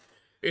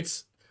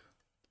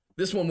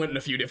 This one went in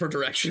a few different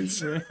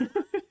directions.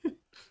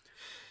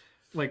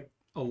 Like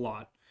a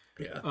lot.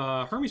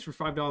 Yeah. Hermes for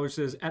 $5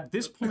 says, at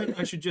this point,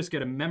 I should just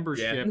get a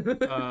membership.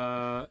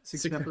 Yeah.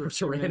 Six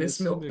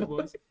Tyrannus milk.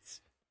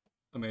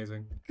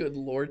 Amazing. Good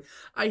Lord.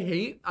 I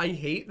hate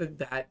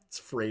that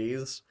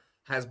phrase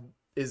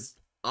is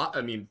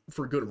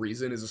for good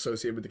reason, is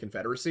associated with the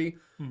Confederacy.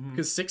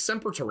 Because Sic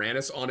Semper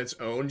Tyrannis on its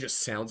own just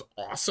sounds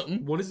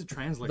awesome. What does it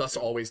translate Thus to?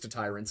 always to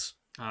tyrants.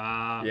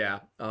 Yeah.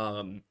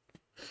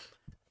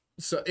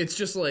 So it's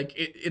just like,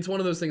 it's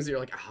one of those things that you're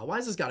like, why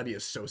has this got to be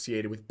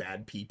associated with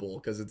bad people?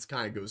 Because it's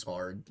kind of goes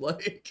hard.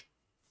 Like,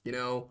 you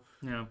know?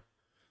 Yeah.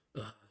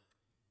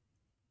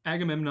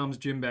 Agamemnon's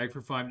gym bag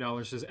for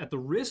 $5 says, at the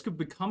risk of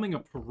becoming a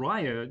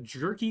pariah,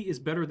 jerky is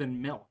better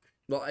than milk.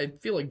 Well, I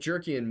feel like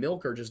jerky and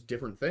milk are just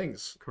different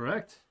things.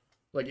 Correct.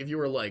 Like, if you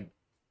were like,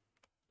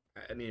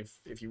 I mean,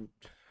 if you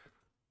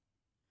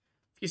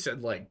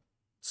said like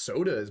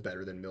soda is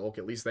better than milk,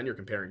 at least then you're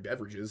comparing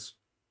beverages.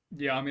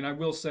 Yeah, I mean, I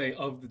will say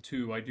of the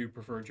two, I do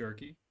prefer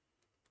jerky.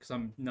 Because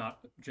I'm not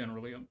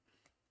generally a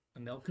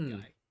milk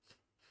guy.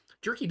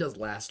 Jerky does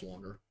last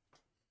longer.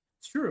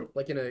 It's true.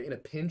 Like in a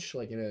pinch,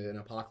 like in an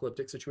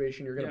apocalyptic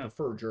situation, you're going to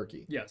prefer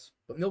jerky. Yes.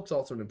 But milk's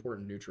also an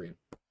important nutrient.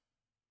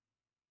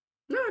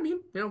 No, I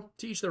mean,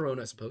 to each their own,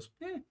 I suppose.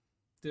 Yeah.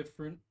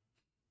 Different.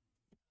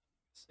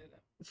 Say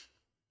that.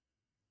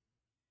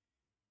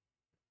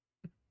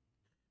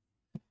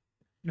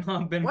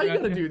 No, Ben. Why are you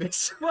going to do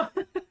this?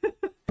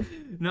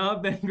 No,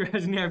 Ben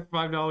Grasniak for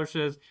 $5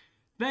 says,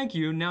 thank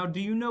you. Now, do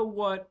you know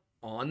what?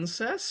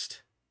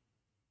 Oncest?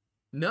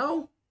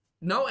 No,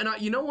 and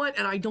you know what?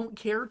 And I don't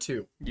care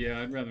to. Yeah,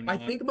 I'd rather not.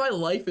 I think my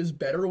life is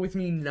better with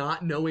me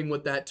not knowing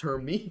what that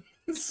term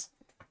means.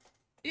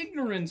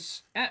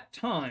 Ignorance at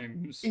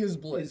times is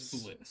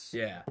bliss.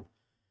 Yeah.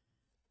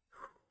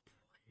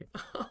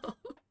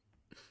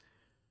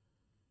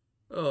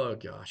 Oh,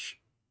 gosh.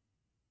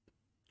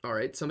 All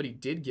right, somebody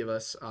did give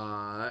us...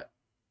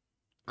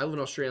 I live in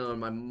Australia, and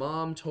my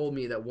mom told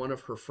me that one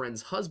of her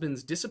friend's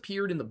husbands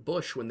disappeared in the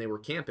bush when they were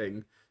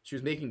camping. She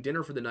was making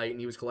dinner for the night, and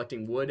he was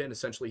collecting wood, and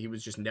essentially he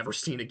was just never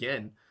seen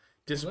again.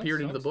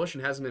 Disappeared into the bush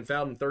and hasn't been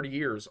found in 30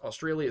 years.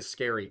 Australia is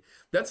scary.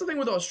 That's the thing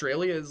with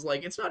Australia is,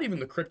 like, it's not even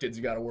the cryptids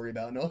you got to worry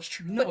about in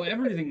Australia. No,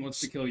 everything wants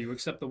to kill you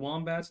except the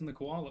wombats and the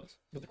koalas.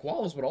 But the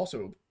koalas would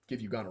also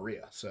give you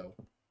gonorrhea, so...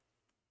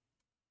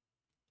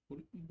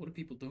 What are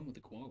people doing with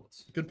the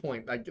koalas? Good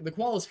point. Like, the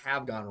koalas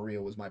have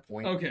gonorrhea was my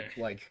point. Okay.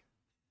 Like...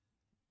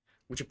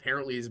 which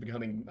apparently is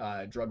becoming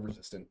drug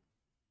resistant.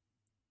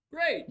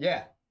 Great.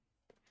 Yeah.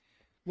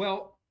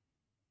 Well,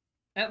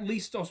 at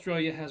least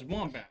Australia has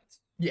wombats.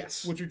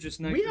 Yes. Which are just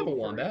nice. We have a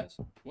wombat.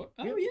 What?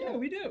 Oh, yeah,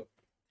 we do.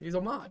 He's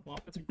a mod.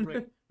 Wombats are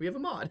great. We have a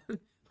mod.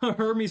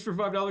 Hermes for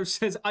 $5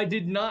 says, I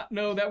did not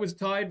know that was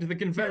tied to the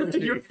Confederacy.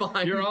 You're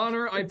fine. Your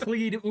Honor, I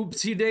plead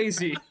oopsie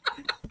daisy.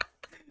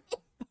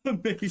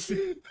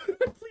 Amazing.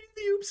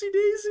 Oopsie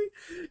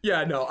daisy.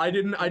 Yeah, no, I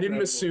didn't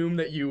assume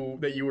that you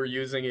were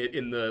using it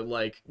in the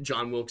like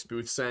John Wilkes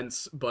Booth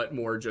sense, but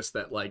more just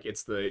that like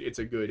it's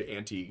a good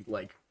anti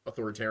like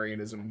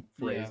authoritarianism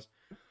phrase.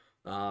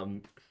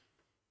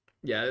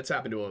 Yeah, it's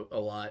happened to a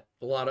lot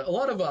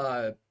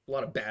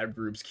of bad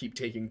groups keep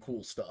taking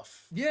cool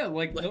stuff. Yeah,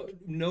 like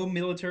no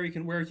military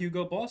can wear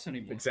Hugo Boss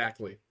anymore.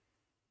 Exactly.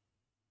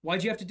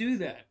 Why'd you have to do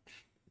that?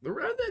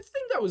 I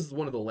think that was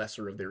one of the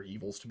lesser of their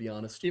evils, to be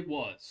honest. It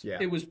was. Yeah.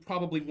 It was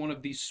probably one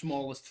of the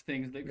smallest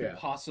things that could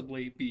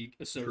possibly be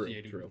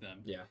associated with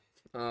them. Yeah.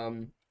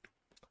 The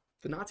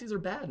Nazis are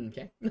bad,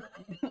 okay?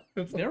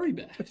 Very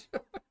bad. It's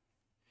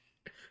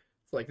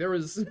like there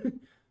was...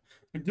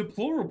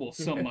 Deplorable,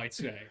 some might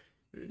say.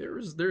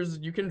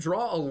 You can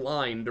draw a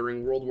line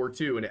during World War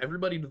II, and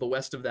everybody to the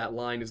west of that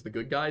line is the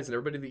good guys, and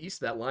everybody to the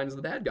east of that line is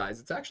the bad guys.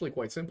 It's actually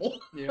quite simple.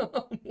 Yeah.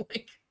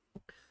 Like...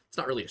 It's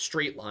not really a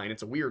straight line.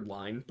 It's a weird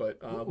line, but...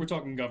 we're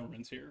talking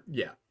governments here.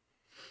 Yeah.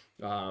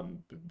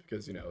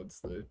 Because, you know, it's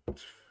the...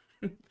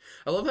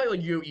 I love how,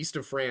 like, you go east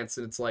of France,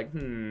 and it's like,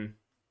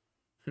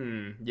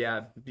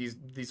 yeah,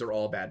 these are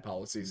all bad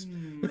policies.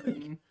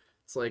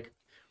 It's like,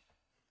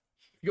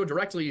 if you go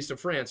directly east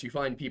of France, you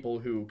find people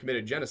who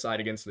committed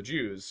genocide against the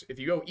Jews. If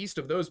you go east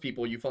of those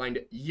people, you find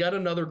yet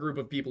another group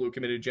of people who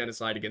committed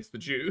genocide against the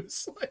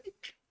Jews.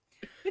 Like...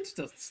 It just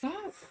doesn't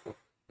stop.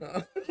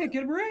 I can't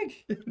get a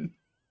break.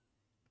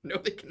 No,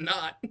 they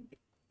cannot.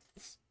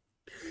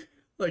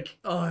 Like,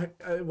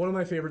 one of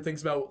my favorite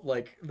things about,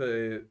 like,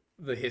 the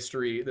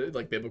history,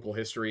 like, biblical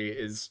history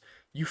is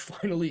you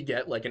finally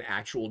get, like, an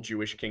actual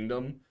Jewish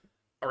kingdom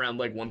around,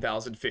 like,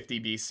 1050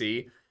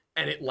 BC,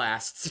 and it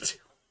lasts,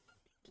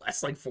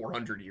 like,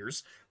 400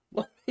 years.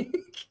 Like,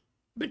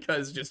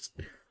 because just,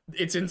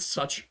 it's in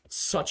such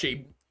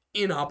a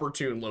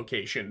inopportune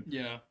location.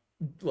 Yeah.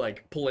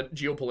 Like,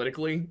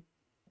 geopolitically.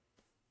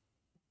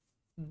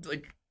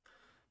 Like...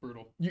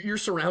 Brutal. You're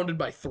surrounded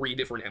by 3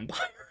 different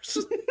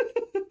empires.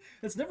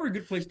 That's never a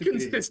good place to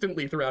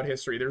Consistently throughout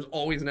history. There's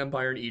always an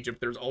empire in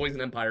Egypt, there's always an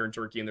empire in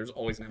Turkey, and there's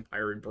always an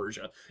empire in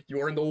Persia.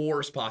 You're in the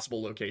worst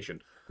possible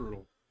location.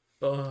 Brutal.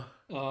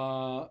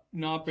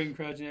 Not Ben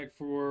Krajniak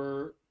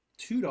for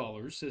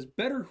 $2 says,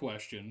 better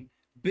question.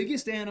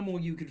 Biggest animal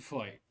you could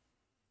fight?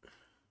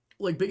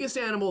 Like, biggest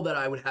animal that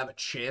I would have a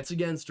chance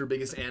against, or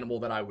biggest animal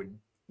that I would,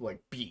 like,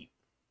 beat?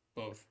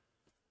 Both.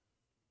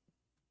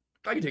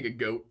 I could take a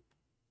goat.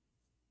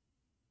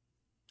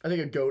 I think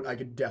a goat I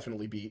could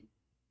definitely beat.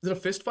 Is it a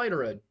fist fight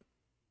or a...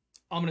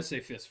 I'm going to say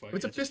fist fight. If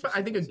it's a fist fight,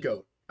 I think a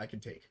goat I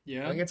could take.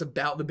 Yeah? I think it's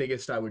about the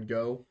biggest I would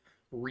go.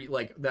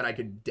 Like, that I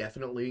could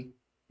definitely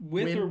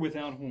win. Or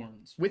without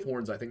horns? With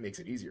horns, I think makes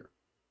it easier.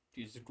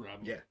 You just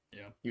grab them.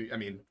 Yeah. I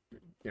mean, you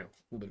know, a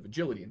little bit of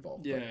agility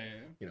involved. Yeah, but,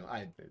 yeah. You know,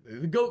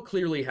 the goat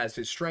clearly has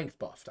his strength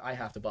buffed. I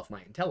have to buff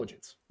my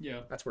intelligence.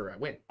 Yeah. That's where I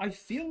win. I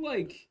feel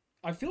like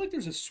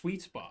there's a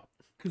sweet spot.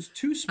 Because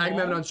too small...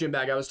 Agamemnon's gym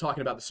bag, I was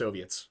talking about the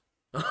Soviets.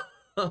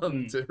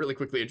 To really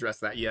quickly address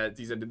that, yeah,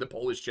 he said, did the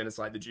Polish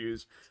genocide the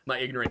Jews? My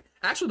ignorant.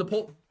 Actually,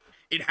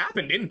 it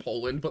happened in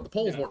Poland, but the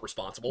Poles weren't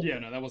responsible. Yeah,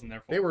 no, that wasn't their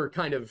fault. They were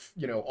kind of,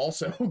 you know,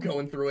 also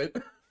going through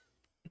it.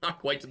 Not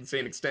quite to the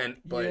same extent,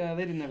 but... Yeah,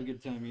 they didn't have a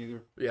good time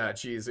either. Yeah,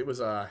 geez, it was,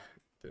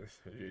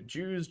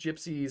 Jews,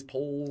 Gypsies,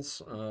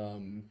 Poles,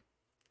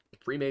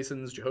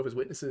 Freemasons, Jehovah's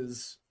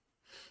Witnesses,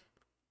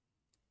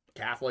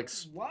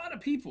 Catholics. A lot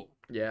of people.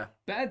 Yeah.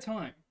 Bad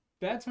time.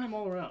 Bad time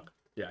all around.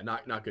 Yeah,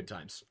 not good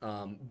times.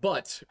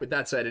 But with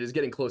that said, it is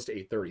getting close to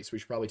 8:30, so we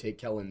should probably take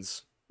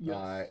Kellen's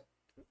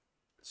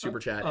super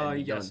chat.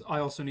 And yes, done. I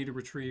also need to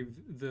retrieve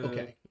the.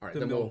 Okay, all right,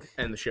 then we'll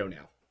end the show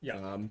now. Yeah.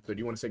 So do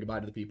you want to say goodbye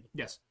to the people?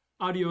 Yes.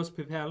 Adios,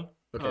 Pipel.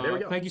 Okay, there we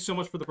go. Thank you so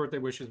much for the birthday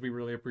wishes. We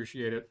really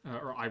appreciate it.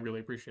 Or I really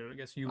appreciate it. I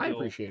guess you will. I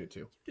appreciate it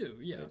too. You do,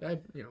 yeah.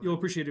 You know, you'll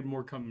appreciate it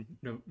more come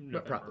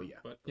November. Probably, yeah.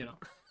 But, you know.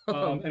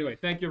 Anyway,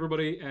 thank you,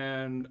 everybody,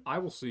 and I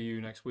will see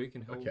you next week.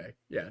 And okay,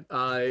 yeah.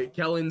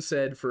 Kellen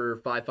said for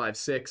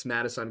 556,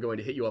 Mattis, I'm going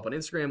to hit you up on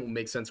Instagram. It will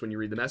make sense when you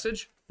read the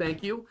message.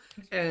 Thank you.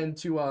 And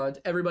to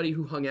everybody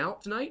who hung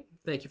out tonight,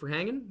 thank you for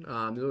hanging.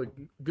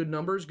 Good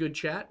numbers, good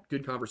chat,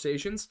 good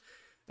conversations.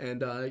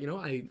 And, you know,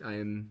 I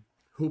am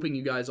hoping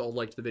you guys all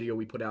liked the video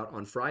we put out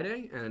on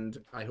Friday, and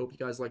I hope you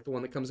guys like the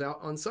one that comes out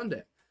on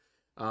Sunday.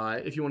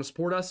 If you want to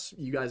support us,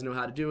 you guys know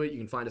how to do it. You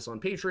can find us on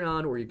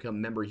Patreon, or you can become a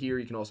member here.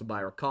 You can also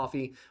buy our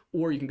coffee,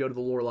 or you can go to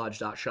the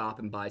lorelodge.shop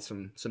and buy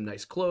some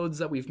nice clothes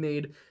that we've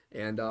made.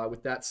 And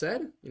with that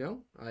said, you know,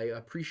 I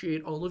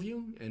appreciate all of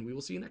you, and we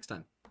will see you next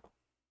time.